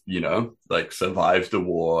kind of like survived the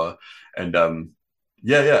war. And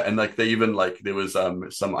yeah, yeah, and like they even like there was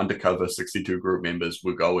some undercover 62 group members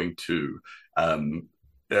were going to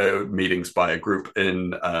meetings by a group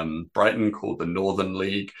in Brighton called the Northern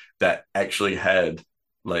League that actually had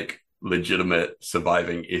like legitimate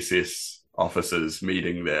surviving SS officers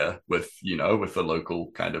meeting there with the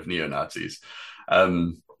local kind of neo-Nazis.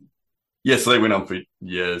 So they went on for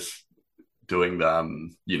years doing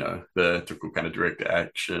the typical kind of direct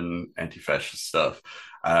action anti-fascist stuff,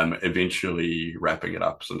 eventually wrapping it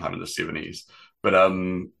up sometime in the 70s. But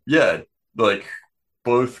like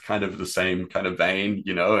both kind of the same kind of vein,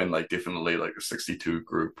 and like definitely like the 62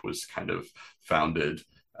 group was kind of founded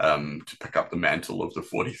to pick up the mantle of the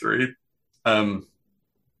 43.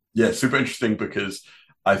 Super interesting because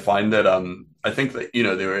I find that I think that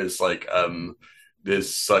there is like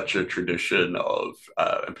there's such a tradition of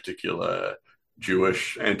in particular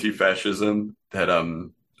Jewish anti-fascism that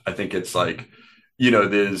I think it's like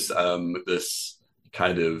there's this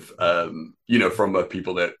kind of from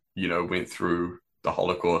people that went through the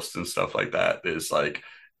Holocaust and stuff like that. There's like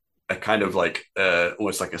a kind of like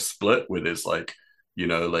almost like a split where there's like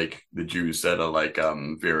like the Jews that are like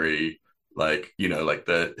very like like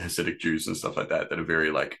the Hasidic Jews and stuff like that that are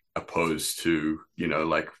very like opposed to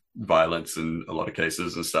like violence in a lot of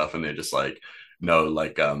cases and stuff, and they're just like no,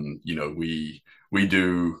 like we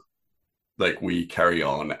do like we carry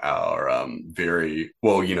on our very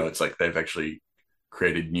well, it's like they've actually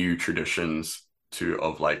created new traditions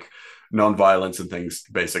of like non-violence and things,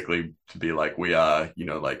 basically to be like we are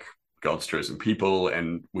like God's chosen people,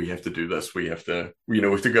 and we have to do this, we have to we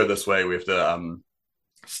have to go this way, we have to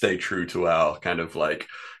stay true to our kind of like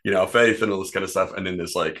our faith and all this kind of stuff. And then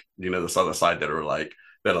there's like this other side that are like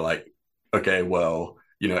okay, well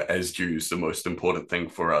as Jews the most important thing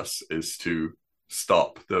for us is to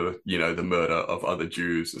stop the the murder of other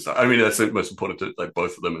Jews and stuff. I mean that's the most important to like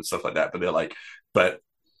both of them and stuff like that, but they're like but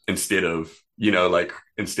instead of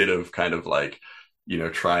instead of kind of like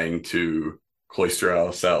trying to cloister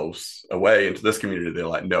ourselves away into this community, they're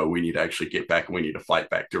like no, we need to actually get back and we need to fight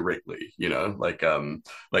back directly,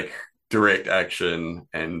 like direct action.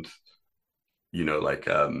 And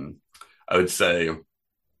I would say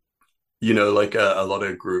like a lot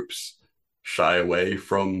of groups shy away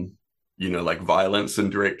from like violence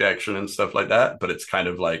and direct action and stuff like that, but it's kind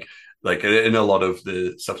of like in a lot of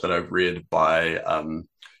the stuff that I've read by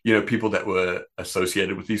people that were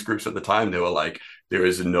associated with these groups at the time, they were like there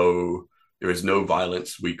is no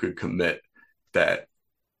violence we could commit that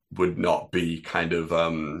would not be kind of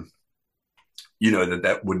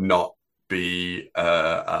that would not be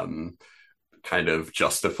kind of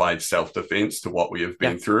justified self-defense to what we have Yeah,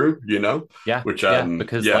 been through, yeah, which yeah.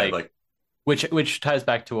 Because yeah, like like which ties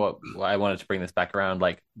back to what I wanted to bring this back around,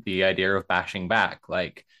 like the idea of bashing back.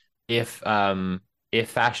 Like if if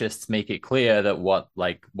fascists make it clear that what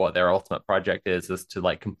their ultimate project is to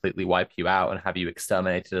like completely wipe you out and have you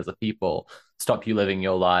exterminated as a people, stop you living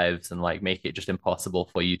your lives and like make it just impossible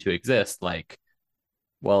for you to exist, like,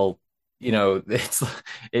 well, it's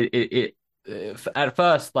at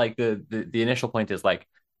first, like the initial point is like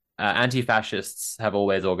anti-fascists have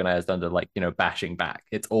always organized under like bashing back.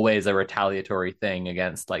 It's always a retaliatory thing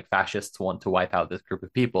against like fascists want to wipe out this group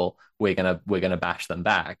of people. We're gonna bash them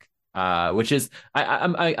back. Which is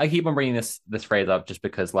I keep on bringing this phrase up just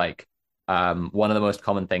because like one of the most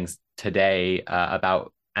common things today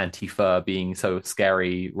about Antifa being so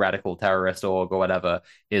scary, radical terrorist org or whatever,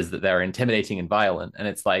 is that they're intimidating and violent. And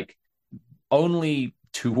it's like only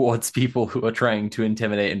towards people who are trying to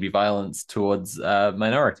intimidate and be violent towards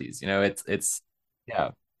minorities. It's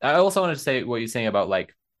yeah. I also wanted to say what you're saying about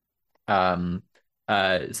like certain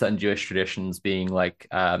Jewish traditions being like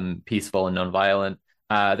peaceful and nonviolent.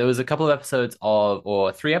 There was a couple of episodes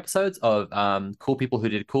or 3 episodes of Cool People Who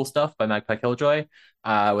Did Cool Stuff by Magpie Killjoy,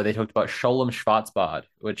 where they talked about Sholem Schwarzbard,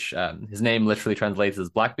 which his name literally translates as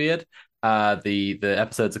Blackbeard. The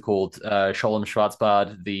episodes are called Sholem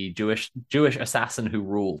Schwarzbard, the Jewish assassin who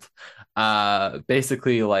ruled.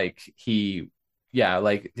 Basically, like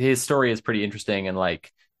like his story is pretty interesting, and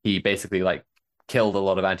like he basically like killed a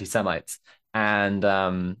lot of anti-Semites, and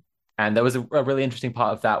there was a really interesting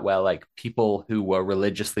part of that where like people who were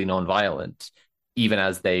religiously nonviolent, even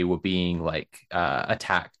as they were being like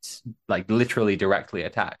attacked, like literally directly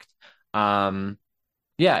attacked.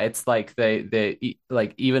 Yeah, it's like they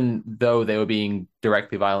like even though they were being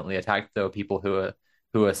directly violently attacked, there were people who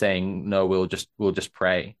are saying no, we'll just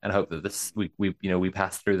pray and hope that this we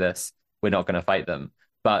pass through this. We're not going to fight them.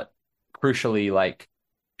 But crucially, like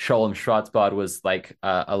Sholem Schwarzbard was like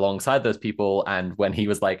alongside those people, and when he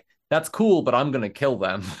was like, "That's cool, but I'm going to kill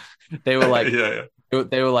them," they were like, yeah,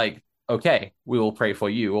 they were like, "Okay, we will pray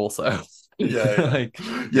for you also." yeah, Like,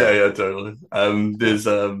 yeah, totally. There's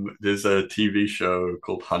a TV show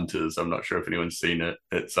called Hunters. I'm not sure if anyone's seen it.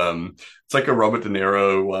 It's like a Robert De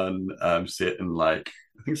Niro one, set in like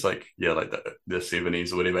I think it's like like the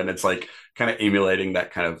 70s or whatever, and it's like kind of emulating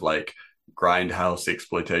that kind of like grindhouse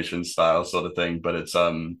exploitation style sort of thing, but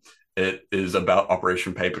it is about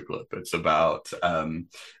Operation Paperclip. It's about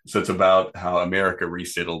how America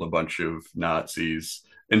resettled a bunch of Nazis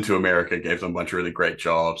into America, gave them a bunch of really great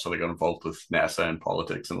jobs, so they got involved with NASA and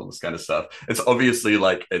politics and all this kind of stuff. It's obviously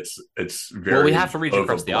like it's very well, we have to reach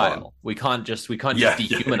across the overblown. aisle. We can't just Yeah,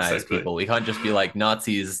 dehumanize exactly. people. We can't just be like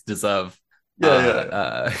Nazis deserve.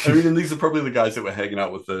 Yeah. I mean, and these are probably the guys that were hanging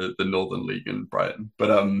out with the Northern League in Brighton.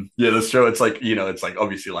 But this show, it's like, it's like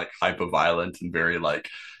obviously like hyper violent and very like,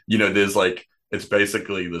 there's like it's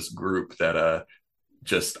basically this group that are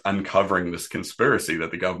just uncovering this conspiracy that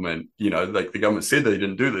the government, like the government said they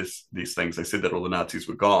didn't do these things. They said that all the Nazis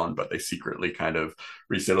were gone, but they secretly kind of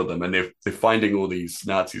resettled them, and they're finding all these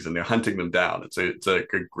Nazis and they're hunting them down. It's a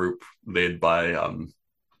good group led by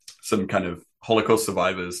some kind of Holocaust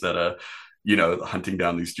survivors that are hunting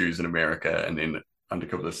down these Jews in America and then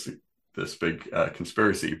uncover this big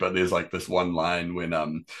conspiracy. But there's like this one line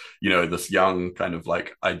when this young kind of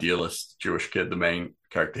like idealist Jewish kid, the main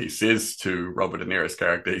character, he says to Robert De Niro's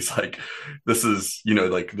character, he's like, this is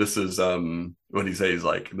what he says,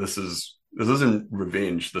 like, this isn't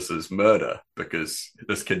revenge, this is murder, because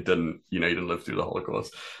this kid he didn't live through the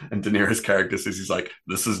Holocaust. And De Niro's character says, he's like,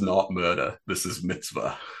 this is not murder, this is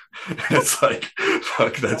mitzvah. It's like,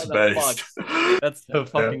 fuck, that's based. That's so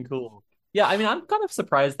fucking cool. Yeah, I mean, I'm kind of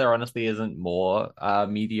surprised there honestly isn't more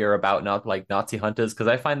media about not like Nazi hunters, because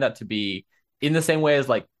I find that to be in the same way as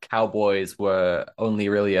like cowboys were only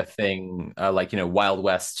really a thing, like Wild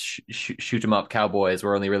West shoot 'em up cowboys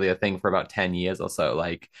were only really a thing for about 10 years or so.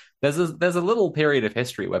 Like there's a little period of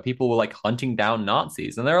history where people were like hunting down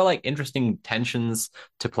Nazis, and there are like interesting tensions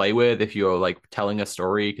to play with if you're like telling a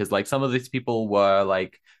story, because like some of these people were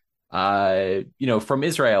like from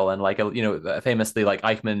Israel, and like famously like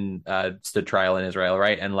Eichmann stood trial in Israel,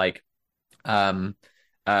 right? And like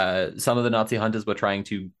some of the Nazi hunters were trying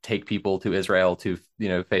to take people to Israel to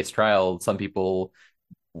face trial. Some people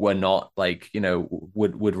were not like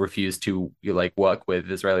would refuse to like work with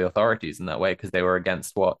Israeli authorities in that way because they were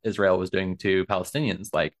against what Israel was doing to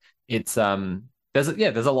Palestinians. Like it's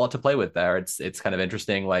there's a lot to play with there. It's kind of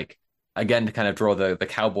interesting, like again, to kind of draw the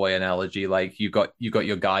cowboy analogy. Like you got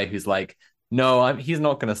your guy who's like, no, he's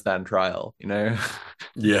not going to stand trial, you know.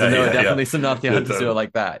 Yeah, And there are yeah, yeah. definitely some Nazi Yeah, hunters who are totally.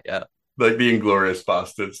 like that. Yeah, Like the Inglorious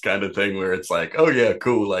Bastards kind of thing, where it's like, oh yeah,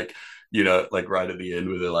 cool. Like, like right at the end,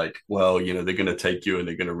 where they're like, well, they're going to take you and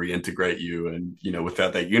they're going to reintegrate you, and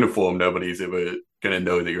without that uniform, nobody's ever going to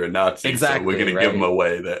know that you're a Nazi. So we're going exactly to give them right. a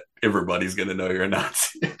way that everybody's going to know you're a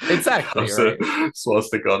Nazi. Exactly Comes a right.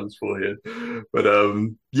 swastika on his forehead. But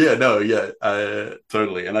yeah, no, yeah,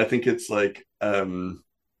 totally. And I think it's like,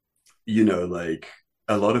 like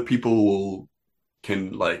a lot of people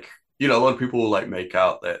can like, a lot of people will like make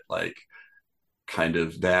out that like kind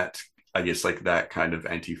of that, I guess, like that kind of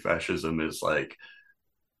anti-fascism is like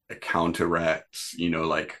counteracts,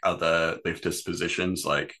 like other leftist positions,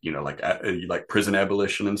 like like prison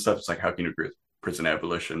abolition and stuff. It's like, how can you agree with prison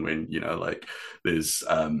abolition when like there's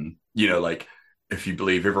like, if you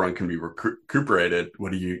believe everyone can be recuperated,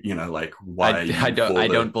 what do like, why are I you don't for I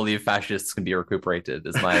the don't believe fascists can be recuperated.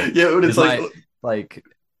 Is my yeah, but is it's like my like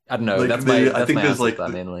I don't know. like That's my I that's think my there's answer to like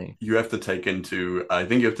that mainly. you have to take into, I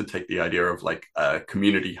think you have to take the idea of like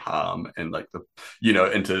community harm and like the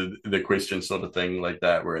into the question sort of thing like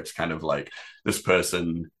that, where it's kind of like this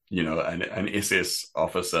person, an SS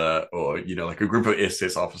officer, or like a group of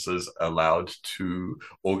SS officers allowed to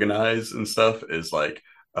organize and stuff, is like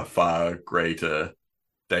a far greater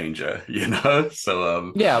danger,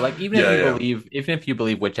 so Yeah, like yeah, yeah. even if you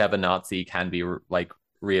believe whichever Nazi can be like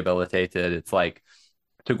rehabilitated, it's like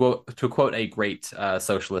to quote a great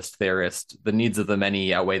socialist theorist, the needs of the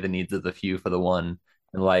many outweigh the needs of the few for the one.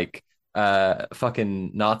 And like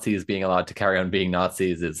fucking Nazis being allowed to carry on being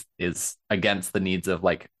Nazis is against the needs of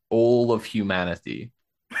like all of humanity.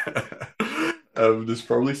 There's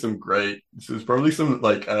probably some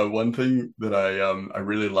like one thing that I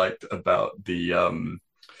really liked about the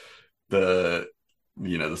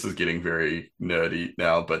this is getting very nerdy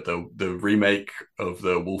now, but the remake of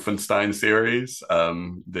the Wolfenstein series,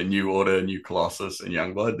 the New Order, New Colossus, and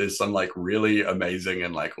Youngblood, there's some like really amazing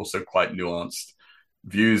and like also quite nuanced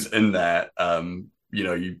views in that.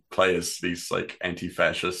 You play as these like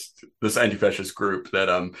anti-fascist group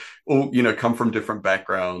that all come from different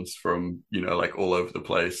backgrounds, from like all over the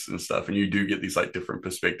place and stuff, and you do get these like different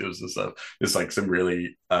perspectives and stuff. There's like some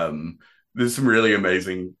really there's some really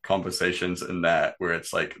amazing conversations in that, where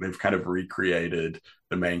it's like they've kind of recreated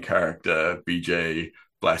the main character, BJ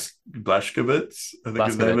Blazkowicz, I think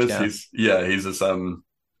his name Blaskovich, is. yeah. He's this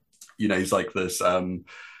he's like this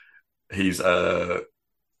he's the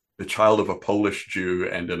child of a Polish Jew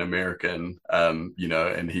and an American,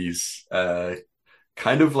 and he's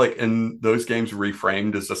kind of like in those games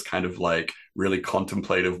reframed as this kind of like really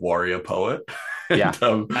contemplative warrior poet. Yeah.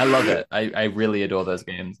 And I love it. I really adore those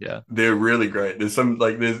games. Yeah. they're really great. There's some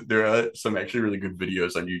like there are some actually really good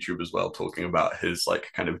videos on YouTube as well, talking about his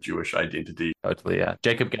like kind of Jewish identity. Totally. Yeah.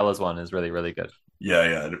 Jacob Geller's one is really, really good. Yeah,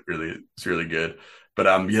 yeah, it's really good. But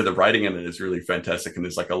yeah, the writing in it is really fantastic, and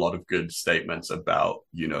there's like a lot of good statements about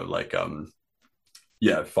like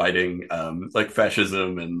yeah, fighting like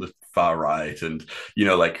fascism and the far right, and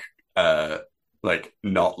uh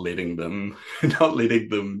not letting them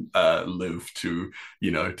live to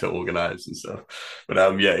to organize and stuff.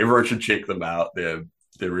 But yeah, everyone should check them out. They're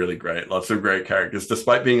really great. Lots of great characters,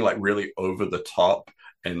 despite being like really over the top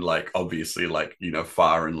and like obviously like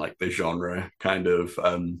far in like the genre kind of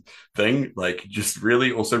thing, like just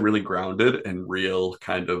really also really grounded and real,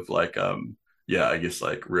 kind of like yeah, I guess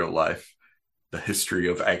like real life, the history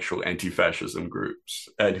of actual anti-fascist groups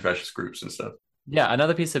and stuff. Yeah,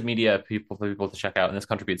 another piece of media for people to check out, and this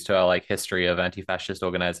contributes to our like history of anti-fascist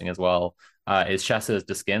organizing as well, is Chasseurs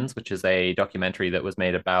de Skins, which is a documentary that was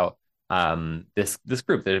made about this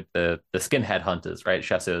group, the skinhead hunters, right?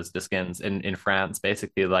 Chasseurs de Skins in France.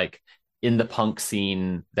 Basically, like in the punk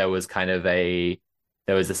scene, there was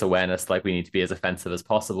this awareness like we need to be as offensive as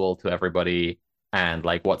possible to everybody, and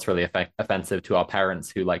like what's really offensive to our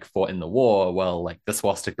parents who like fought in the war, well, like the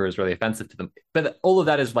swastika is really offensive to them. But all of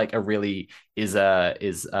that is like a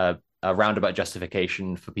roundabout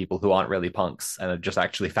justification for people who aren't really punks and are just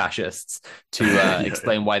actually fascists to Yeah,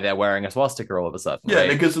 explain why they're wearing a swastika all of a sudden, yeah, and it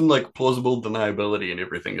right? gives them like plausible deniability and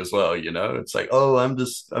everything as well. It's like, oh, I'm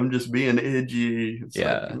just being edgy. It's like,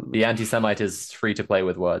 Yeah, the anti-Semite is free to play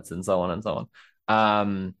with words and so on and so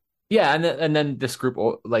on. Yeah, and then this group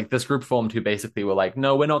formed who basically were like,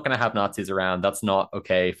 no, we're not going to have Nazis around. That's not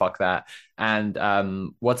okay. Fuck that.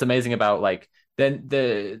 And what's amazing about like then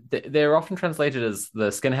they're often translated as the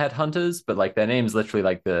skinhead hunters, but like their name's literally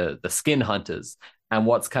like the skin hunters. And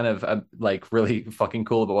what's kind of like really fucking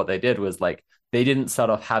cool about what they did was like they didn't start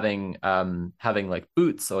off having like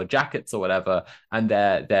boots or jackets or whatever, and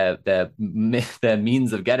their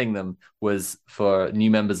means of getting them was for new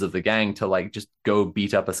members of the gang to like just go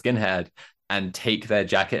beat up a skinhead and take their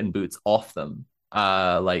jacket and boots off them.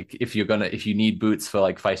 Like if you need boots for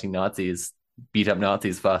like fighting Nazis, beat up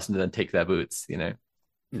Nazis first and then take their boots, you know.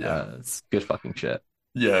 Yeah. It's good fucking shit.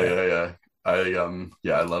 Yeah.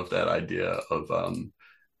 I love that idea of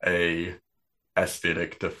a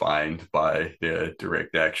aesthetic defined by their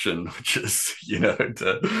direct action, which is,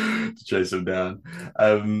 to chase them down.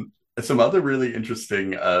 Some other really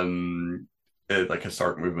interesting like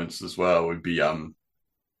historic movements as well would be in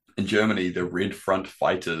Germany, the Red Front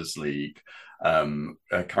Fighters League. I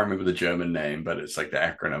can't remember the German name, but it's like the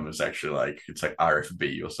acronym is actually like it's like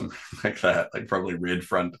RFB or something like that, like probably Red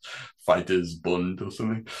Front Fighters Bund or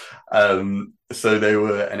something. So they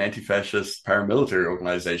were an anti-fascist paramilitary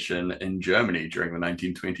organization in Germany during the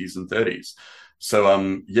 1920s and 30s.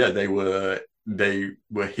 So they were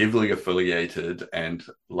heavily affiliated and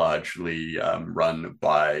largely run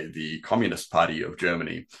by the Communist Party of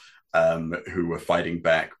Germany, who were fighting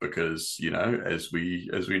back because, as we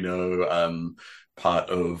know, part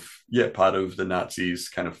of the Nazis'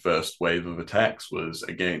 kind of first wave of attacks was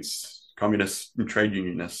against communists and trade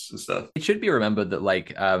unionists and stuff. It should be remembered that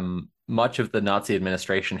like much of the Nazi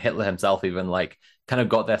administration, Hitler himself even like kind of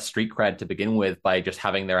got their street cred to begin with by just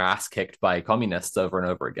having their ass kicked by communists over and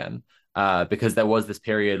over again. Because there was this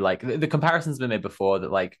period, like the comparison's been made before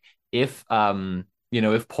that like if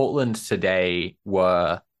if Portland today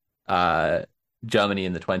were Germany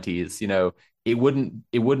in the 20s, it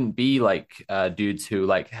wouldn't be like dudes who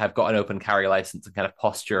like have got an open carry license and kind of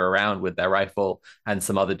posture around with their rifle and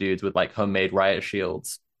some other dudes with like homemade riot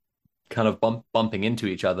shields kind of bumping into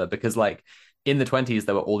each other, because like in the 20s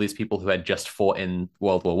there were all these people who had just fought in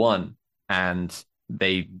World War One and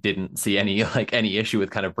they didn't see any issue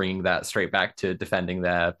with kind of bringing that straight back to defending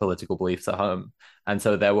their political beliefs at home. And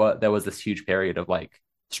so there was this huge period of like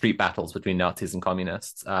street battles between Nazis and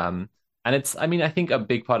communists. And I think a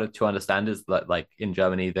big part to understand is that like in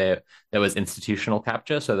Germany, there was institutional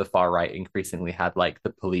capture. So the far right increasingly had like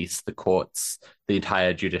the police, the courts, the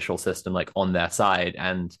entire judicial system like on their side.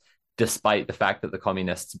 And despite the fact that the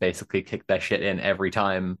communists basically kicked their shit in every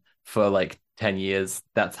time for like 10 years,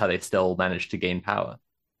 that's how they still managed to gain power.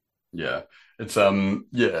 Yeah. It's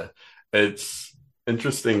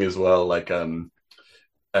interesting as well. Like, sorry,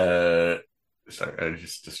 I was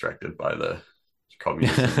just distracted by the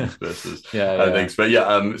communism versus things. But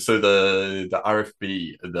so the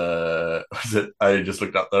RFB, I just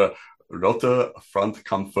looked up the Rote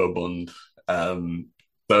Frontkampfverbund.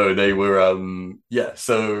 So they were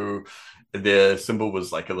so their symbol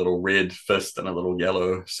was like a little red fist and a little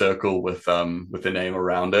yellow circle with the name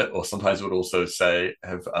around it, or sometimes it would also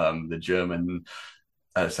have the German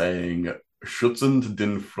saying "Schützend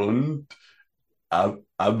den Front ab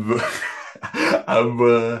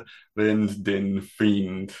aber den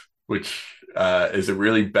Fiend," which is a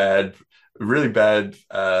really bad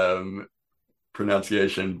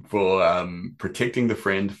pronunciation for protecting the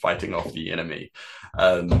friend, fighting off the enemy.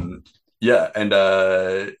 And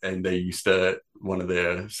they used to, one of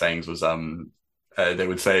their sayings was they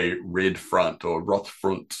would say "Red Front" or "Rot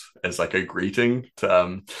Front" as like a greeting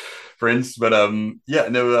to friends. But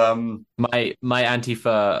my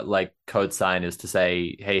Antifa like code sign is to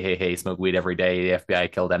say hey, smoke weed every day, the FBI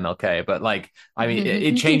killed MLK. But like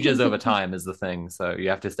it changes over time is the thing, so you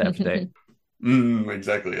have to stay up to date.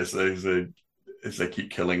 Exactly. As they keep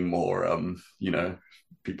killing more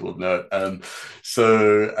people of note.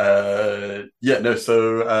 So they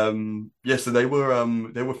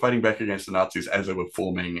were fighting back against the Nazis as they were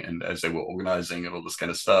forming and as they were organizing and all this kind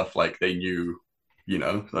of stuff. Like they knew,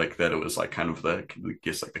 like that it was like kind of the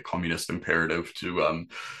communist imperative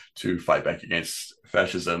to fight back against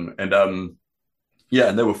fascism. And and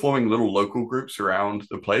they were forming little local groups around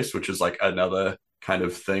the place, which is like another kind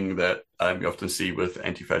of thing that you often see with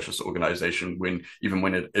anti-fascist organization, when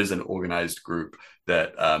it is an organized group,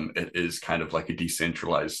 that it is kind of like a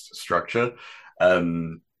decentralized structure,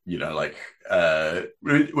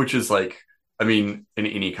 which is like, in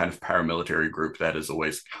any kind of paramilitary group, that is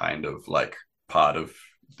always kind of like part of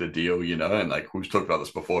the deal, and like we've talked about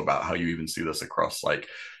this before about how you even see this across like,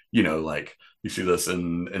 like you see this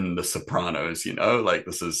in The Sopranos, like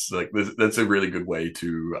this is like that's a really good way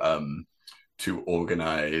to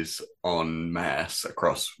organize en masse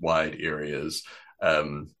across wide areas,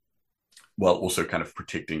 while also kind of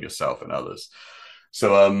protecting yourself and others.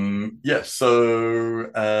 So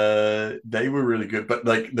they were really good. But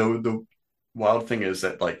like the wild thing is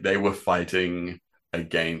that like they were fighting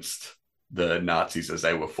against the Nazis as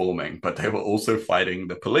they were forming, but they were also fighting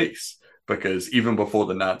the police, because even before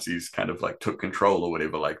the Nazis kind of like took control or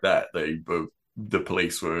whatever like that, the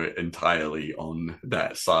police were entirely on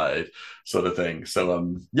that side, sort of thing.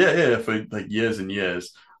 So for like years and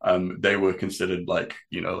years, they were considered like,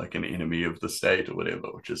 like an enemy of the state or whatever,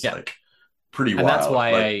 which is like pretty and wild. That's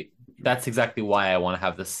why that's exactly why I want to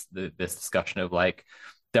have this discussion of like,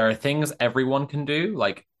 there are things everyone can do,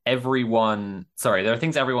 like there are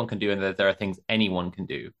things everyone can do, and that there are things anyone can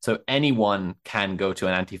do. So anyone can go to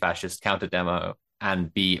an anti-fascist counter demo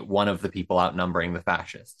and be one of the people outnumbering the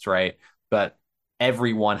fascists, right? But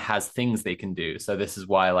everyone has things they can do. So this is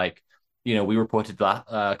why, like, we reported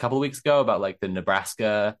a couple of weeks ago about like the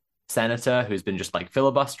Nebraska senator who's been just like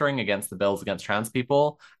filibustering against the bills against trans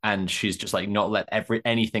people, and she's just like not let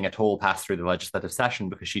anything at all pass through the legislative session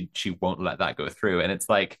because she won't let that go through. And it's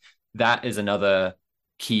like, that is another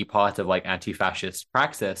key part of like anti-fascist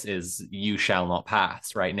praxis, is you shall not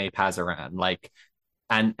pass, right? Ne passeran. Like,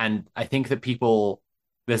 and I think that people,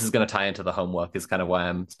 this is going to tie into the homework, is kind of why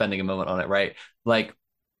I'm spending a moment on it, right? Like,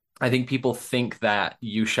 I think people think that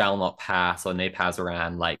you shall not pass or ne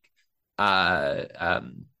passeran like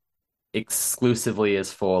exclusively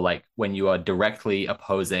is for like when you are directly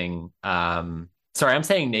opposing sorry, I'm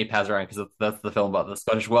saying ne passeran because that's the film about the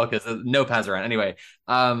Scottish workers. No passeran anyway.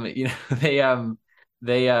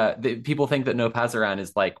 They people think that no passeran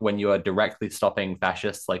is like when you are directly stopping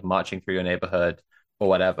fascists like marching through your neighborhood or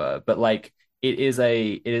whatever, but like it is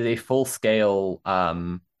a full scale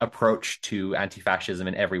approach to anti-fascism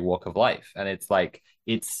in every walk of life. And it's like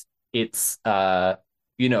it's that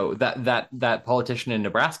politician in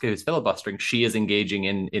Nebraska who's filibustering, she is engaging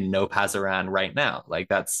in no passeran right now. Like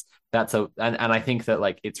and I think that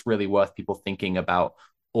like it's really worth people thinking about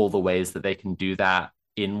all the ways that they can do that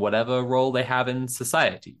in whatever role they have in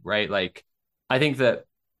society, right? Like, I think that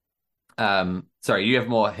sorry, you have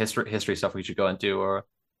more history stuff we should go into, or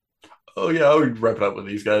oh yeah, I would wrap it up with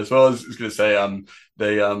these guys. Well, I was gonna say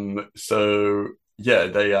they so yeah,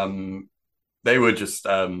 they were just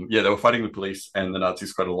they were fighting the police and the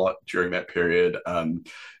Nazis quite a lot during that period. But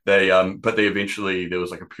they eventually, there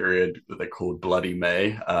was like a period that they called Bloody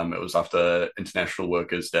May. It was after International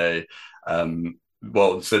Workers' Day.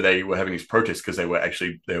 So they were having these protests because they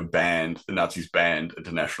were banned. The Nazis banned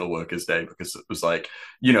International Workers' Day because it was like,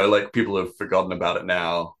 like people have forgotten about it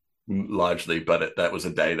now largely, but that was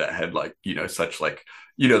a day that had like, such like,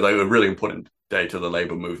 they were really important day to the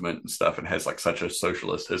labor movement and stuff, and has like such a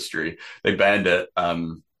socialist history. They banned it.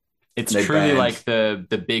 It's truly like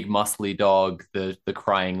the big muscly dog, the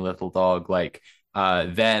crying little dog. Like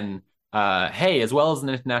then hey, as well as an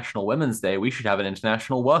International Women's Day, we should have an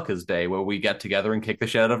International Workers' Day where we get together and kick the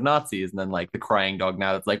shit out of Nazis. And then like the crying dog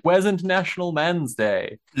now, it's like, where's International Men's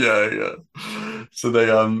Day? Yeah. So they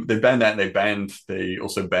banned that, and they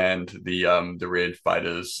also banned the Red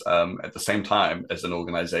Fighters at the same time as an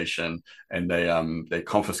organization, and they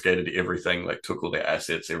confiscated everything, like took all their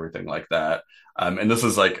assets, everything like that. And this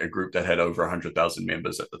is like a group that had over 100,000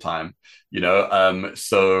 members at the time,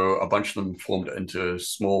 so a bunch of them formed into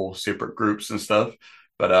small separate groups and stuff,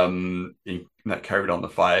 but that carried on the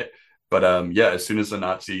fight. But as soon as the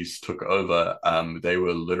Nazis took over, they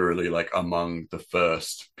were literally like among the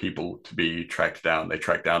first people to be tracked down. They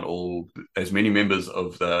tracked down as many members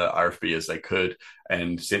of the RFB as they could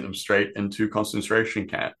and sent them straight into concentration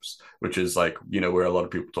camps, which is like, where a lot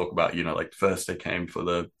of people talk about, like first they came for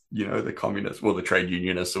the communists, well, the trade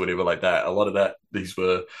unionists or whatever like that. A lot of that, these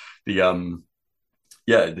were the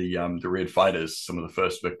Red Fighters, some of the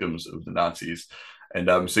first victims of the Nazis. And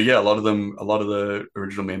a lot of the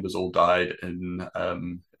original members all died in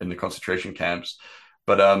the concentration camps.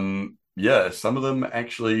 But some of them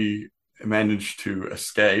actually managed to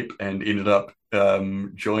escape and ended up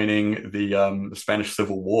joining the Spanish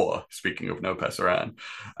Civil War. Speaking of no passeran,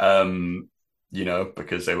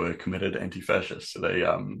 because they were committed anti-fascist, so they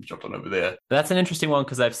jumped on over there. That's an interesting one,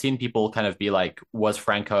 because I've seen people kind of be like, was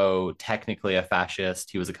Franco technically a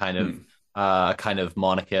fascist? He was a kind of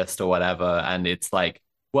monarchist or whatever. And it's like,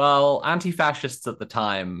 well, anti-fascists at the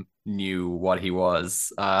time knew what he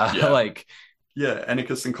was. Like, yeah,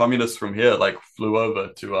 anarchists and communists from here like flew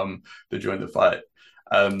over to join the fight.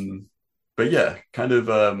 But yeah, kind of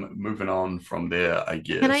moving on from there, I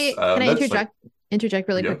guess. Can I interject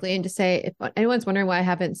really quickly and just say, if anyone's wondering why I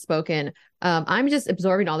haven't spoken, I'm just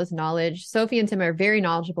absorbing all this knowledge. Sophie and Tim are very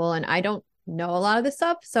knowledgeable, and I don't know a lot of this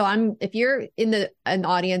stuff. So if you're in an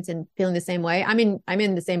audience and feeling the same way, I'm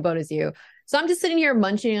in the same boat as you. So I'm just sitting here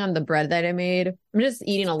munching on the bread that I made. I'm just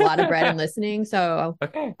eating a lot of bread and listening. So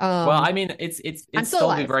Okay. Well, I mean, it's I'm still still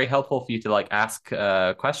be alive. very helpful for you to like ask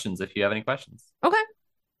questions if you have any questions. Okay.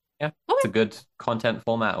 Yeah, it's a Okay. good content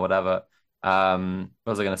format or whatever. What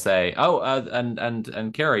was I going to say? Oh, and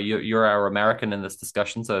Kira, you're our American in this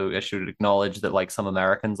discussion, so I should acknowledge that like some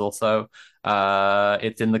Americans also,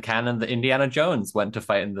 it's in the canon that Indiana Jones went to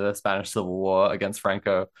fight in the Spanish Civil War against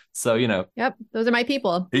Franco. So Yep. Those are my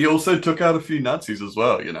people. He also took out a few Nazis as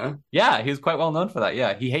well, you know? yeah, he was quite well known for that.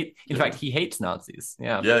 Yeah, in Yeah. fact, he hates Nazis.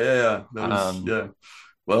 Yeah, Yeah. That was,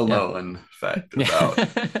 well yeah. known fact about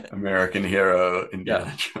yeah. American hero Indiana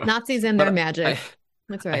Yeah. Jones. Nazis and But their magic.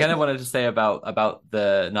 That's I right. kind of wanted to say about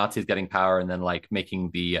the Nazis getting power and then like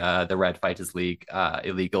making the Red Fighters League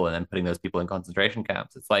illegal and then putting those people in concentration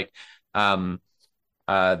camps. It's like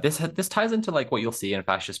this ties into like what you'll see in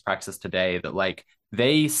fascist praxis today, that like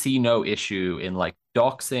they see no issue in like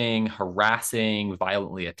doxing, harassing,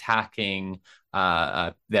 violently attacking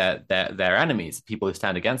their enemies, people who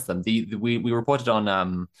stand against them. We reported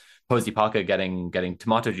on Posey Parker getting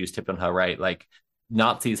tomato juice tipped on her, right? Like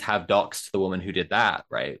Nazis have doxed the woman who did that,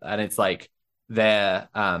 right? And it's like they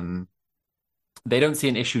don't see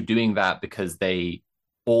an issue doing that because they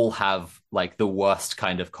all have like the worst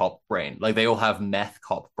kind of cop brain. Like they all have meth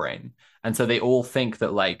cop brain. And so they all think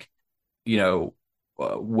that like,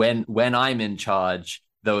 when I'm in charge,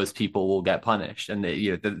 those people will get punished. And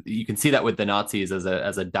you can see that with the Nazis as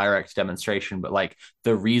a direct demonstration, but like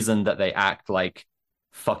the reason that they act like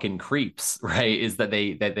fucking creeps, right, is that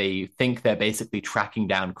they think they're basically tracking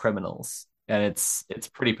down criminals. And it's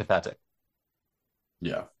pretty pathetic.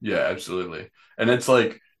 Yeah, absolutely. And it's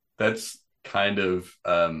like that's kind of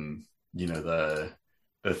the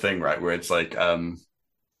thing, right? Where it's like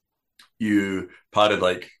you part of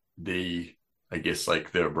like the I guess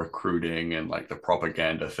like the recruiting and like the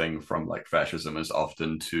propaganda thing from like fascism is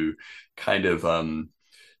often to kind of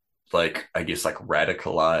like I guess like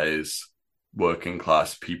radicalize working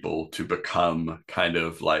class people to become kind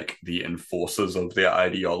of like the enforcers of their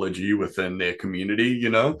ideology within their community,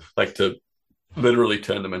 like to literally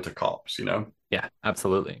turn them into cops, Yeah,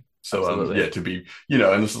 absolutely. So Absolutely. to be,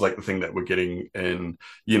 and this is like the thing that we're getting in,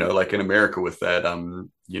 like in America with that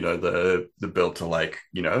the bill to like,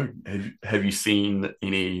 have you seen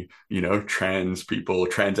any, trans people,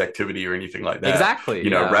 trans activity or anything like that? Exactly.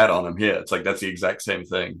 Rat on them here. It's like that's the exact same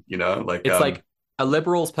thing, like it's like a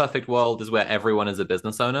liberal's perfect world is where everyone is a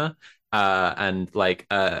business owner. And like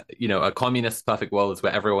a communist's perfect world is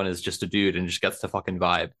where everyone is just a dude and just gets to fucking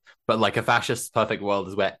vibe. But like a fascist's perfect world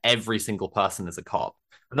is where every single person is a cop.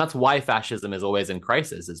 And that's why fascism is always in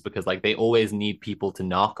crisis, is because like they always need people to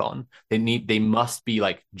knock on. They must be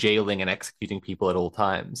like jailing and executing people at all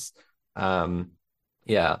times.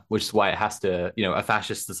 Which is why it has to, a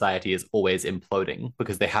fascist society is always imploding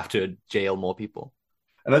because they have to jail more people.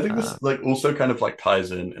 And I think this like also kind of like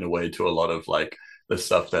ties in a way to a lot of like the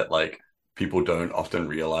stuff that like people don't often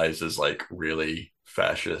realize is like really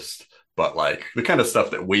fascist, but like the kind of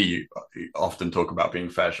stuff that we often talk about being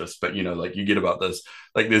fascist. But like you get about this,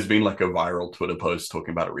 like there's been like a viral Twitter post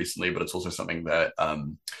talking about it recently, but it's also something that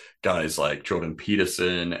guys like Jordan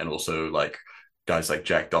Peterson and also like guys like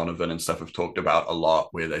Jack Donovan and stuff have talked about a lot,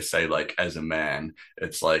 where they say like as a man,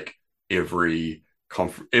 it's like every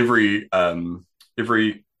confrontation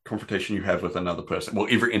you have with another person, well,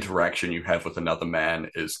 every interaction you have with another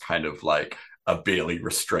man is kind of like a barely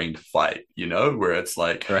restrained fight, where it's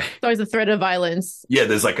like right. It's always a threat of violence. Yeah,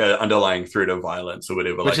 there's like an underlying threat of violence or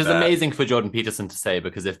whatever, which like is that. Amazing for Jordan Peterson to say,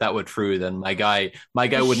 because if that were true, then my guy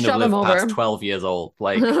wouldn't have lived past 12 years old.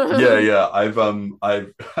 Like yeah, I've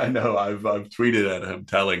tweeted at him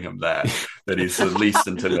telling him that he's the least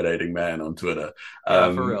intimidating man on Twitter.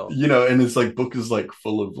 For real. And his like book is like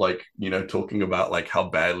full of like talking about like how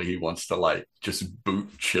badly he wants to like just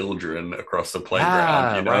boot children across the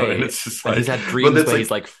playground, right. And it's just like he's had dreams where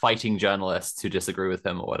he's like fighting journalists who disagree with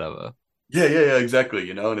him or whatever. Yeah,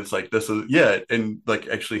 exactly. And it's like this is and like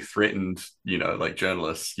actually threatened, like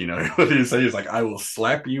journalists, what do you say? He's like, I will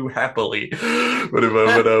slap you happily, whatever.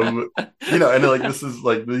 But and like this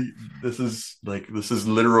is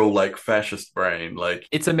literal like fascist brain. Like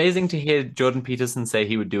it's amazing to hear Jordan Peterson say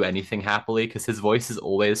he would do anything happily because his voice is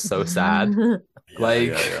always so sad.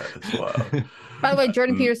 It's wild. By the way,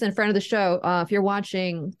 Jordan Peterson, friend of the show, if you're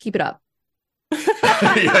watching, keep it up.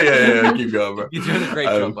 yeah, keep going, bro. You're doing a great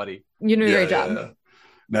job, buddy. You're doing a great job. Yeah.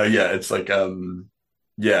 No, it's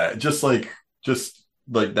like just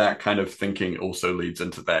like that kind of thinking also leads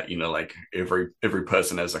into that, like every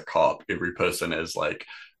person as a cop, every person as like,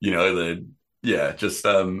 it's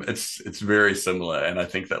very similar. And I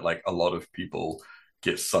think that like a lot of people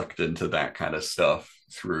get sucked into that kind of stuff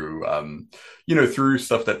through through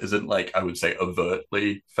stuff that isn't like, I would say,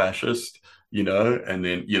 overtly fascist, and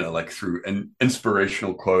then like through an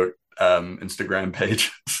inspirational quote Instagram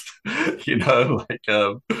pages,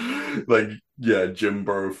 like yeah,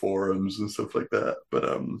 Jimbo forums and stuff like that.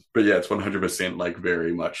 But yeah, it's 100% like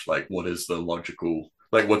very much like what is the logical,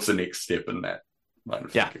 like what's the next step in that line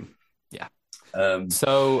of thinking. Yeah.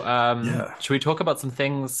 So should we talk about some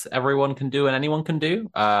things everyone can do and anyone can do?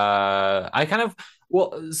 So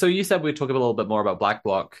you said we'd talk a little bit more about Black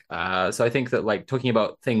Bloc. So I think that like talking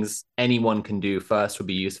about things anyone can do first would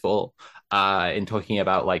be useful in talking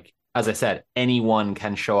about, like, as I said, anyone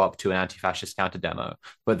can show up to an anti-fascist counter demo.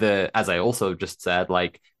 But as I also just said,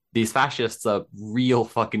 like, these fascists are real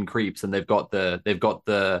fucking creeps, and they've got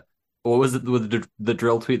the what was it with the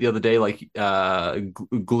drill tweet the other day, like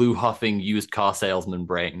glue huffing used car salesman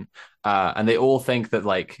brain, and they all think that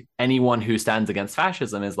like anyone who stands against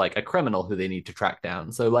fascism is like a criminal who they need to track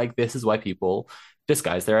down. So like this is why people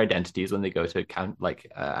disguise their identities when they go to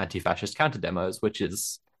anti-fascist counter demos, which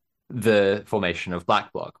is the formation of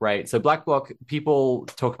Black Bloc, right? So Black Bloc, people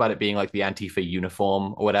talk about it being like the Antifa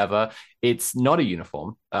uniform or whatever. It's not a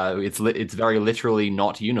uniform. It's very literally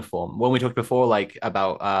not uniform. When we talked before, like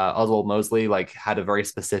about Oswald Mosley, like had a very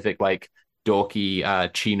specific like dorky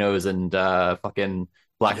chinos and fucking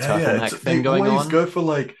black turtleneck thing going on. They always go for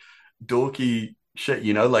like dorky shit,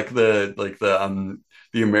 like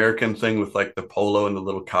the American thing with like the polo and the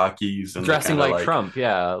little khakis and dressing like Trump,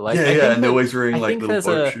 yeah, like and they're always wearing like little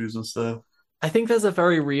boat shoes and stuff. I think there's a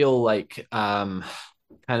very real like kind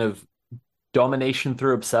of domination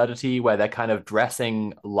through absurdity where they're kind of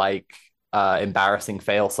dressing like embarrassing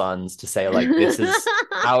fail sons to say like this is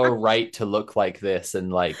our right to look like this,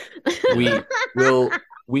 and like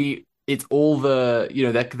it's all the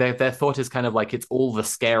their thought is kind of like it's all the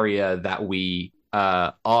scarier that we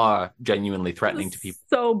are genuinely threatening to people.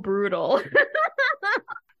 So brutal.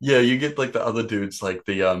 Yeah, you get like the other dudes, like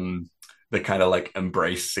the kind of like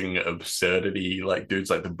embracing absurdity, like dudes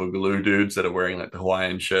like the Boogaloo dudes that are wearing like the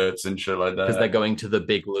Hawaiian shirts and shit like that. Because they're going to the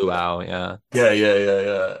big luau, yeah.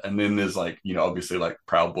 Yeah. And then there's like, obviously like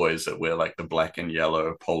Proud Boys that wear like the black and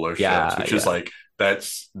yellow polo shirts, which is like,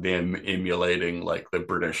 that's them emulating like the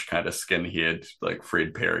British kind of skinhead, like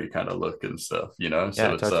Fred Perry kind of look and stuff, So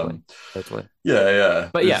it's totally. Yeah.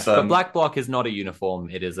 But Black Bloc is not a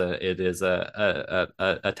uniform. It is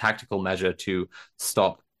a tactical measure to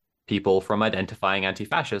stop people from identifying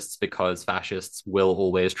anti-fascists, because fascists will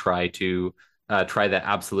always try their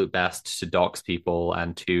absolute best to dox people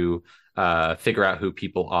and to figure out who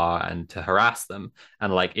people are and to harass them.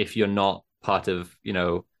 And like if you're not part of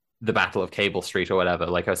the Battle of Cable Street or whatever,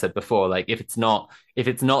 like I said before, like if it's not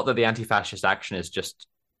that the anti-fascist action is just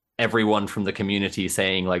everyone from the community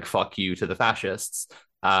saying like fuck you to the fascists,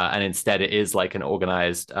 and instead it is like an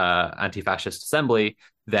organized anti-fascist assembly,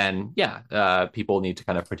 then people need to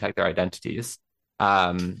kind of protect their identities.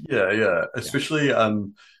 Especially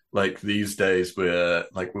like these days where,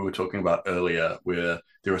 like we were talking about earlier, where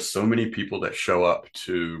there are so many people that show up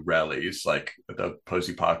to rallies, like the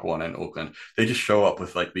Posey Park one in Auckland. They just show up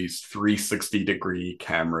with like these 360-degree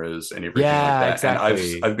cameras and everything like that.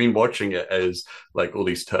 Exactly. And I've been watching it as like all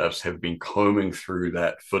these TERFs have been combing through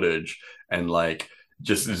that footage and like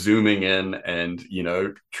just zooming in and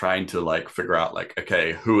trying to like figure out like,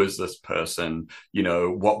 okay, who is this person,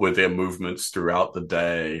 what were their movements throughout the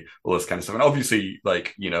day, all this kind of stuff. And obviously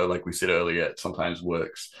like like we said earlier, it sometimes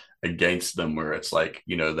works against them, where it's like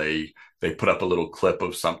they put up a little clip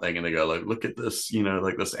of something and they go like, look at this,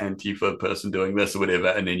 like this Antifa person doing this or whatever,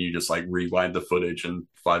 and then you just like rewind the footage and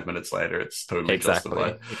 5 minutes later it's totally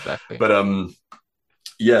justified. But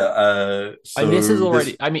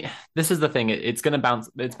this is the thing. It's going to bounce.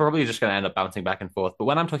 It's probably just going to end up bouncing back and forth. But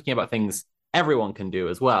when I'm talking about things everyone can do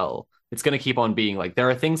as well, it's going to keep on being like,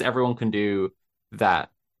 there are things everyone can do that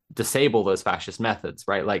disable those fascist methods,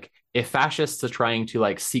 right? Like if fascists are trying to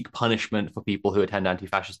like seek punishment for people who attend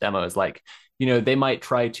anti-fascist demos, like, they might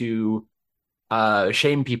try to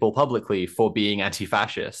shame people publicly for being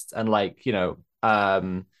anti-fascists. And like,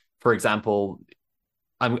 for example,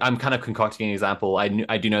 I'm kind of concocting an example.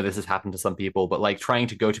 I do know this has happened to some people, but like trying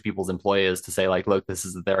to go to people's employers to say like, look,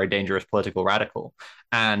 they're a dangerous political radical.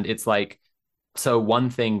 And it's like, so one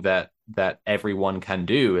thing that everyone can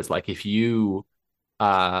do is like, if you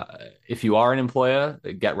are an employer,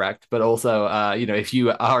 get wrecked. But also, if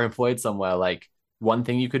you are employed somewhere, like one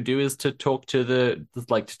thing you could do is to talk to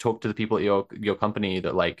the people at your company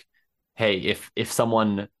that like, hey, if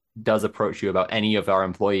someone does approach you about any of our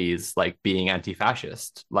employees like being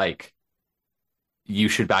anti-fascist, like you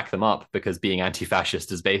should back them up because being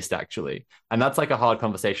anti-fascist is based, actually. And that's like a hard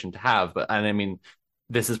conversation to have. But, and I mean,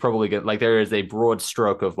 this is probably good. Like, there is a broad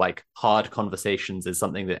stroke of like hard conversations is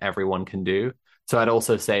something that everyone can do. So I'd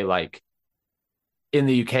also say, like, in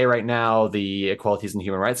the UK right now, the Equalities and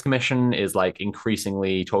Human Rights Commission is like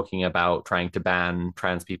increasingly talking about trying to ban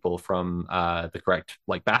trans people from the correct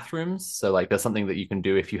like bathrooms. So like there's something that you can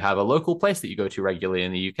do if you have a local place that you go to regularly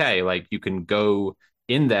in the UK. Like you can go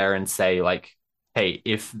in there and say like, hey,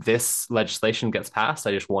 if this legislation gets passed,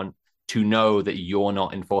 I just want to know that you're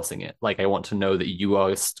not enforcing it. Like I want to know that you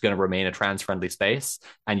are going to remain a trans friendly space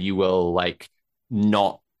and you will like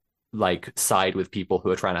not like side with people who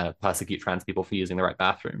are trying to persecute trans people for using the right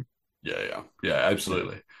bathroom. Yeah,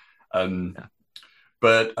 absolutely. Yeah.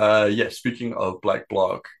 But yeah, speaking of Black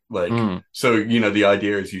Bloc, like, so, the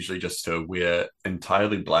idea is usually just to wear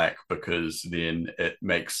entirely black because then it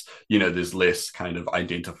makes, there's less kind of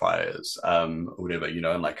identifiers, or whatever,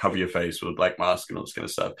 and like cover your face with a black mask and all this kind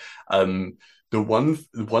of stuff. The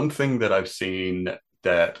one thing that I've seen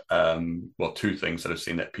that, well, two things that I've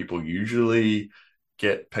seen that people usually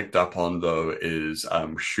get picked up on though is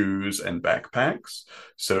shoes and backpacks.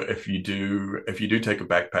 So if you do take a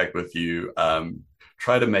backpack with you,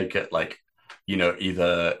 try to make it like,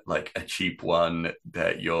 either like a cheap one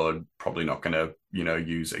that you're probably not going to,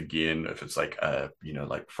 use again if it's like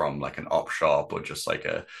like from like an op shop or just like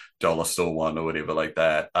a dollar store one or whatever like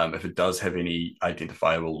that. If it does have any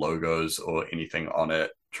identifiable logos or anything on it,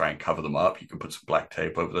 try and cover them up. You can put some black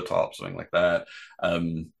tape over the top, something like that.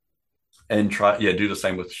 And do the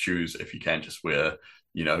same with shoes if you can. Just wear,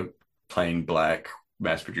 plain black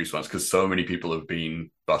mass-produced ones, because so many people have been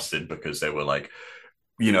busted because they were like,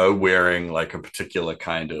 wearing like a particular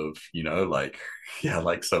kind of, like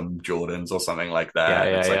some Jordans or something like that.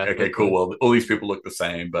 It's like, okay, cool. Well, all these people look the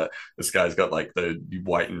same, but this guy's got like the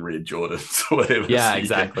white and red Jordans or whatever. Yeah, so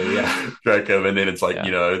exactly. Yeah. Track him, and then it's like,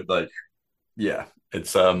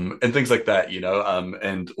 it's and things like that,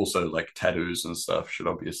 and also like tattoos and stuff should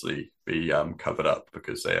obviously be covered up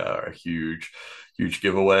because they are a huge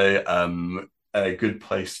giveaway. A good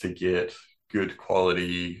place to get good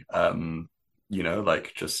quality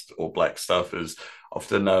like just all black stuff is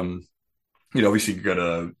often obviously you go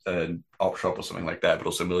to an op shop or something like that, but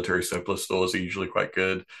also military surplus stores are usually quite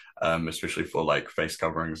good, especially for like face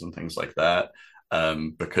coverings and things like that,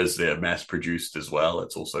 because they're mass produced as well.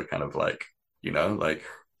 It's also kind of like, like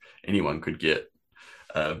anyone could get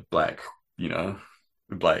a black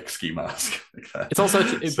ski mask like that. It's also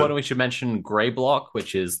important we should mention Grey Bloc,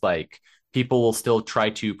 which is like people will still try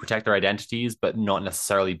to protect their identities, but not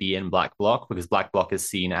necessarily be in Black Bloc, because Black Bloc is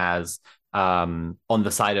seen as on the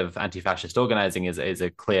side of anti-fascist organizing is a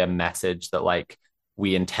clear message that like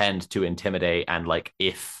we intend to intimidate, and like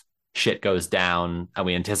if shit goes down and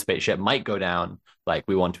we anticipate shit might go down, like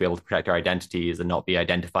we want to be able to protect our identities and not be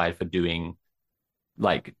identified for doing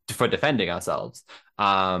like for defending ourselves.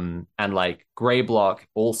 And like Grey Bloc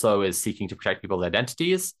also is seeking to protect people's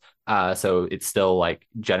identities. So it still like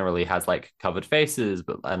generally has like covered faces,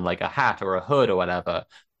 and like a hat or a hood or whatever.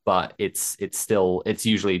 But it's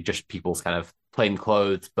usually just people's kind of plain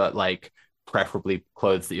clothes, but like preferably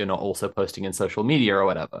clothes that you're not also posting in social media or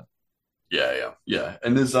whatever. Yeah.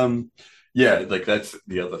 And there's like that's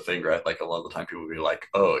the other thing, right? Like a lot of the time people will be like,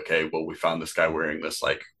 oh, okay, well, we found this guy wearing this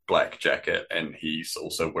like black jacket and he's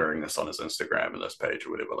also wearing this on his Instagram and this page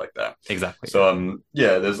or whatever like that. Exactly. So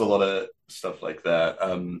there's a lot of stuff like that.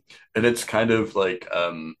 And it's kind of like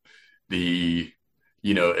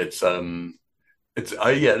it's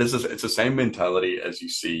the same mentality as you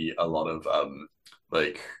see a lot of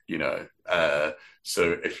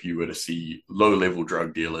so if you were to see low-level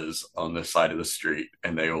drug dealers on the side of the street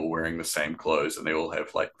and they all wearing the same clothes and they all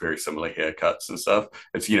have like very similar haircuts and stuff,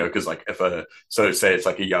 it's because like say it's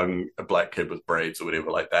like a black kid with braids or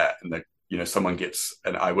whatever like that, and someone gets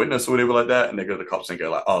an eyewitness or whatever like that, and they go to the cops and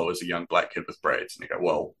go like, oh, it's a young black kid with braids, and they go,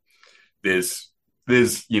 well, there's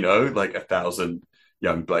like 1,000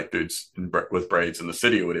 young black dudes with braids in the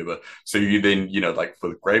city or whatever. So you then like for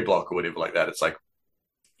the Grey Bloc or whatever like that, it's like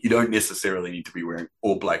you don't necessarily need to be wearing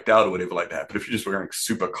all blacked out or whatever like that. But if you're just wearing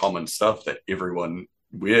super common stuff that everyone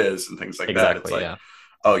wears and things like that, it's like,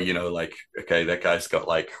 oh, like, okay, that guy's got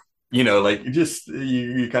like, like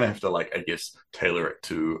you kind of have to like, I guess, tailor it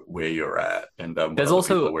to where you're at and there's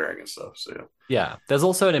also people are wearing and stuff. So yeah, there's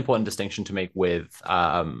also an important distinction to make with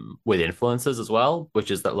influencers as well, which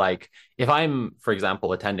is that like if I'm, for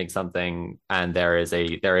example, attending something and there is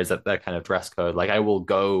a kind of dress code, like I will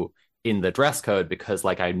go in the dress code because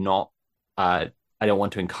like I'm not I don't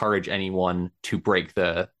want to encourage anyone to break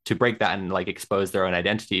that and like expose their own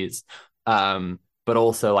identities. but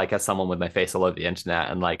also like as someone with my face all over the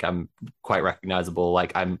internet and like I'm quite recognizable,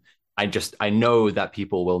 like I know that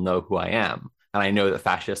people will know who I am. And I know that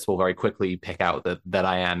fascists will very quickly pick out that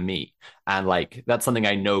I am me. And like that's something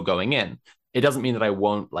I know going in. It doesn't mean that I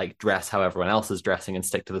won't like dress how everyone else is dressing and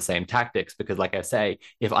stick to the same tactics. Because like I say,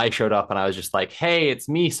 if I showed up and I was just like, hey, it's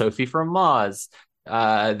me, Sophie from Mars,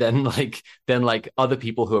 then other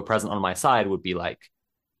people who are present on my side would be like,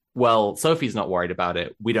 well, Sophie's not worried about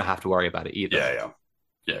it. We don't have to worry about it either.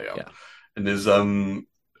 Yeah. And there's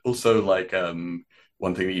also like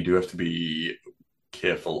one thing that you do have to be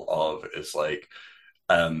careful of is like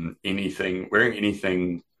wearing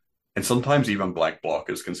anything, and sometimes even black bloc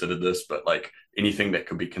is considered this, but like anything that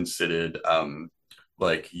could be considered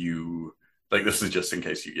like you like this is just in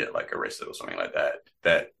case you get like arrested or something like that,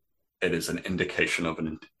 that it is an indication of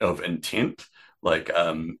intent. Like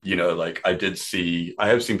like I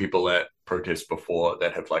have seen people at protests before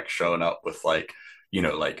that have like shown up with like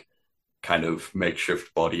like kind of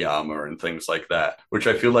makeshift body armor and things like that, which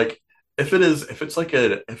I feel like if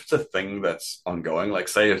it's a thing that's ongoing, like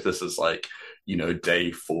say if this is like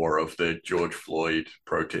day 4 of the George Floyd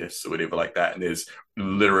protests or whatever like that, and there's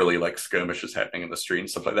literally like skirmishes happening in the street and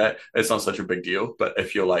stuff like that, it's not such a big deal. But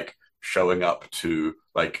if you're like showing up to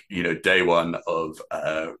like day 1 of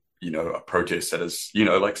a protest that is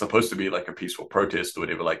like supposed to be like a peaceful protest or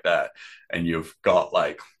whatever like that, and you've got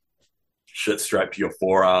like shit strapped to your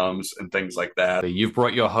forearms and things like that. You've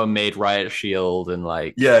brought your homemade riot shield and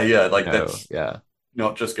like that's yeah,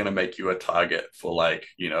 not just going to make you a target for like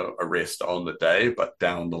arrest on the day, but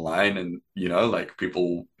down the line. And like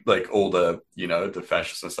people like all the the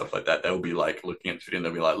fascists and stuff like that, they'll be like looking at it and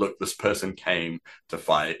they'll be like, look, this person came to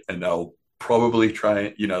fight, and they'll probably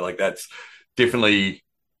try like that's definitely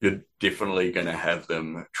you're definitely going to have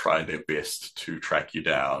them try their best to track you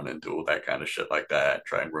down and do all that kind of shit like that,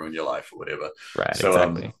 try and ruin your life or whatever. Right. So,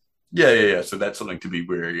 exactly. Yeah. So that's something to be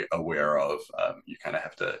very aware of. You kind of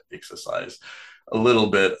have to exercise a little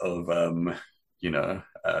bit of,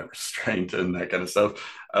 restraint and that kind of stuff.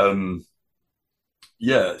 I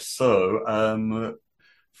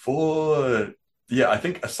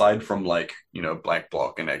think aside from like, black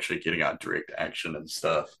bloc and actually getting out direct action and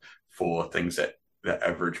stuff for things that the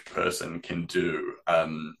average person can do. I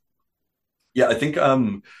think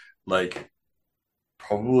like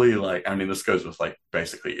probably like I mean this goes with like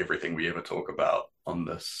basically everything we ever talk about on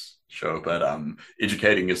this show, but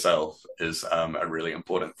educating yourself is a really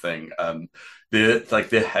important thing.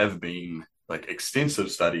 There have been like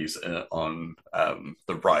extensive studies on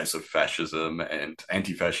the rise of fascism and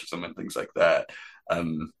anti-fascism and things like that,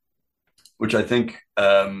 which I think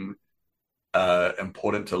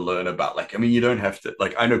important to learn about. Like, I mean, you don't have to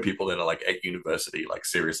like I know people that are like at university like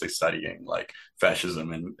seriously studying like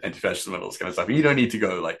fascism and anti-fascism and all this kind of stuff, and you don't need to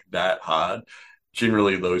go like that hard.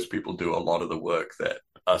 Generally those people do a lot of the work that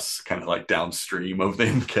us kind of like downstream of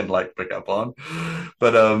them can like pick up on,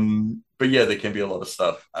 but yeah, there can be a lot of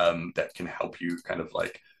stuff that can help you kind of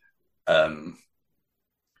like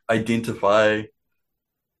identify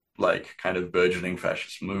like kind of burgeoning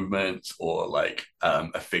fascist movements or like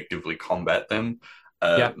effectively combat them.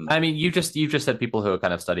 I mean, you've just said people who are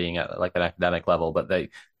kind of studying at like an academic level, but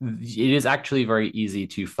it is actually very easy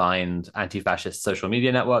to find anti-fascist social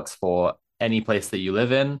media networks for any place that you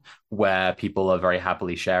live in, where people are very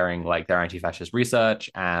happily sharing like their anti-fascist research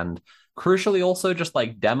and crucially also just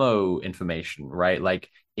like demo information, right? Like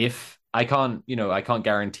if I can't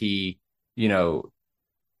guarantee, your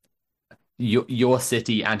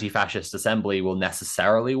city anti-fascist assembly will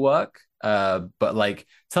necessarily work. But like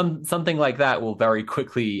something like that will very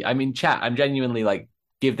quickly. I mean, chat. I'm genuinely like,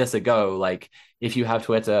 give this a go. Like, if you have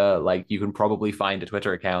Twitter, like you can probably find a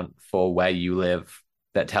Twitter account for where you live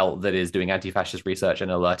that is doing anti-fascist research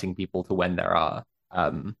and alerting people to when there are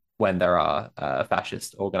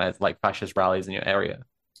fascist organized like fascist rallies in your area.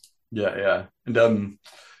 Yeah, and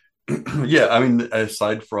yeah. I mean,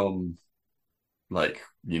 aside from like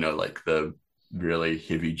like the really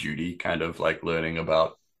heavy duty kind of like learning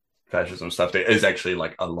about fascism stuff, there is actually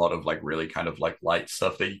like a lot of like really kind of like light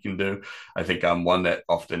stuff that you can do. I think one that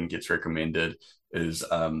often gets recommended is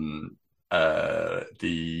the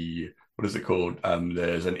what is it called,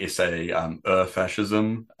 there's an essay,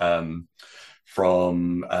 Fascism,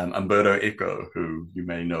 from Umberto Eco, who you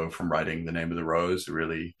may know from writing The Name of the Rose, a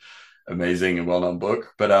really amazing and well-known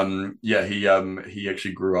book. But he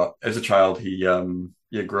actually grew up as a child. He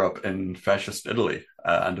grew up in fascist Italy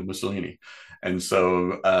under Mussolini, and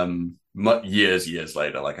so years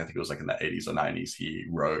later, like I think it was like in the 80s or 90s, he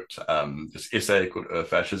wrote this essay called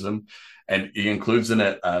Fascism, and he includes in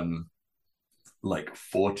it like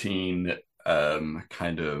 14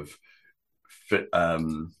 kind of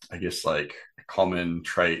I guess like common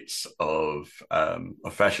traits of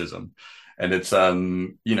fascism. And it's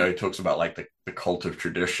it talks about like the cult of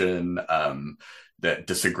tradition, that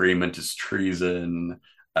disagreement is treason,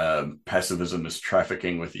 pacifism is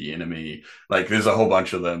trafficking with the enemy. Like there's a whole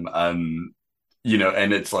bunch of them. And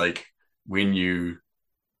it's like when you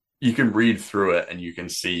can read through it and you can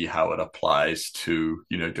see how it applies to,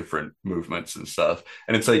 different movements and stuff.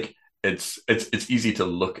 And it's like it's easy to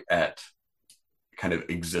look at kind of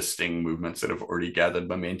existing movements that have already gathered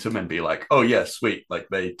momentum and be like, oh yeah, sweet, like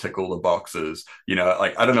they tick all the boxes.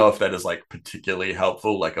 Like I don't know if that is like particularly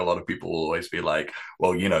helpful. Like a lot of people will always be like,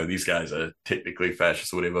 well, these guys are technically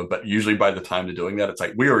fascist or whatever, but usually by the time they're doing that, it's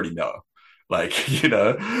like we already know. Like,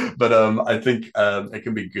 but I think it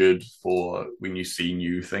can be good for when you see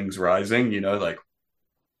new things rising, like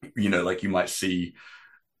you might see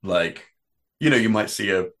like you might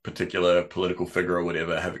see a particular political figure or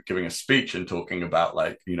whatever giving a speech and talking about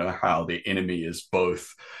like how the enemy is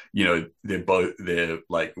both they're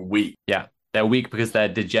like weak. Yeah, they're weak because they're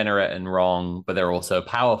degenerate and wrong, but they're also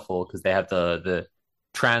powerful because they have the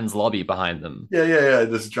trans lobby behind them. Yeah,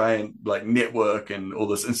 this giant like network and all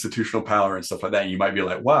this institutional power and stuff like that. And you might be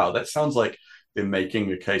like, wow, that sounds like they're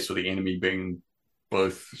making a case for the enemy being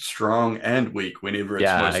both strong and weak whenever it's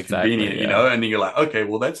most convenient, and you're like, okay,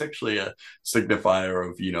 well, that's actually a signifier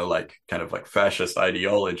of, like kind of like fascist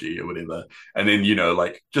ideology or whatever. And then,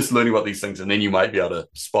 like just learning about these things, and then you might be able to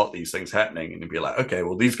spot these things happening and be like, okay,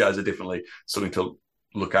 well, these guys are definitely something to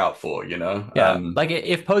look out for, Yeah, like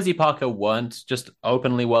if Posey Parker weren't just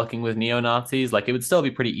openly working with neo-Nazis, like it would still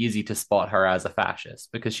be pretty easy to spot her as a fascist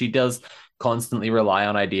because she does constantly rely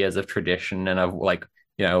on ideas of tradition and of like,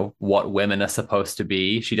 what women are supposed to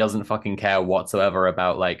be. She doesn't fucking care whatsoever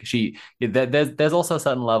about like there's also a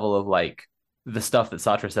certain level of like the stuff that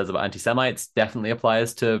Sartre says about anti-Semites definitely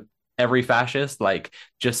applies to every fascist. Like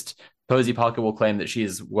just Posey Parker will claim that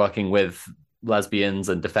she's working with lesbians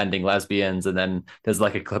and defending lesbians, and then there's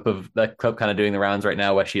like a clip kind of doing the rounds right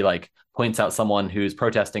now where she like points out someone who's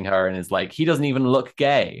protesting her and is like, he doesn't even look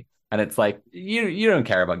gay. And it's like, you don't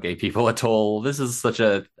care about gay people at all. This is such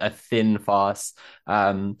a thin farce.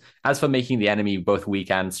 As for making the enemy both weak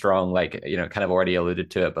and strong, like, kind of already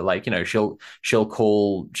alluded to it, but like, she'll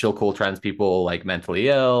call trans people like mentally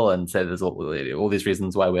ill and say there's all these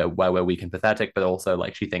reasons why we're weak and pathetic, but also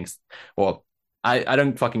like she thinks, or I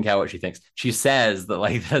don't fucking care what she thinks. She says that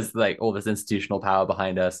like there's like all this institutional power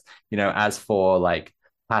behind us. As for like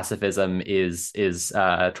pacifism is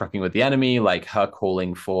trucking with the enemy, like her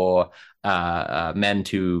calling for men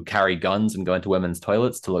to carry guns and go into women's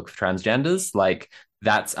toilets to look for transgenders, like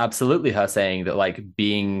that's absolutely her saying that like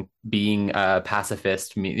being a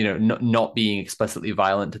pacifist, not being explicitly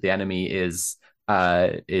violent to the enemy is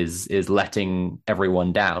letting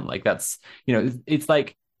everyone down. Like that's it's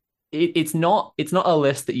like it's not a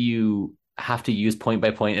list that you have to use point by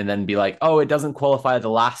point and then be like, oh, it doesn't qualify the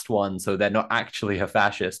last one, so they're not actually a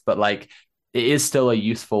fascist, but like it is still a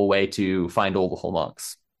useful way to find all the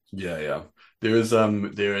hallmarks. Yeah. There is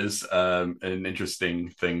an interesting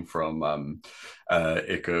thing from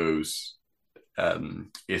Echo's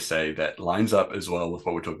essay that lines up as well with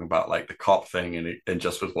what we're talking about, like the cop thing, and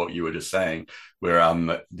just with what you were just saying, where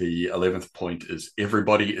the 11th point is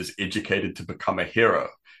everybody is educated to become a hero.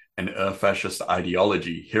 And fascist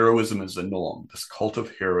ideology, heroism is the norm. This cult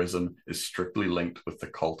of heroism is strictly linked with the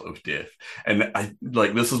cult of death. And I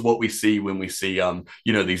like this is what we see when we see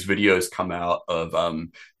these videos come out of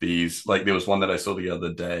these, like there was one that I saw the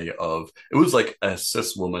other day of, it was like a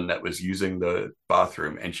cis woman that was using the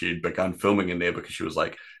bathroom and she had begun filming in there because she was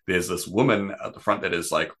like, there's this woman at the front that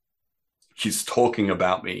is like, she's talking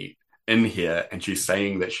about me in here, and she's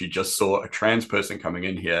saying that she just saw a trans person coming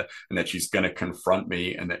in here and that she's going to confront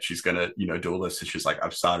me and that she's going to do all this. And she's like,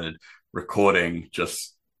 I've started recording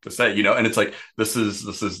just to say, and it's like this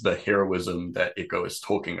is the heroism that Echo is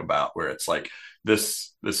talking about, where it's like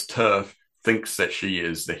this TERF thinks that she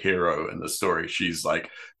is the hero in the story. She's like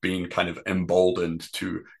being kind of emboldened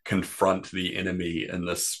to confront the enemy in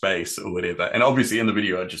this space or whatever. And obviously in the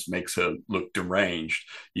video, it just makes her look deranged,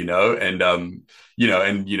 and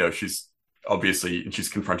she's obviously, and she's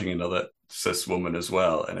confronting another cis woman as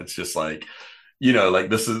well. And it's just like, like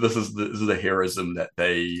this is the heroism that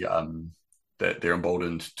that they're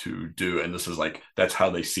emboldened to do. And this is like, that's how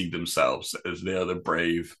they see themselves, as they're the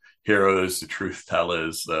brave heroes, the truth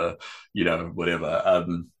tellers, the whatever.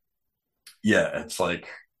 It's like,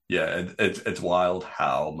 it's wild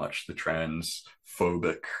how much the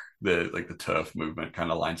transphobic the TERF movement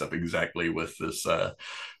kind of lines up exactly with this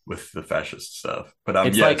with the fascist stuff. But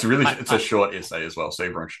It's yeah, like it's a short essay as well, so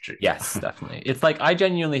everyone should check it out. yes, definitely. It's like I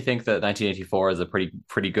genuinely think that 1984 is a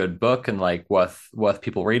pretty good book and like worth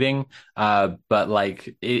people reading. But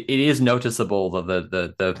like it is noticeable that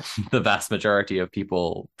the vast majority of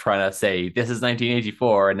people trying to say this is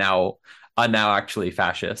 1984 and now are now actually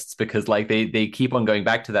fascists because like they keep on going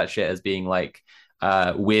back to that shit as being like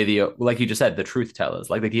we're the, like you just said, the truth tellers.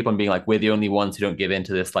 Like they keep on being like we're the only ones who don't give in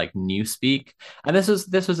to this like new speak. And this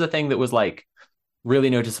was a thing that was like really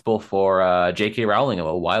noticeable for J.K. Rowling a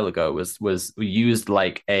little while ago. Was used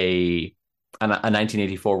like a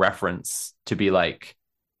 1984 reference to be like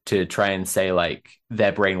to try and say like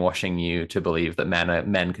they're brainwashing you to believe that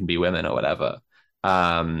men can be women or whatever.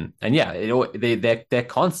 And yeah, they're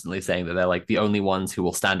constantly saying that they're like the only ones who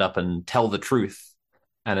will stand up and tell the truth.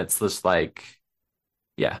 And it's just like,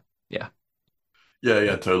 yeah.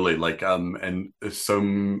 Yeah, totally. Like, and there's so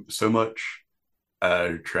much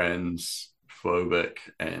transphobic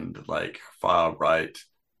and like far right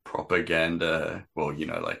propaganda. Well,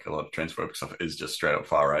 like a lot of transphobic stuff is just straight up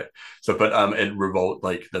far right. So, but it revolt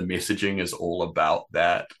like the messaging is all about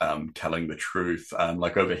that, telling the truth.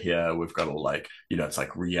 Like over here, we've got all like, it's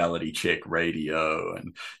like reality check radio,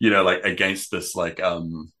 and like against this like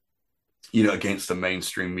against the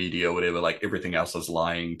mainstream media or whatever, like everything else is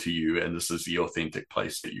lying to you, and this is the authentic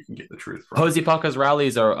place that you can get the truth from. Posey Parker's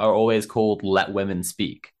rallies are always called "Let Women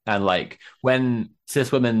Speak," and like when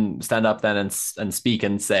cis women stand up then and speak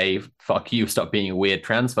and say "fuck you, stop being a weird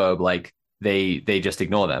transphobe," like they just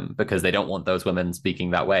ignore them because they don't want those women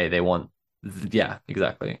speaking that way. They want, yeah,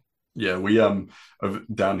 exactly. Yeah, we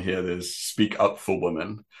down here there's Speak Up for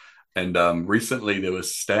Women. And recently there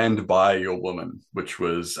was Stand By Your Woman, which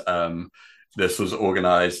was this was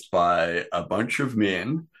organized by a bunch of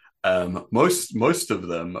men, most of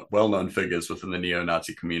them well-known figures within the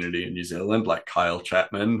neo-Nazi community in New Zealand, like Kyle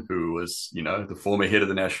Chapman, who was the former head of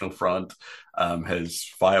the National Front, has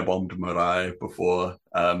firebombed Marae before.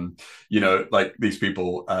 Like these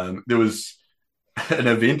people. There was an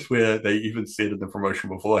event where they even said in the promotion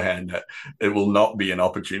beforehand that it will not be an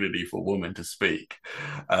opportunity for women to speak.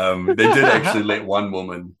 They did actually let one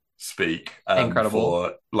woman speak Incredible.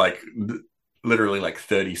 for like literally like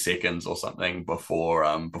 30 seconds or something before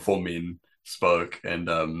men spoke,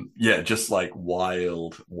 and yeah, just like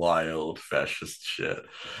wild fascist shit.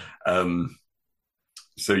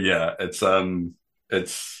 So yeah, it's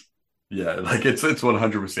yeah, like it's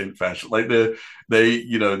 100% fashion. Like they're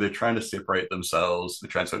trying to separate themselves.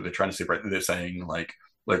 They're trying to separate. They're saying like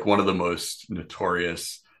one of the most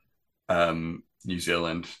notorious New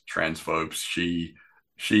Zealand transphobes.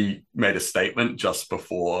 She made a statement just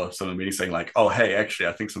before some of the meetings saying like, oh hey, actually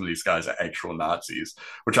I think some of these guys are actual Nazis,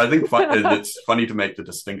 which I think it's funny to make the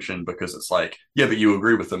distinction because it's like, yeah, but you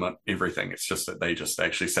agree with them on everything. It's just that they just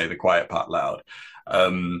actually say the quiet part loud.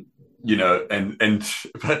 And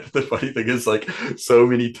but the funny thing is like so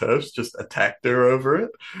many TERFs just attacked her over it,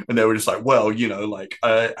 and they were just like, well, like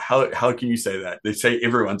how can you say that? They say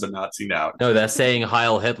everyone's a Nazi now. No, they're saying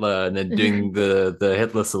Heil Hitler and then doing the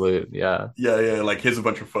Hitler salute. Yeah. Like here's a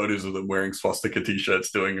bunch of photos of them wearing swastika t-shirts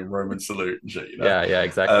doing a Roman salute and shit. Yeah,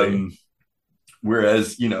 exactly.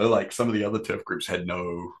 Whereas like some of the other TERF groups had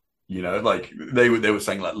no, like they were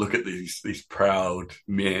saying like, look at these proud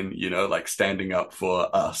men, like standing up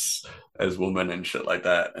for us as women and shit like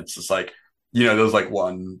that. It's just like, there's like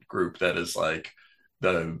one group that is like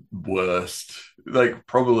the worst, like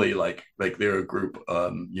probably like they're a group,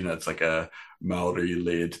 it's like a Maori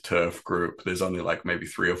led TERF group. There's only like maybe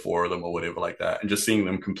 3 or 4 of them or whatever like that, and just seeing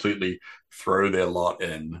them completely throw their lot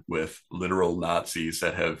in with literal Nazis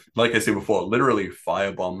that have, like I said before, literally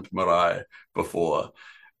firebombed Marae before.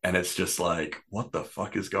 And it's just like, what the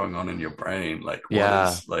fuck is going on in your brain? Like, what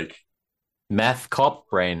is like meth cop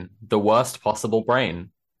brain, the worst possible brain.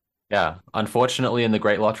 Yeah. Unfortunately, in the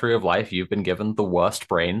great lottery of life, you've been given the worst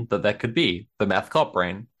brain that there could be, the meth cop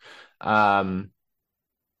brain. Yeah.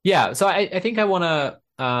 So I think I want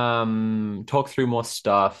to talk through more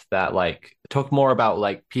stuff that like talk more about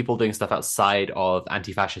like people doing stuff outside of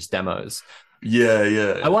anti-fascist demos.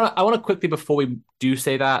 Yeah. I want to quickly, before we do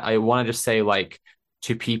say that, I want to just say like,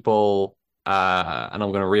 to people, and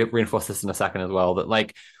I'm going to reinforce this in a second as well, that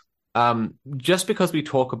like, just because we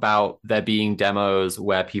talk about there being demos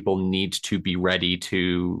where people need to be ready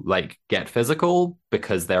to like get physical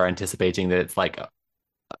because they're anticipating that it's like,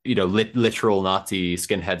 literal Nazi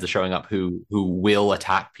skinheads are showing up who will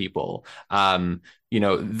attack people.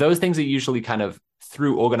 Those things are usually kind of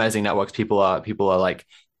through organizing networks. People are like,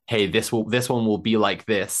 hey, this one will be like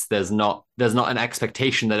this. There's not an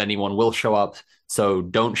expectation that anyone will show up So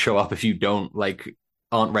don't show up if you don't like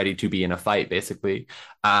aren't ready to be in a fight, basically.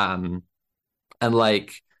 And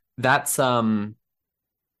like that's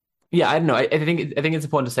yeah, I don't know. I think it's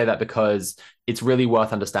important to say that because it's really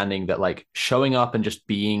worth understanding that like showing up and just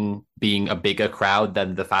being a bigger crowd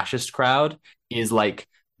than the fascist crowd is like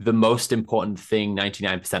the most important thing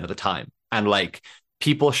 99% of the time. And like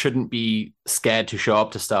people shouldn't be scared to show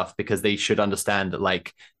up to stuff because they should understand that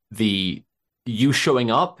like the you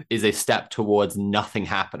showing up is a step towards nothing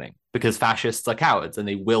happening because fascists are cowards and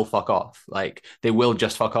they will fuck off. Like they will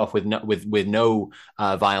just fuck off with no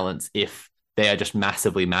violence if they are just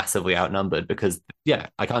massively outnumbered because yeah,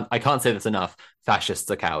 I can't say this enough.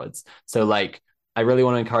 Fascists are cowards. So like I really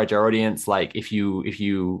want to encourage our audience, like if you if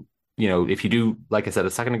you do, like I said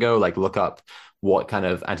a second ago, like look up what kind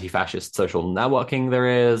of anti-fascist social networking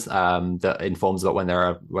there is that informs about when there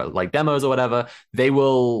are like demos or whatever. They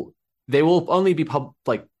will only be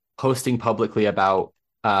like posting publicly about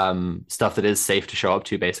stuff that is safe to show up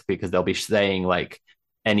to, basically, because they'll be saying like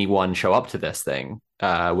anyone show up to this thing,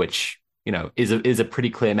 which is a pretty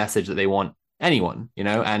clear message that they want anyone,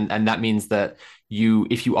 and that means that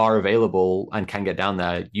if you are available and can get down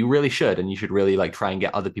there, you really should, and you should really like try and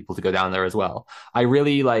get other people to go down there as well. I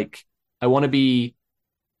want to be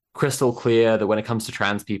crystal clear that when it comes to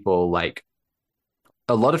trans people, like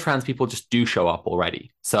a lot of trans people just do show up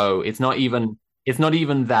already. So it's not even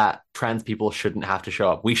that trans people shouldn't have to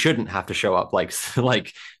show up. We shouldn't have to show up like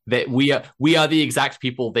that we are the exact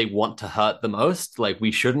people they want to hurt the most. Like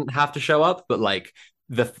we shouldn't have to show up, but like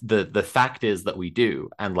the fact is that we do.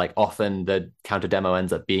 And like often the counter demo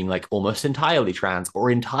ends up being like almost entirely trans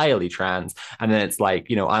or entirely trans. And then it's like,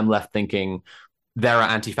 I'm left thinking, there are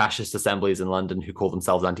anti-fascist assemblies in London who call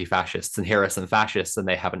themselves anti-fascists, and here are some fascists and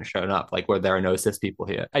they haven't shown up, like where there are no cis people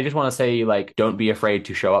here. I just want to say, like, don't be afraid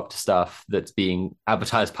to show up to stuff that's being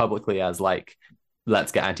advertised publicly as like,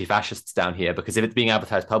 let's get anti-fascists down here, because if it's being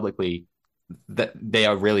advertised publicly, that they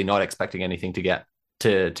are really not expecting anything to get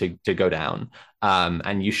to go down.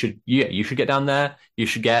 And you should get down there. You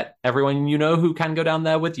should get everyone who can go down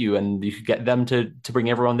there with you, and you should get them to bring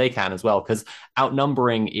everyone they can as well, because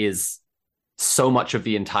outnumbering is so much of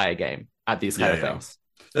the entire game at these kind of things.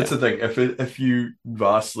 That's the thing. If you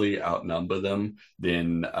vastly outnumber them,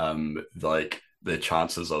 then like the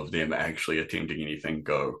chances of them actually attempting anything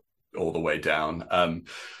go all the way down. I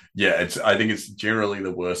think it's generally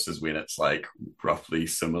the worst is when it's like roughly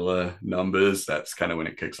similar numbers. That's kind of when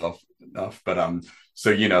it kicks off enough. But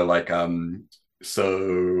so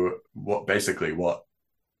what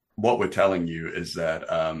we're telling you is that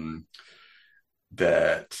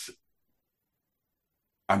that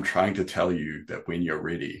I'm trying to tell you that when you're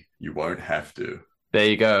ready, you won't have to. There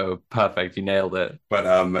you go. Perfect. You nailed it. But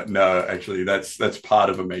no, actually, that's part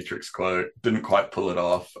of a Matrix quote. Didn't quite pull it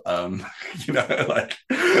off. Like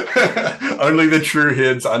only the true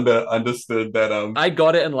heads understood that. I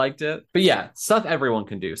got it and liked it. But yeah, stuff everyone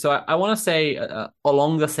can do. So I want to say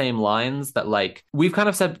along the same lines that like we've kind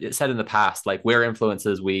of said in the past, like we're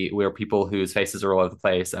influencers. We're people whose faces are all over the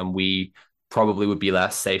place, and we probably would be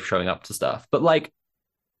less safe showing up to stuff. But like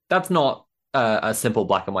that's not a simple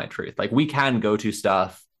black and white truth. Like we can go to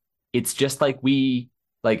stuff. It's just like the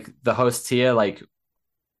hosts here, like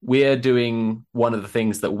we're doing one of the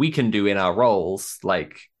things that we can do in our roles,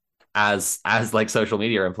 like as like social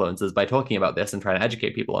media influencers, by talking about this and trying to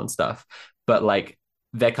educate people on stuff. But like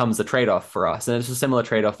there comes a trade-off for us, and it's a similar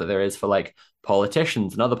trade-off that there is for like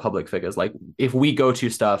politicians and other public figures. Like if we go to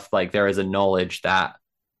stuff, like there is a knowledge that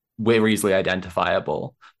we're easily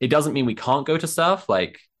identifiable. It doesn't mean we can't go to stuff.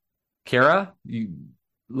 Like Kira, you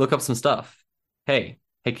look up some stuff. Hey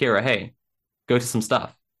Kira, hey, go to some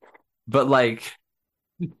stuff. But like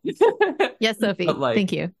yes, Sophie,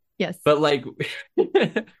 thank you. Yes, but like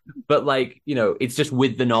it's just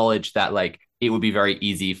with the knowledge that like it would be very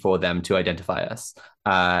easy for them to identify us,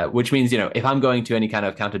 which means if I'm going to any kind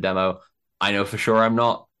of counter demo, I know for sure I'm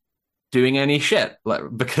not doing any shit,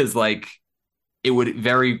 because like it would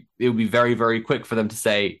be very, very quick for them to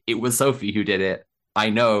say it was Sophie who did it. I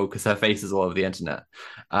know, because her face is all over the internet.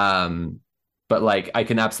 But like I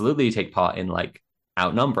can absolutely take part in like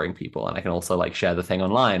outnumbering people, and I can also like share the thing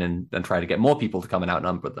online and try to get more people to come and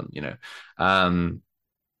outnumber them. And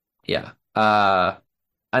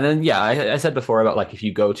then I said before about like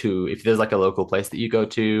if there's like a local place that you go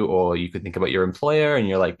to, or you could think about your employer and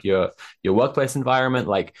your workplace environment,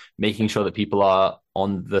 like making sure that people are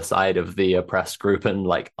on the side of the oppressed group and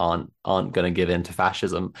like aren't going to give in to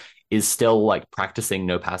fascism, is still like practicing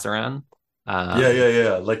no pass around.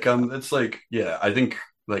 Like it's like I think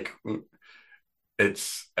like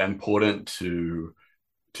it's important to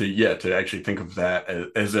to actually think of that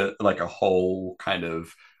as a like a whole kind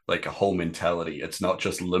of like a whole mentality. It's not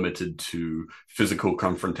just limited to physical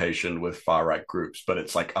confrontation with far right groups, but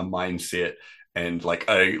it's like a mindset and like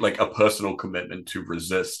a personal commitment to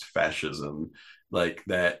resist fascism, like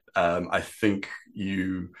that. I think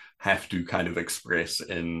you have to kind of express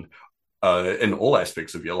in all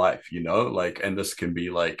aspects of your life, you know, like, and this can be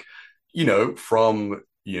like, you know, from,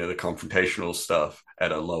 you know, the confrontational stuff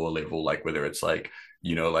at a lower level, like whether it's like,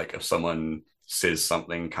 you know, like if someone says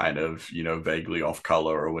something kind of, you know, vaguely off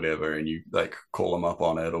color or whatever, and you like call them up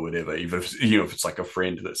on it or whatever, even if, you know, if it's like a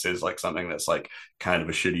friend that says like something that's like kind of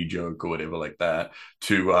a shitty joke or whatever like that,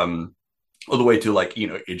 to, all the way to like, you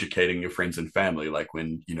know, educating your friends and family, like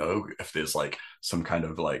when, you know, if there's like some kind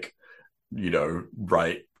of like, you know,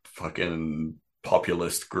 right fucking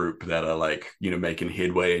populist group that are like, you know, making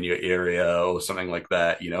headway in your area or something like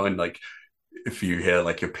that, you know, and like if you hear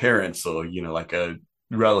like your parents or, you know, like a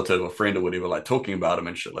relative or friend or whatever, like talking about them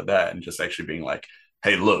and shit like that, and just actually being like,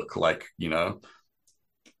 hey, look, like, you know,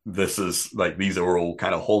 this is like, these are all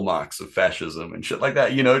kind of hallmarks of fascism and shit like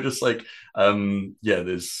that, you know, just like, yeah,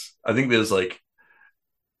 I think there's like,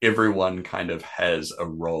 everyone kind of has a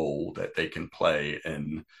role that they can play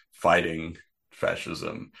in fighting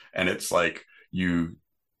fascism. And it's like you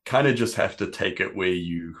kind of just have to take it where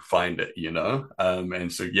you find it, you know?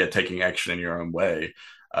 And so, yeah, taking action in your own way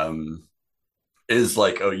is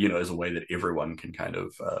like, oh, you know, is a way that everyone can kind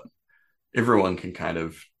of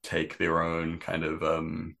take their own kind of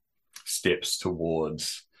steps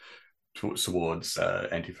towards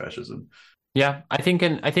anti-fascism. Yeah, I think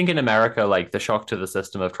in America, like the shock to the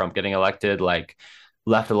system of Trump getting elected, like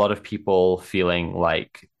left a lot of people feeling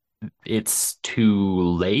like it's too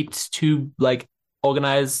late to like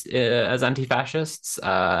organize as anti-fascists,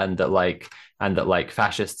 and that like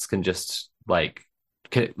fascists can just like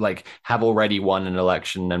have already won an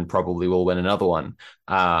election and probably will win another one.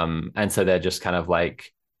 And so they're just kind of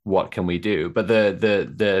like, what can we do? But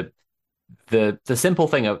the simple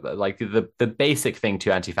thing of like the basic thing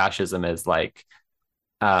to anti-fascism is like,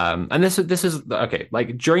 and this is okay,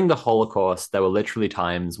 like during the Holocaust there were literally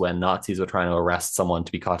times when Nazis were trying to arrest someone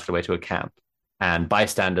to be carted away to a camp, and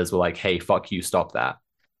bystanders were like, hey, fuck you, stop that.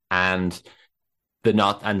 And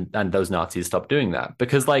and those Nazis stopped doing that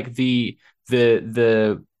because like the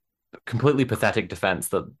completely pathetic defense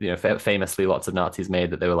that, you know, famously lots of Nazis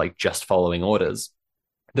made, that they were like just following orders.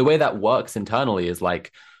 The way that works internally is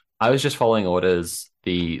like, I was just following orders.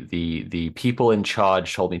 The people in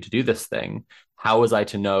charge told me to do this thing. How was I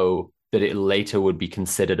to know that it later would be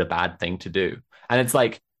considered a bad thing to do? And it's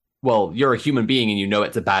like, well, you're a human being and you know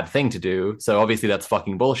it's a bad thing to do. So obviously that's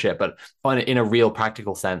fucking bullshit. But in a real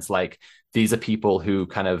practical sense, like these are people who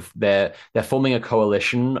kind of they're forming a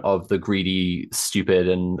coalition of the greedy, stupid,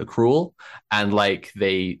 and cruel, and like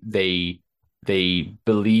they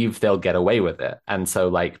believe they'll get away with it. And so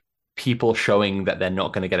like people showing that they're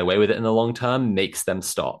not going to get away with it in the long term makes them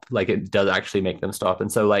stop. Like it does actually make them stop.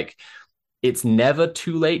 And so like it's never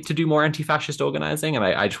too late to do more anti-fascist organizing. And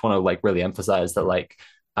I just want to like really emphasize that like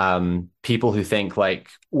people who think like,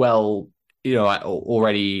 well, you know,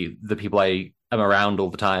 already the people I am around all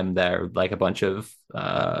the time, they're like a bunch of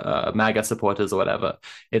MAGA supporters or whatever.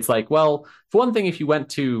 It's like, well, for one thing, if you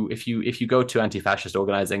go to anti-fascist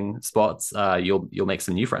organizing spots, you'll make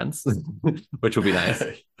some new friends, which will be nice.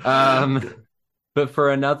 But for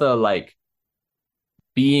another, like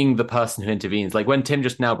being the person who intervenes, like when Tim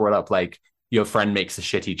just now brought up like your friend makes a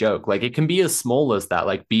shitty joke, like it can be as small as that,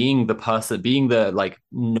 like being the person, being the like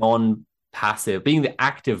non-passive, being the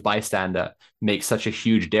active bystander makes such a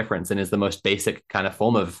huge difference and is the most basic kind of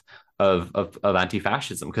form of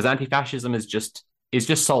anti-fascism, because anti-fascism is just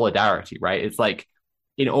solidarity, right? It's like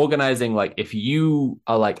in organizing, like if you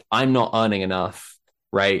are like, I'm not earning enough,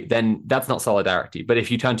 right, then that's not solidarity. But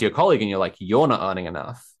if you turn to your colleague and you're like, you're not earning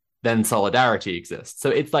enough, then solidarity exists.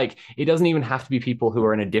 So it's like, it doesn't even have to be people who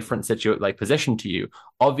are in a different position to you.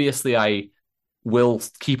 Obviously, I will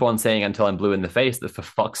keep on saying until I'm blue in the face that for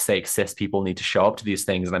fuck's sake, cis people need to show up to these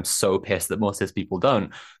things. And I'm so pissed that most cis people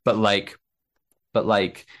don't. But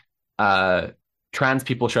trans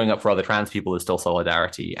people showing up for other trans people is still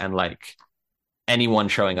solidarity. And like anyone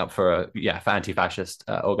showing up for anti-fascist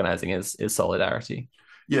organizing is solidarity.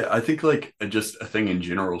 Yeah, I think like just a thing in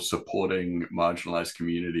general, supporting marginalized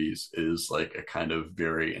communities is like a kind of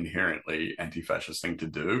very inherently anti-fascist thing to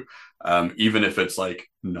do, even if it's like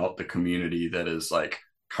not the community that is like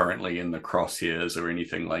currently in the crosshairs or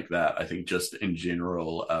anything like that. I think just in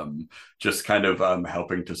general, just kind of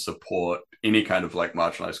helping to support any kind of like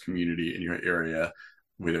marginalized community in your area,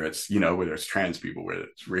 whether it's, you know, whether it's trans people, whether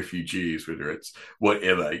it's refugees, whether it's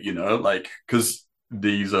whatever, you know, like, because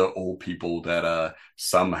these are all people that are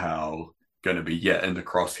somehow going to be in the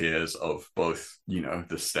crosshairs of both,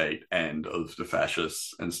 the state and of the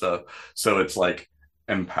fascists and stuff. So it's like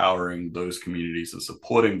empowering those communities and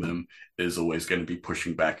supporting them is always going to be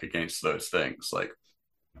pushing back against those things. Like,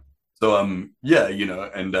 so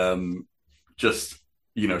and just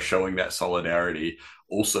showing that solidarity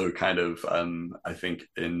also kind of I think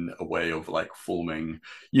in a way of like forming,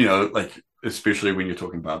 like especially when you're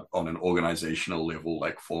talking about on an organizational level,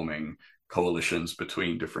 like forming coalitions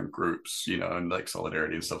between different groups, and like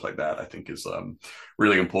solidarity and stuff like that, I think is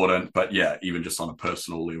really important. But yeah, even just on a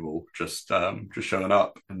personal level, just showing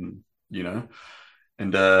up and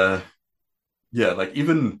and like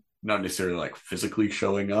even not necessarily like physically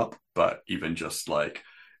showing up, but even just like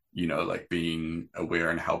like being aware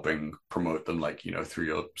and helping promote them, like through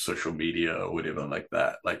your social media or whatever like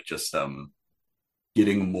that, like just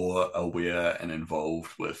getting more aware and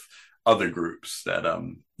involved with other groups that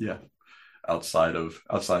outside of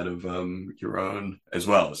your own, as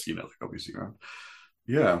well as like obviously your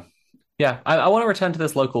own. I want to return to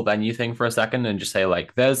this local venue thing for a second and just say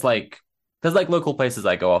like there's local places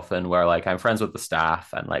I go often where like I'm friends with the staff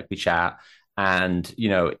and like we chat, and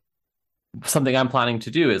something I'm planning to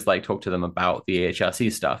do is like talk to them about the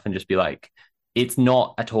AHRC stuff and just be like, it's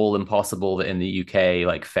not at all impossible that in the UK,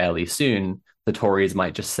 like fairly soon, the Tories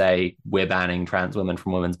might just say we're banning trans women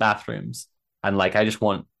from women's bathrooms. And like I just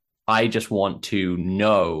want to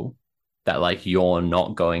know that like you're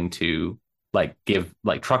not going to like give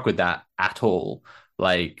like truck with that at all.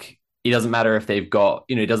 Like it doesn't matter if they've got,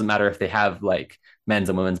 it doesn't matter if they have like men's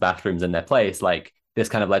and women's bathrooms in their place. Like this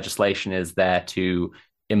kind of legislation is there to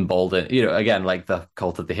embolden, again, like the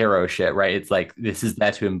cult of the hero shit, right? It's like this is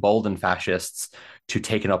there to embolden fascists to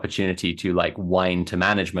take an opportunity to like whine to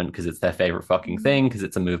management because it's their favorite fucking thing, because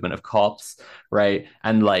it's a movement of cops, right?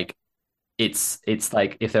 And like it's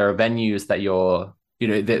like if there are venues that you're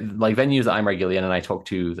like venues that I'm regularly in and I talk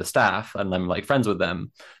to the staff and I'm like friends with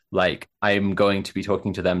them, like I'm going to be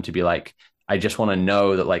talking to them to be like, I just want to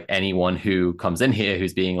know that like anyone who comes in here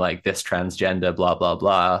who's being like this transgender blah blah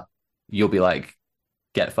blah, you'll be like,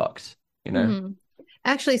 get fucked, Mm-hmm.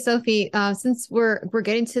 Actually, Sophie, since we're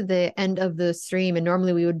getting to the end of the stream, and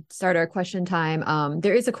normally we would start our question time,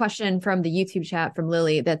 there is a question from the YouTube chat from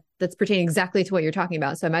Lily that's pertaining exactly to what you're talking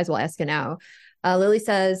about, so I might as well ask it now. Lily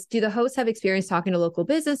says, do the hosts have experience talking to local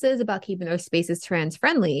businesses about keeping their spaces trans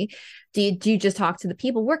friendly? Do you just talk to the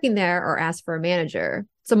people working there or ask for a manager?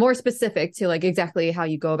 So more specific to like exactly how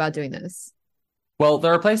you go about doing this. Well,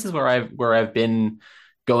 there are places where I've been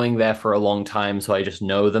going there for a long time, so I just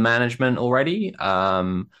know the management already.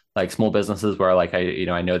 Like small businesses where like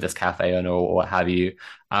I know this cafe owner or what have you.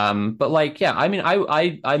 But like yeah, I mean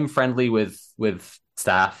I'm friendly with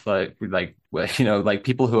staff, like like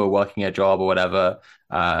people who are working a job or whatever.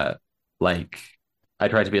 Like I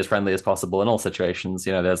try to be as friendly as possible in all situations.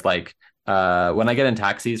 There's like when I get in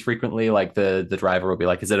taxis frequently, like the driver will be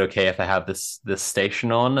like, "Is it okay if I have this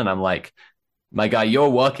station on?" And I'm like, my guy, you're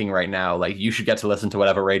working right now. Like you should get to listen to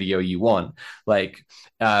whatever radio you want. Like,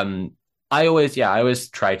 I always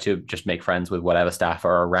try to just make friends with whatever staff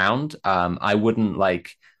are around. I would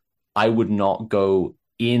not go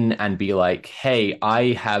in and be like, hey,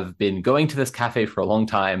 I have been going to this cafe for a long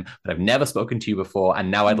time, but I've never spoken to you before. And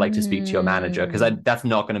now I'd like to speak to your manager, because that's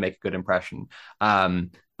not going to make a good impression.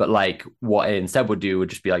 But like what I instead would do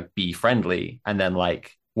would just be like, be friendly. And then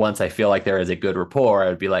like, once I feel like there is a good rapport, I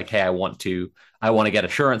would be like, hey, I want to get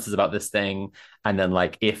assurances about this thing. And then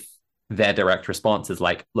like, if their direct response is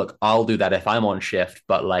like, look, I'll do that if I'm on shift,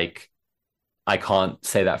 but like, I can't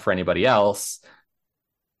say that for anybody else.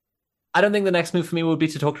 I don't think the next move for me would be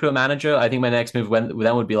to talk to a manager. I think my next move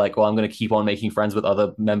then would be like, well, I'm going to keep on making friends with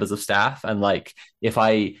other members of staff. And like, if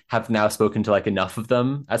I have now spoken to like enough of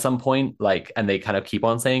them at some point, like, and they kind of keep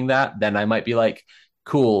on saying that, then I might be like,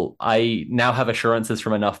 cool, I now have assurances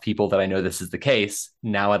from enough people that I know this is the case.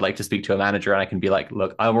 Now I'd like to speak to a manager and I can be like,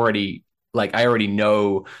 look, I already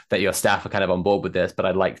know that your staff are kind of on board with this, but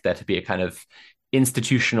I'd like there to be a kind of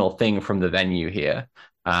institutional thing from the venue here.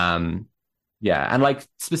 Yeah, and like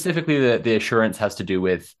specifically the assurance has to do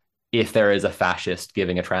with if there is a fascist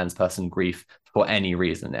giving a trans person grief for any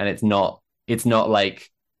reason. And it's not like,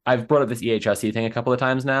 I've brought up this EHRC thing a couple of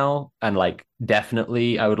times now, and like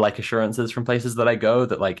definitely I would like assurances from places that I go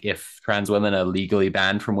that like if trans women are legally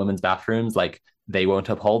banned from women's bathrooms, like they won't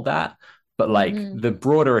uphold that. But like the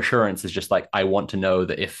broader assurance is just like, I want to know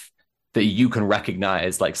that that you can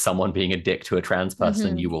recognize like someone being a dick to a trans person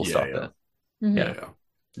and you will stop it.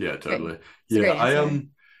 Yeah, totally. Great.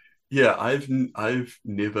 I've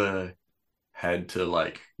never had to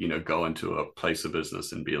like, go into a place of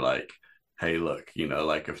business and be like, hey, look,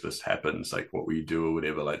 like if this happens, like what will you do or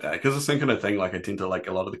whatever like that. Because the same kind of thing, like I tend to like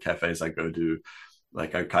a lot of the cafes I go to,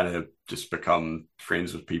 like I kind of just become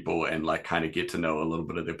friends with people and like kind of get to know a little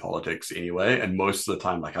bit of their politics anyway. And most of the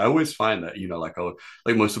time, like I always find that, like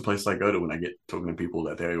like most of the places I go to, when I get talking to people,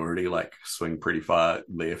 that they already like swing pretty far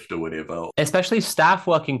left or whatever. Especially staff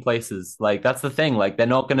working places. Like that's the thing. Like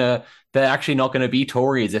they're actually not gonna be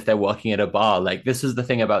Tories if they're working at a bar. Like this is the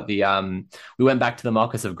thing about the we went back to the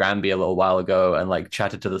Marquis of Granby a little while ago and like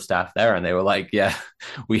chatted to the staff there, and they were like, yeah,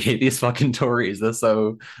 we hate these fucking Tories. They're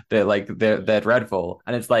dreadful.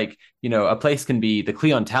 And it's like, a place can be, the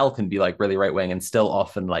clientele can be like really right wing, and still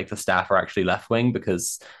often like the staff are actually left wing,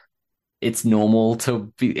 because it's normal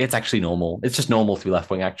to be, it's actually normal. It's just normal to be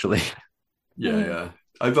left wing, actually. Yeah.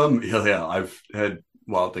 I've I've had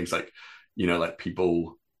wild things like, like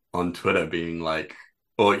people on Twitter being like,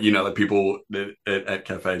 or like people at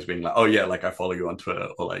cafes being like, oh yeah, like I follow you on Twitter,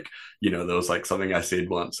 or like, there was like something I said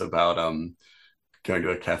once about going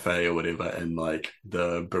to a cafe or whatever, and like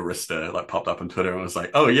the barista like popped up on Twitter and was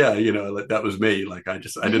like, oh yeah, like that was me, like I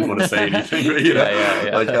didn't want to say anything, but,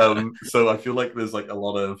 Yeah. like so I feel like there's like a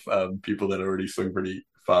lot of people that already swing pretty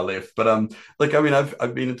far left, but like I mean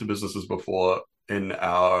I've been into businesses before in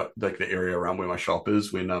our like the area around where my shop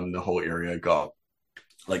is, when the whole area got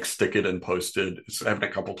like stickered and posted. It's happened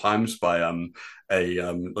a couple times by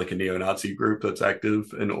a like a neo-Nazi group that's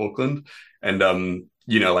active in Auckland, and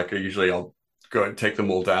like I'll go and take them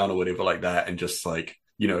all down or whatever like that, and just like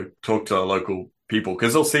talk to local people,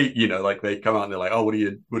 because they'll see like they come out and they're like, oh, what are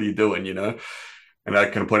you doing, and I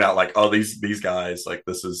can point out like, oh, these guys, like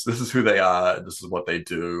this is who they are, this is what they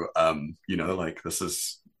do, like this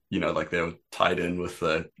is like they were tied in with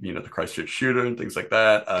the the Christchurch shooter and things like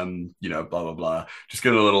that, blah blah blah, just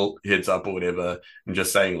giving a little heads up or whatever, and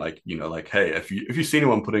just saying like like, hey, if you see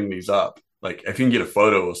anyone putting these up, like if you can get a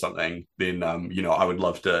photo or something, then I would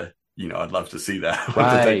love to I'd love to see that.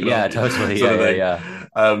 Right. Yeah, totally.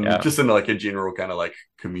 Yeah. Just in like a general kind of like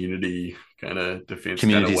community kind of defense,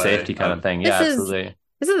 community kind of safety kind of thing. Yeah, absolutely.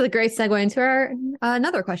 This is a great segue into our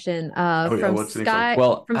another question from Sky.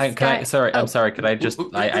 Well, from I'm sorry. Could I just?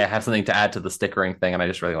 I have something to add to the stickering thing, and I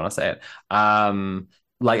just really want to say it.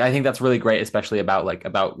 Like I think that's really great, especially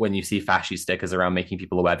about when you see fasci stickers around, making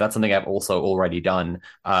people aware. That's something I've also already done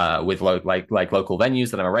with local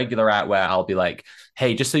venues that I'm a regular at, where I'll be like,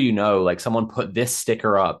 hey, just so you know, like someone put this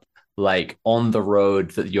sticker up like on the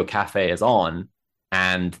road that your cafe is on,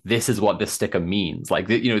 and this is what this sticker means. Like,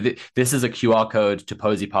 this is a QR code to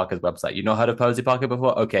Posey Parker's website. You know heard of Posey Parker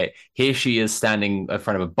before? Okay, here she is standing in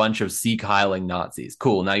front of a bunch of Sieg-heiling Nazis.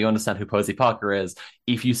 Cool. Now you understand who Posey Parker is.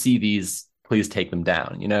 If you see these, please take them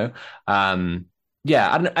down. I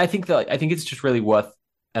think it's just really worth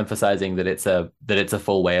emphasizing that it's a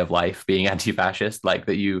full way of life being anti-fascist. Like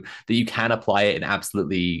that you can apply it in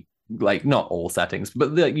absolutely, like, not all settings,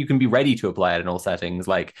 but like you can be ready to apply it in all settings.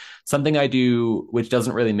 Like something I do, which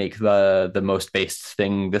doesn't really make the most based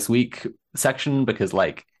thing this week section, because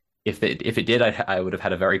like if it did, I would have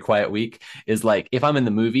had a very quiet week, is like if I'm in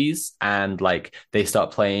the movies and like they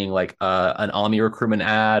start playing like an army recruitment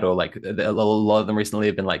ad, or like a lot of them recently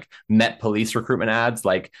have been like Met Police recruitment ads,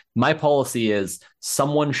 like my policy is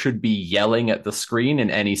someone should be yelling at the screen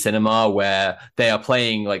in any cinema where they are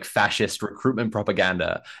playing like fascist recruitment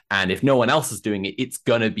propaganda, and if no one else is doing it, it's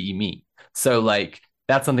gonna be me. So like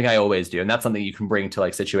that's something I always do, and that's something you can bring to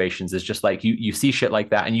like situations, is just like you see shit like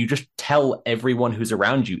that and you just tell everyone who's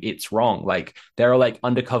around you it's wrong. Like there are like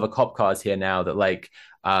undercover cop cars here now that like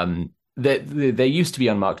there used to be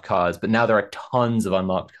unmarked cars, but now there are tons of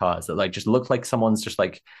unmarked cars that like just look like someone's just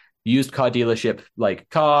like used car dealership like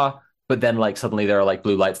car, but then like suddenly there are like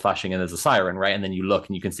blue lights flashing and there's a siren, right? And then you look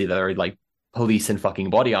and you can see that there are like police in fucking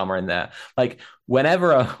body armor in there. Like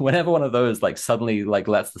whenever one of those like suddenly like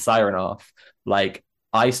lets the siren off, like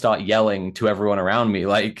I start yelling to everyone around me,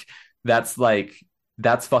 like that's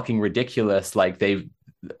fucking ridiculous. Like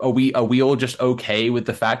are we all just okay with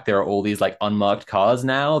the fact there are all these like unmarked cars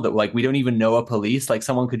now that like we don't even know are police? Like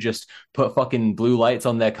someone could just put fucking blue lights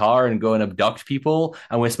on their car and go and abduct people,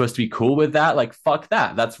 and we're supposed to be cool with that? Like fuck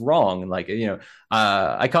that, that's wrong. And like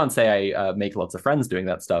I can't say I make lots of friends doing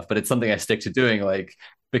that stuff, but it's something I stick to doing, like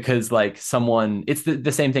because like someone, it's the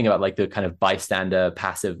same thing about like the kind of bystander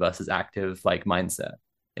passive versus active like mindset.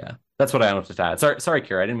 Yeah, that's what I wanted to add. Sorry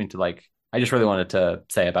Kira, I didn't mean to like, I just really wanted to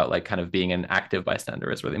say about like kind of being an active bystander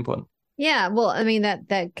is really important. Yeah, well, I mean that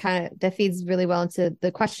kind of that feeds really well into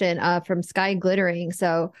the question from Sky Glittering.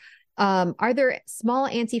 So Are there small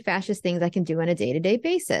anti-fascist things I can do on a day-to-day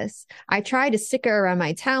basis? I try to sticker around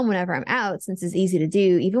my town whenever I'm out, since it's easy to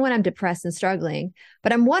do, even when I'm depressed and struggling.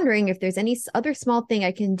 But I'm wondering if there's any other small thing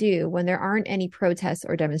I can do when there aren't any protests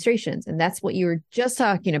or demonstrations. And that's what you were just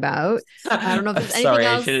talking about. I don't know if there's anything Sorry,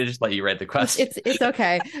 else. I should have just let you read the question. It's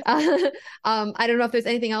okay. I don't know if there's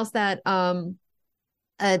anything else that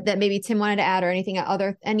that maybe Tim wanted to add, or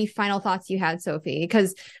any final thoughts you had, Sophie?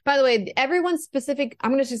 Because, by the way, everyone's specific,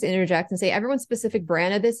 I'm going to just interject and say everyone's specific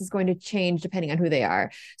brand of this is going to change depending on who they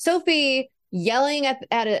are. Sophie yelling at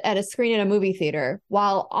a screen at a movie theater,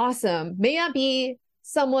 while awesome, may not be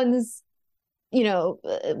someone's,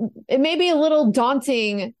 it may be a little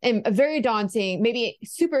daunting and very daunting, maybe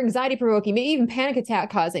super anxiety provoking, maybe even panic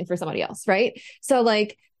attack causing for somebody else, right? So,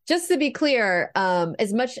 like, just to be clear,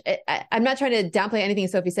 as much I'm not trying to downplay anything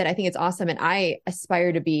Sophie said. I think it's awesome, and I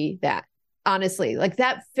aspire to be that. Honestly, like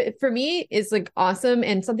that for me is like awesome,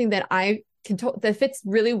 and something that I can that fits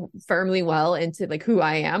really firmly well into like who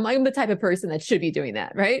I am. I'm the type of person that should be doing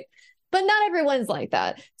that, right? But not everyone's like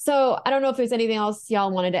that. So I don't know if there's anything else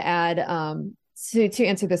y'all wanted to add to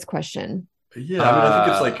answer this question. Yeah, I mean, I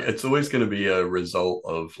think it's like it's always going to be a result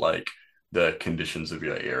of like the conditions of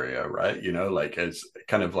your area, right? Like it's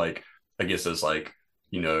kind of like, I guess as like,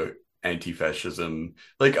 anti-fascism.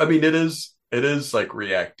 Like, I mean, it is like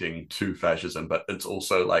reacting to fascism, but it's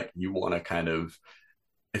also like you want to kind of,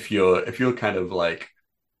 if you're kind of like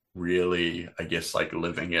really, I guess, like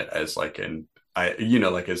living it as like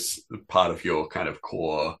like as part of your kind of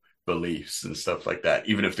core beliefs and stuff like that,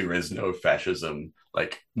 even if there is no fascism,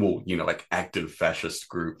 like, well, like active fascist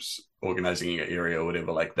groups organizing in your area or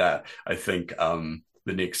whatever like that. I think the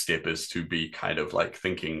next step is to be kind of like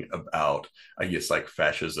thinking about, I guess, like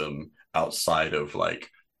fascism outside of like,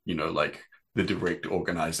 like the direct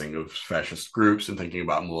organizing of fascist groups, and thinking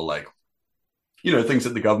about more like, things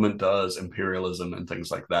that the government does, imperialism and things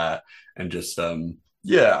like that. And just,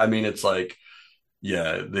 yeah, I mean, it's like,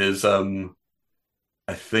 yeah, there's,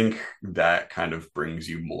 I think that kind of brings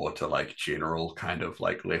you more to like general kind of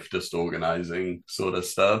like leftist organizing sort of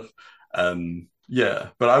stuff. Yeah,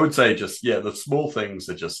 but I would say just, yeah, the small things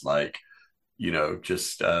are just like,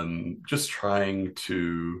 just trying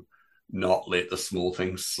to not let the small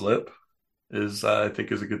things slip is, I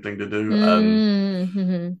think, is a good thing to do.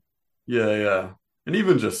 Mm-hmm. Yeah, yeah. And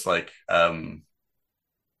even just like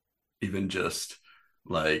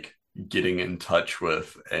getting in touch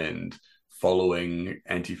with and following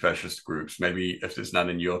anti-fascist groups, maybe if there's none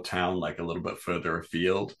in your town, like a little bit further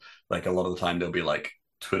afield. Like a lot of the time there'll be like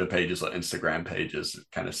Twitter pages or Instagram pages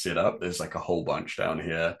kind of set up. There's like a whole bunch down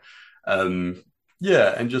here.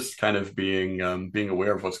 Yeah, and just kind of being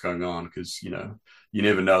aware of what's going on, because you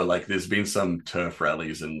never know. Like there's been some turf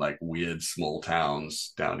rallies in like weird small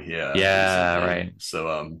towns down here Yeah, recently. right.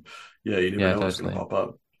 So yeah, you never know what's going to pop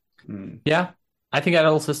up. Yeah, I think I'd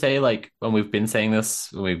also say, like, when we've been saying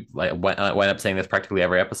this, we like went up saying this practically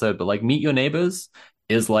every episode, but like meet your neighbors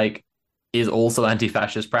is like is also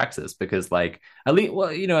anti-fascist praxis, because like at least, well,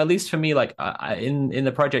 at least for me, like in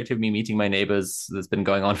the project of me meeting my neighbors that's been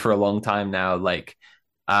going on for a long time now, like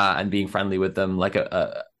and being friendly with them, like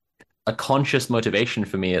a conscious motivation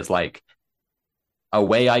for me is like a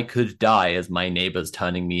way I could die is my neighbors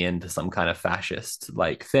turning me into some kind of fascist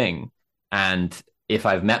like thing. And if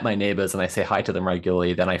I've met my neighbors and I say hi to them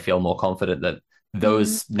regularly, then I feel more confident that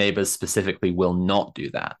those neighbors specifically will not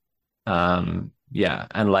do that. Yeah.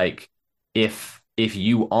 And like if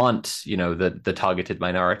you aren't, the targeted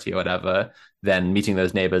minority or whatever, then meeting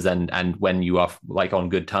those neighbors and when you are like on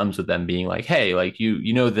good terms with them, being like, hey, like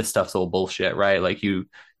this stuff's all bullshit, right? Like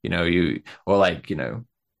or like,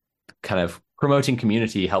 kind of promoting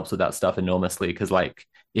community helps with that stuff enormously, because like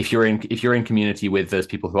if you're in community with those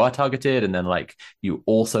people who are targeted, and then like you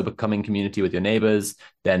also become in community with your neighbors,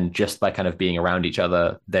 then just by kind of being around each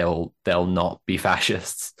other, they'll not be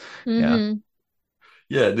fascists. Mm-hmm.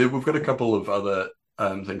 Yeah, we've got a couple of other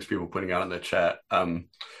things people putting out in the chat,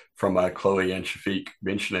 from Chloe and Shafiq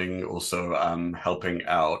mentioning also helping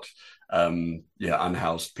out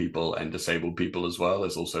unhoused people and disabled people as well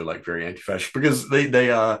is also like very anti-fascist, because they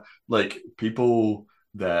are like people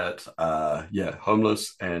that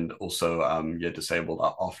homeless and also disabled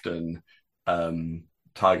are often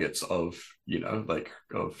targets of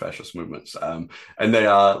of fascist movements, and they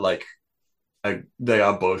are like they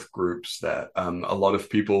are both groups that a lot of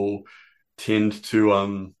people tend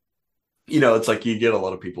to it's like you get a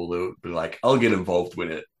lot of people who be like, I'll get involved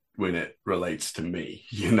when it it relates to me,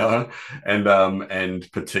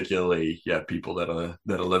 and particularly, people that are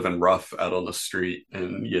living rough out on the street,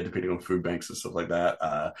 and depending on food banks and stuff like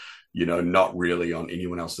that, not really on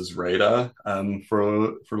anyone else's radar,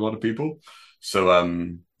 for a lot of people. So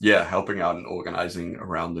helping out and organizing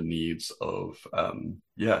around the needs of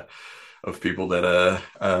people that are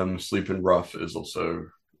sleeping rough is also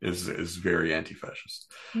is very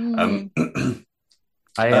anti-fascist. Mhm.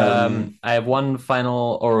 I have one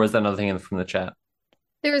final, or was there another thing from the chat?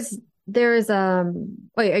 There's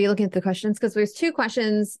wait, are you looking at the questions? Because there's two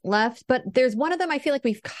questions left, but there's one of them I feel like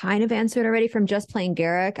we've kind of answered already from Just Plain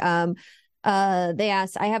Garrick. They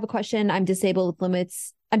asked, I have a question. I'm disabled with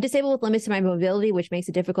limits to my mobility, which makes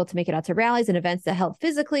it difficult to make it out to rallies and events that help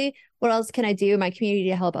physically. What else can I do in my community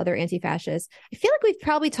to help other anti-fascists? I feel like we've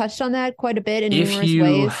probably touched on that quite a bit in numerous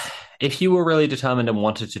ways. If you were really determined and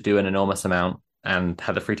wanted to do an enormous amount and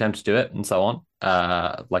had the free time to do it and so on,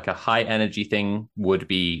 like a high energy thing would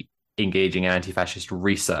be engaging in anti-fascist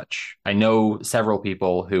research. I know several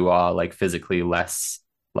people who are like physically less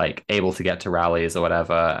like able to get to rallies or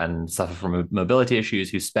whatever and suffer from mobility issues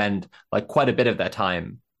who spend like quite a bit of their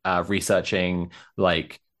time researching,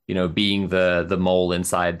 like, being the mole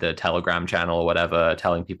inside the Telegram channel or whatever,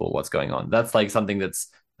 telling people what's going on. That's like something that's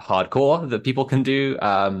hardcore that people can do.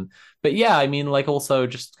 But yeah, I mean, like also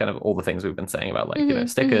just kind of all the things we've been saying about like,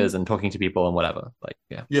 stickers and talking to people and whatever. Like,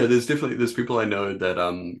 yeah. Yeah, there's people I know that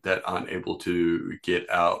aren't able to get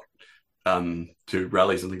out to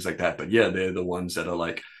rallies and things like that. But yeah, they're the ones that are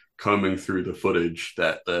like combing through the footage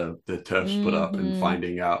that the TERFs put up and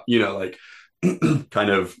finding out, like kind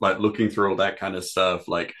of like looking through all that kind of stuff,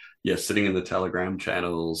 like sitting in the Telegram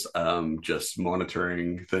channels, just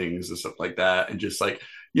monitoring things and stuff like that, and just like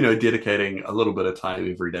dedicating a little bit of time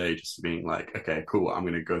every day just being like, okay, cool, I'm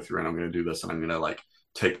going to go through and I'm going to do this, and I'm going to like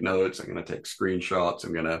take notes, I'm going to take screenshots,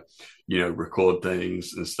 I'm going to record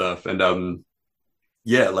things and stuff. And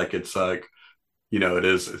like it's like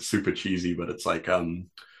it's super cheesy, but it's like what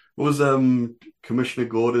was Commissioner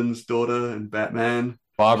Gordon's daughter in Batman?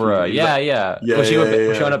 Barbara. Yeah. Well, she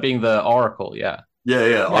wound up being the Oracle. Yeah.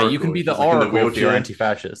 Yeah. You can be the Oracle for your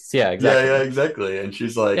anti-fascists. Yeah, exactly. Yeah, exactly. And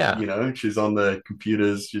she's like, she's on the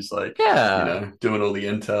computers. She's like, doing all the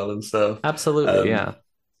intel and stuff. Absolutely, yeah.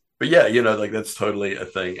 But yeah, like that's totally a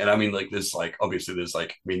thing. And I mean, like, there's like, obviously there's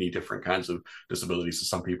like many different kinds of disabilities. So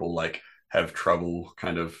some people like have trouble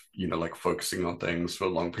kind of, like focusing on things for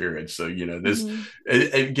long periods. So, there's,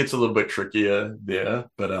 it gets a little bit trickier there,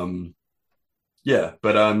 but I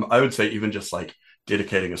would say even just like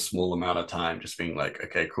dedicating a small amount of time, just being like,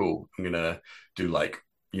 okay, cool, I'm gonna do like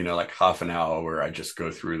like half an hour where I just go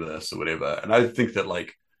through this or whatever. And I think that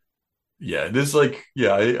like there's like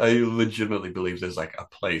I legitimately believe there's like a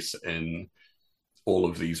place in all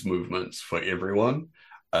of these movements for everyone.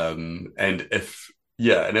 And if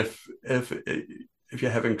you're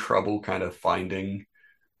having trouble kind of finding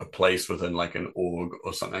a place within like an org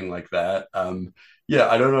or something like that, I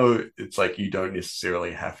don't know, it's like you don't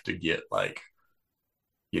necessarily have to get like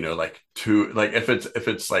like to like if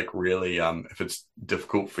it's like really if it's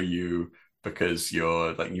difficult for you because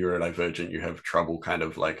you're like neurodivergent, you have trouble kind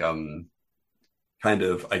of like I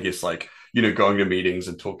guess like going to meetings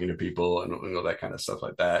and talking to people and all that kind of stuff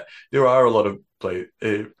like that. There are a lot of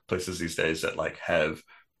places these days that like have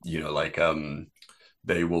like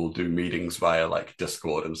they will do meetings via like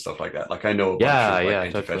Discord and stuff like that. Like I know a bunch of like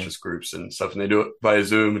anti-fascist groups and stuff, and they do it via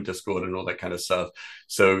Zoom and Discord and all that kind of stuff.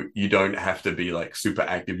 So you don't have to be like super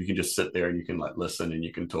active. You can just sit there and you can like listen and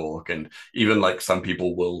you can talk. And even like some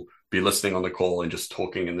people will be listening on the call and just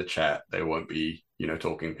talking in the chat. They won't be,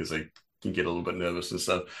 talking because they can get a little bit nervous and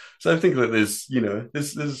stuff. So I think that there's,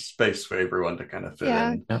 there's space for everyone to kind of fit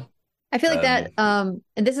in. Yeah. I feel like that, and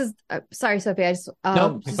this is, sorry, Sophie, I just,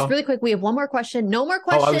 just really quick, we have one more question. No more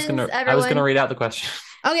questions, everyone. I was going to read out the question.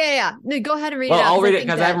 Okay, yeah. No, go ahead and read it out. Well, I'll read it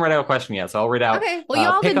because I haven't read out a question yet, so I'll read out. Okay, well,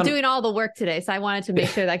 y'all been doing all the work today, so I wanted to make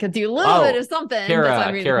sure that I could do a little bit of something.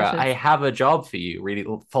 Kira, I have a job for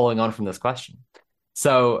you, following on from this question.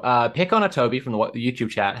 So Pick on a Toby from the YouTube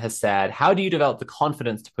chat has said, how do you develop the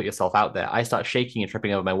confidence to put yourself out there? I start shaking and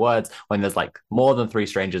tripping over my words when there's like more than 3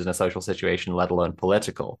 strangers in a social situation, let alone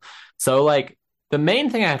political. So like the main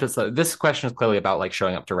thing I have to say, this question is clearly about like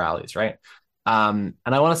showing up to rallies, right? And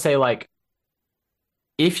I want to say like,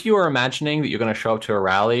 if you are imagining that you're going to show up to a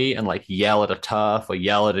rally and like yell at a TERF or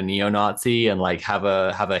yell at a neo-Nazi and like have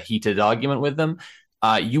a heated argument with them,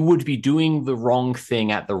 you would be doing the wrong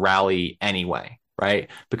thing at the rally anyway. Right?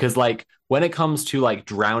 Because like when it comes to like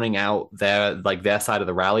drowning out their side of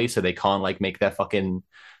the rally so they can't like make their fucking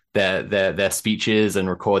their speeches and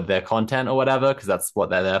record their content or whatever, because that's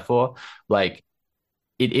what they're there for, like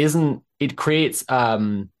it creates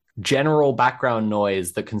general background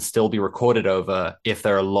noise that can still be recorded over if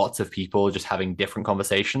there are lots of people just having different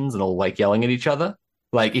conversations and all like yelling at each other.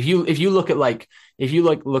 Like if you look at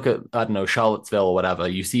I don't know, Charlottesville or whatever,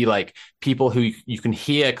 you see like people who you can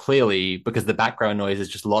hear clearly because the background noise is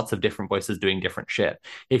just lots of different voices doing different shit.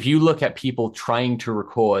 If you look at people trying to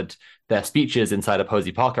record their speeches inside a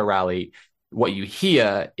Posey Parker rally, what you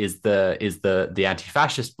hear is the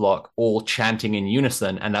anti-fascist bloc all chanting in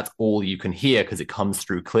unison, and that's all you can hear because it comes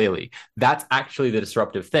through clearly. That's actually the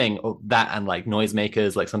disruptive thing. That and like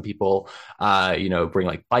noisemakers, like some people bring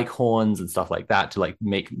like bike horns and stuff like that to like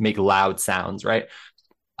make loud sounds, right?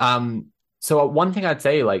 So one thing I'd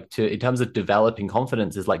say, like, in terms of developing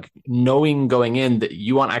confidence, is like knowing going in that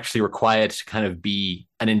you aren't actually required to kind of be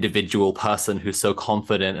an individual person who's so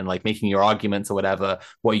confident and like making your arguments or whatever.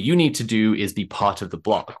 What you need to do is be part of the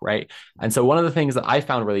block, right? And so one of the things that I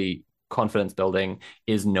found really confidence building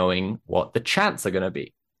is knowing what the chants are going to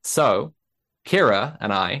be. So Kira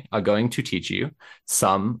and I are going to teach you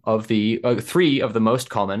some of the 3 of the most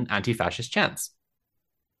common anti-fascist chants.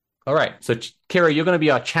 All right, so Kira, you're going to be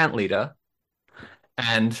our chant leader.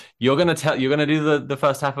 And you're gonna do the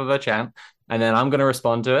first half of a chant, and then I'm gonna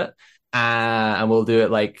respond to it, and we'll do it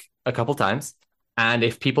like a couple times. And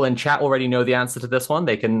if people in chat already know the answer to this one,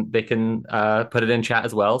 they can put it in chat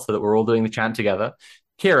as well, so that we're all doing the chant together.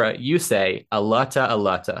 Kira, you say alerta,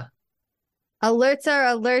 alerta,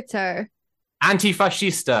 Alerter, alerter.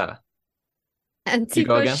 antifascista. You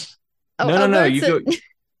go again. Oh, No. You go.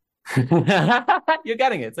 You're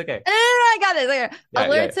getting it. It's okay. No, I got it. There. Yeah,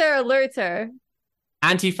 Alerter, alerter.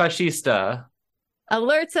 Antifascista.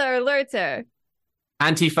 Alerter, alerter.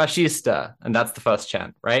 Antifascista. And that's the first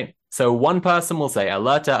chant, right? So one person will say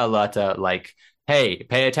alerta, alerta, like, hey,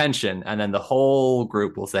 pay attention. And then the whole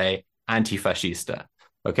group will say antifascista.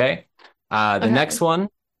 Okay? The next one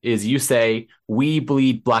is you say, we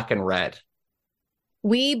bleed black and red.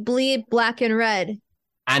 We bleed black and red.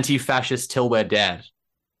 Anti-fascist till we're dead.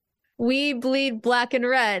 We bleed black and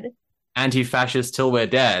red. Anti-fascist till we're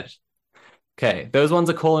dead. Okay, those ones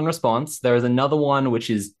are call and response. There is another one which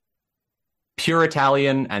is pure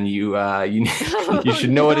Italian, and you should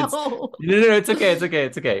know what it's. No, it's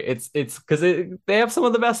okay. It's because they have some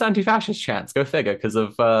of the best anti-fascist chants. Go figure, because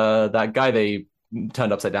of that guy they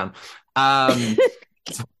turned upside down.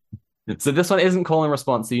 So this one isn't call and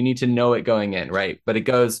response, so you need to know it going in, right? But it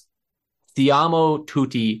goes, siamo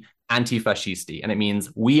tutti antifascisti, and it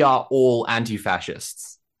means we are all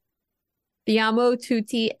anti-fascists. Siamo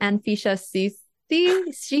tutti antifascisti?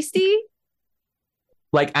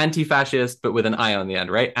 Like anti-fascist, but with an I on the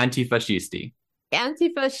end, right? Antifascisti.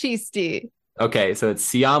 Antifascisti. Okay, so it's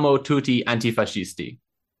siamo tutti antifascisti.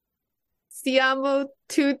 Siamo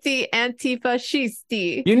tutti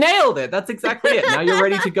antifascisti. You nailed it. That's exactly it. Now you're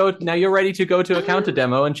ready to go. Now you're ready to go to a counter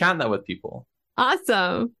demo and chant that with people.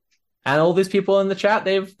 Awesome. And all these people in the chat,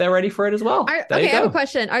 they're ready for it as well. Okay, I have a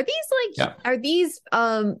question. Are these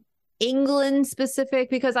England specific?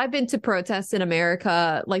 Because I've been to protests in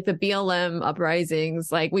America, like the BLM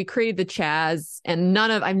uprisings, like we created the Chaz, and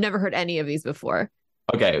I've never heard any of these before.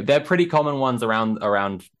 Okay, they're pretty common ones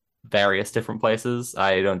around various different places.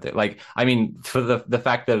 I don't think, for the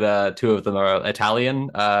fact that 2 of them are Italian,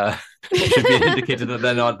 should be indicated that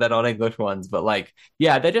they're not English ones. But like,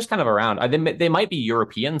 yeah, they're just kind of around. They might be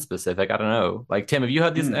European specific. I don't know. Like, Tim, have you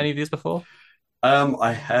heard any of these before?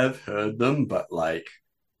 I have heard them, but like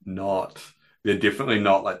they're definitely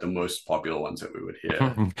not like the most popular ones that we would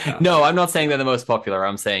hear. No, I'm not saying they're the most popular.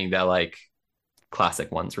 I'm saying they're like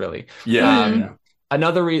classic ones, really. Yeah.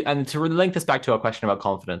 Another and to link this back to our question about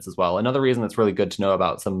confidence as well, another reason that's really good to know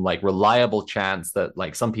about some like reliable chants that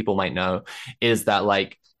like some people might know is that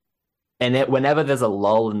like, whenever there's a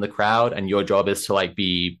lull in the crowd and your job is to like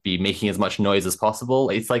be making as much noise as possible,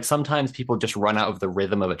 it's like sometimes people just run out of the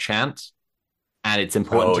rhythm of a chant. And it's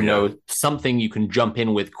important to know something you can jump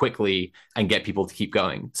in with quickly and get people to keep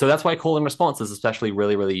going. So that's why call and response is especially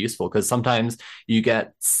really, really useful, because sometimes you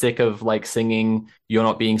get sick of like singing "You're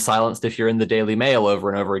Not Being Silenced" if you're in the Daily Mail over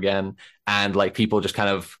and over again. And like people just kind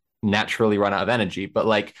of naturally run out of energy. But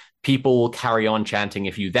like people will carry on chanting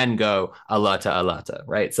if you then go alerta, alerta,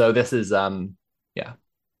 right? So this is, yeah.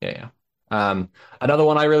 Another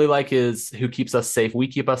one I really like is "Who keeps us safe? We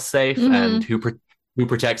keep us safe." And who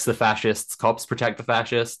protects the fascists? Cops protect the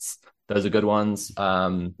fascists. Those are good ones.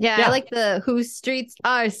 I like the "Whose streets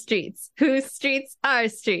are streets? Whose streets are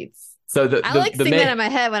streets?" So I like singing that in my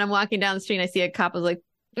head when I'm walking down the street and I see a cop. I was like,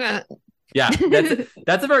 Yeah,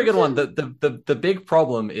 that's a very good one. The big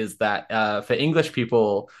problem is that for English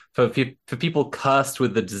people, for people cursed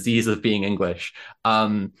with the disease of being English,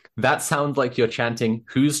 that sounds like you're chanting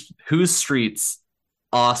whose streets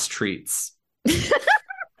are streets.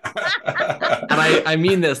 And I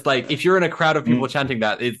mean this, like, if you're in a crowd of people chanting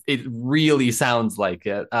that, it really sounds like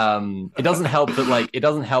it. It doesn't help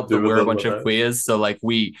that we're a bunch of queers, so like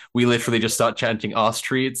we literally just start chanting our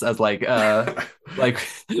streets as like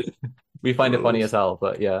we find it funny as hell.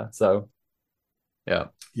 But yeah, so yeah.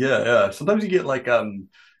 Yeah. Sometimes you get like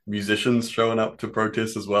musicians showing up to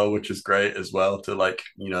protest as well, which is great as well. To like,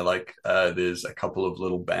 like there's a couple of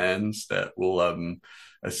little bands that will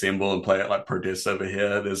assemble and play at like protests over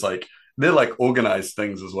here. There's like they're like organized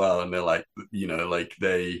things as well, and they're like like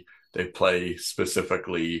they play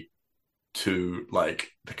specifically to like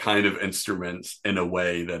the kind of instruments in a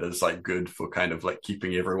way that is like good for kind of like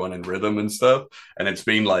keeping everyone in rhythm and stuff. And it's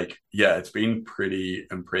been like, yeah, it's been pretty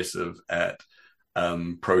impressive at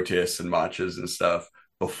protests and marches and stuff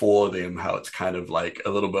before them, how it's kind of like a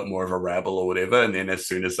little bit more of a rabble or whatever, and then as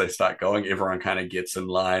soon as they start going, everyone kind of gets in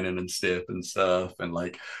line and in step and stuff. And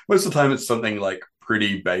like most of the time it's something like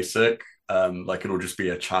pretty basic, like it'll just be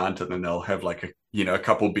a chant, and then they'll have like a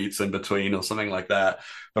couple beats in between or something like that.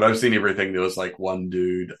 But I've seen everything. There was like one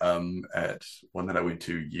dude at one that I went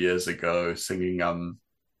to years ago singing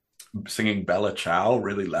Bella Ciao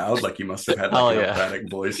really loud, like he must have had like an operatic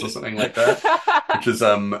voice or something like that, which is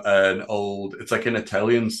it's like an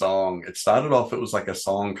Italian song. It started off, it was like a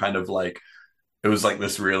song kind of like, it was like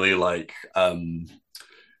this really like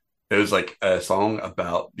it was like a song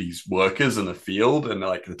about these workers in the field and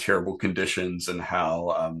like the terrible conditions and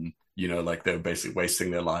how like they're basically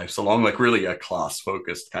wasting their lives so long, like really a class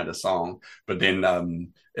focused kind of song. But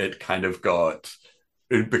then it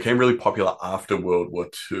became really popular after World War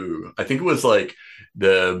II. I think it was like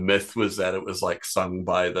the myth was that it was like sung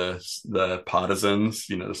by the partisans,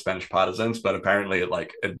 the Spanish partisans, but apparently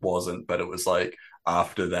it wasn't. But it was like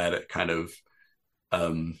after that, it kind of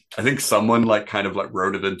I think someone like kind of like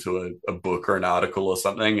wrote it into a book or an article or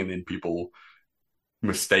something, and then people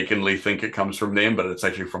mistakenly think it comes from them, but it's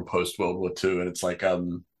actually from post World War II, and it's like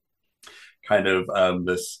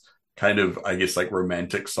this kind of, I guess, like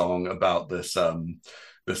romantic song about this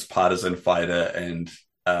partisan fighter and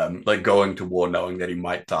like going to war knowing that he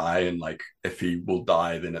might die, and like if he will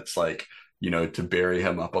die, then it's like to bury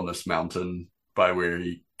him up on this mountain by where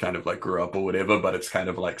he kind of like grew up or whatever. But it's kind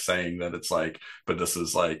of like saying that it's like, but this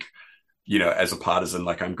is like as a partisan,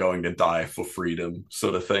 like I'm going to die for freedom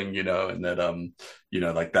sort of thing, and that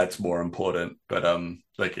like that's more important. But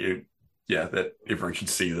that everyone should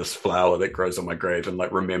see this flower that grows on my grave and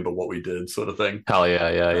like remember what we did sort of thing. Hell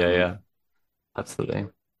yeah. Absolutely.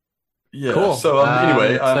 Yeah. Cool. So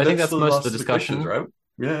anyway, so I think that's most of the discussion, right?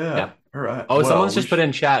 Yeah. All right. Oh, someone's just put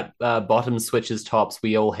in chat, bottom switches tops,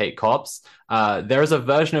 we all hate cops. There is a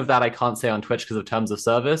version of that I can't say on Twitch because of terms of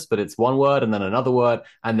service, but it's one word and then another word,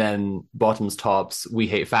 and then bottoms tops, we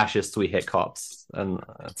hate fascists, we hate cops. And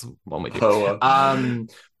that's one we do.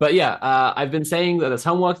 But yeah, I've been saying that there's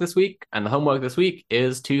homework this week, and the homework this week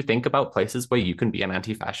is to think about places where you can be an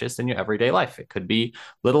anti-fascist in your everyday life. It could be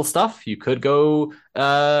little stuff. You could go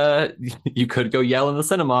yell in the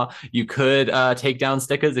cinema. You could take down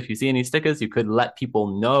stickers if you see any stickers. You could let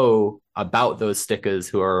people know about those stickers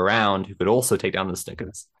who are around, who could also take down the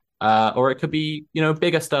stickers. Or it could be,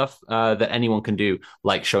 bigger stuff that anyone can do,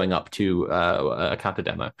 like showing up to a counter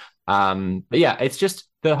demo. But yeah, it's just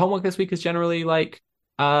the homework this week is generally like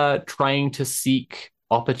trying to seek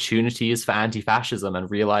opportunities for anti-fascism and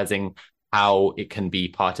realizing how it can be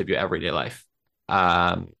part of your everyday life.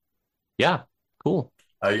 Yeah, cool.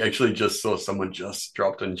 I actually just saw someone just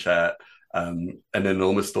dropped in chat an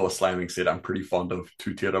enormous door slamming said, I'm pretty fond of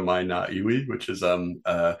Tutira Mai Na Iwi, which is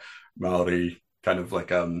Maori kind of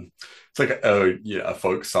like it's like a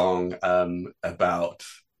folk song about,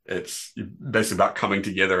 it's basically about coming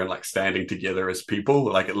together and like standing together as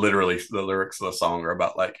people. Like it literally, the lyrics of the song are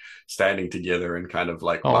about like standing together and kind of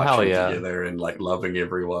like marching together and like loving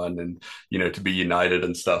everyone and to be united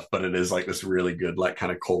and stuff. But it is like this really good like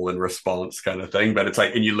kind of call and response kind of thing. But it's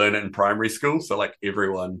like, and you learn it in primary school, so like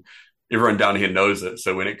everyone down here knows it.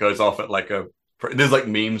 So when it goes off at like there's like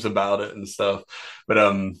memes about it and stuff. But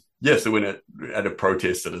yeah, so when at a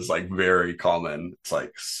protest, it is like very common. It's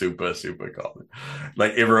like super, super common.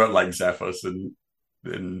 Like everyone, like Zaphos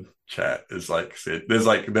in chat is like said, there's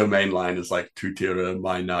like the main line is like Tutira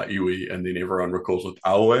Mai Na Iwi, and then everyone recalls with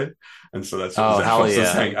Awe. And so that's what Zaphos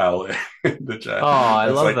is saying, Awe in the chat. Oh, I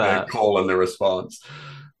love like that. The call and the response.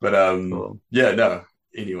 But cool. Yeah, no.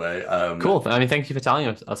 Anyway, Cool. I mean, thank you for telling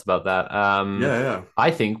us about that. yeah.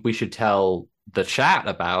 I think we should tell the chat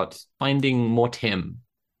about finding more Tim,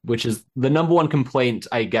 which is the number one complaint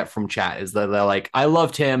I get from chat is that they're like, I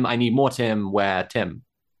love Tim, I need more Tim, where Tim?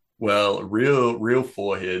 Well, real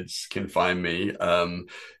foreheads can find me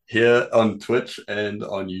here on Twitch and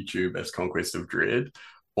on YouTube as Conquest of Dread,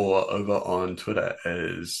 or over on Twitter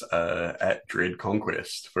as at Dread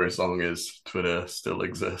Conquest for as long as Twitter still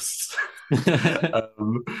exists.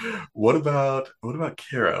 um, what about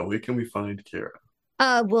Kira? Where can we find Kira?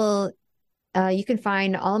 Well, you can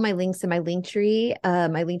find all of my links in my link tree.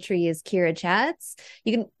 My link tree is Kira Chats.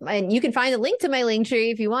 You can find the link to my link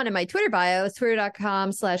tree if you want in my Twitter bio. It's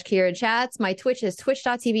twitter.com/Kira Chats. My Twitch is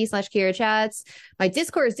twitch.tv/Kira Chats. My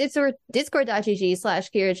Discord is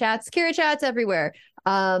discord.gg/Kira Chats. Kira Chats everywhere.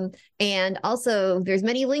 And also there's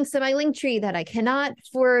many links to my link tree that I cannot,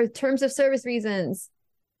 for terms of service reasons,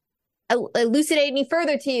 elucidate any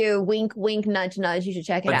further to you. Wink, wink, nudge, nudge. You should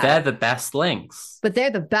check it out. But they're the best links. But they're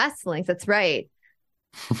the best links. That's right.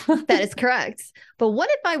 That is correct. But what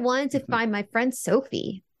if I wanted to find my friend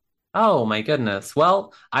Sophie? Oh my goodness.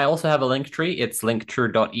 Well, I also have a link tree. It's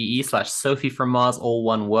linktree.ee/Sophie from Mars, all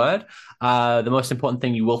one word. The most important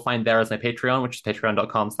thing you will find there is my Patreon, which is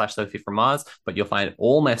patreon.com/Sophie from Mars, but you'll find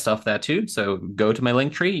all my stuff there too. So go to my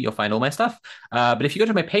link tree, you'll find all my stuff. But if you go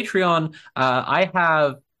to my Patreon, I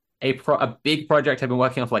have a big project I've been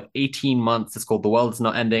working on for like 18 months. It's called The World Is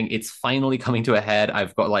Not Ending. It's finally coming to a head.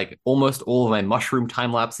 I've got like almost all of my mushroom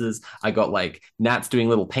time lapses. I got like Nats doing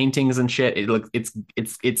little paintings and shit.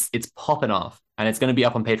 It's popping off, and it's going to be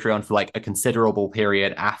up on Patreon for like a considerable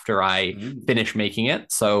period after I finish making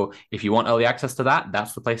it. So if you want early access to that,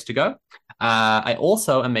 that's the place to go. I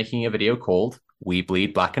also am making a video called We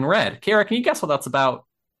Bleed Black and Red. Kira, can you guess what that's about?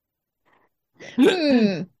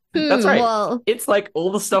 That's right. Well, it's like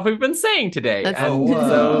all the stuff we've been saying today,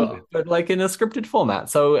 but like in a scripted format.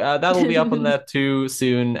 So that'll be up on there too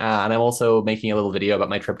soon. And I'm also making a little video about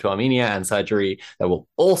my trip to Armenia and surgery that will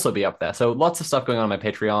also be up there. So lots of stuff going on my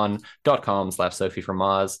patreon.com/Sophie from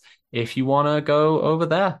Mars if you want to go over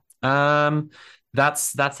there.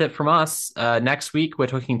 That's it from us. Next week we're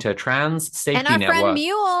talking to Trans Safety and our Network. Friend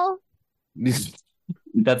Mule.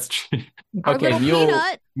 That's true. Okay,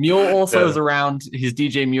 Mule also is around. His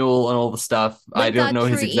DJ Mule and all the stuff. I don't know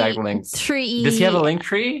his exact links. Does he have a link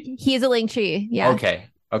tree? He has a link tree. Yeah. Okay.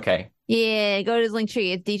 Yeah, go to his link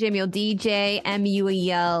tree. It's DJ Mule,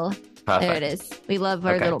 DJMUEL. Perfect. There it is. We love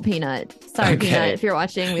our little peanut. Sorry, Peanut, if you're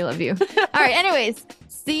watching, we love you. All right. Anyways,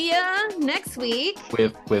 see ya next week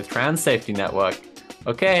with Trans Safety Network.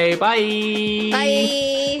 Okay. Bye.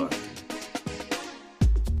 Bye.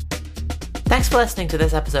 Thanks for listening to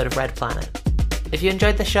this episode of Red Planet. If you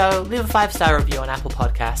enjoyed the show, leave a 5-star review on Apple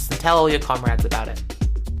Podcasts and tell all your comrades about it.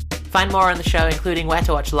 Find more on the show, including where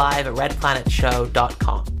to watch live at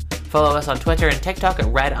redplanetshow.com. Follow us on Twitter and TikTok at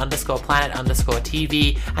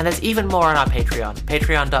red_planet_TV, and there's even more on our Patreon,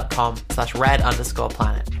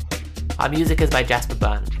 patreon.com/red_planet. Our music is by Jasper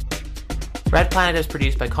Byrne. Red Planet is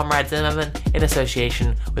produced by Comrade Zimmerman in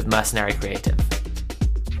association with Mercenary Creative.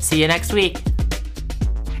 See you next week!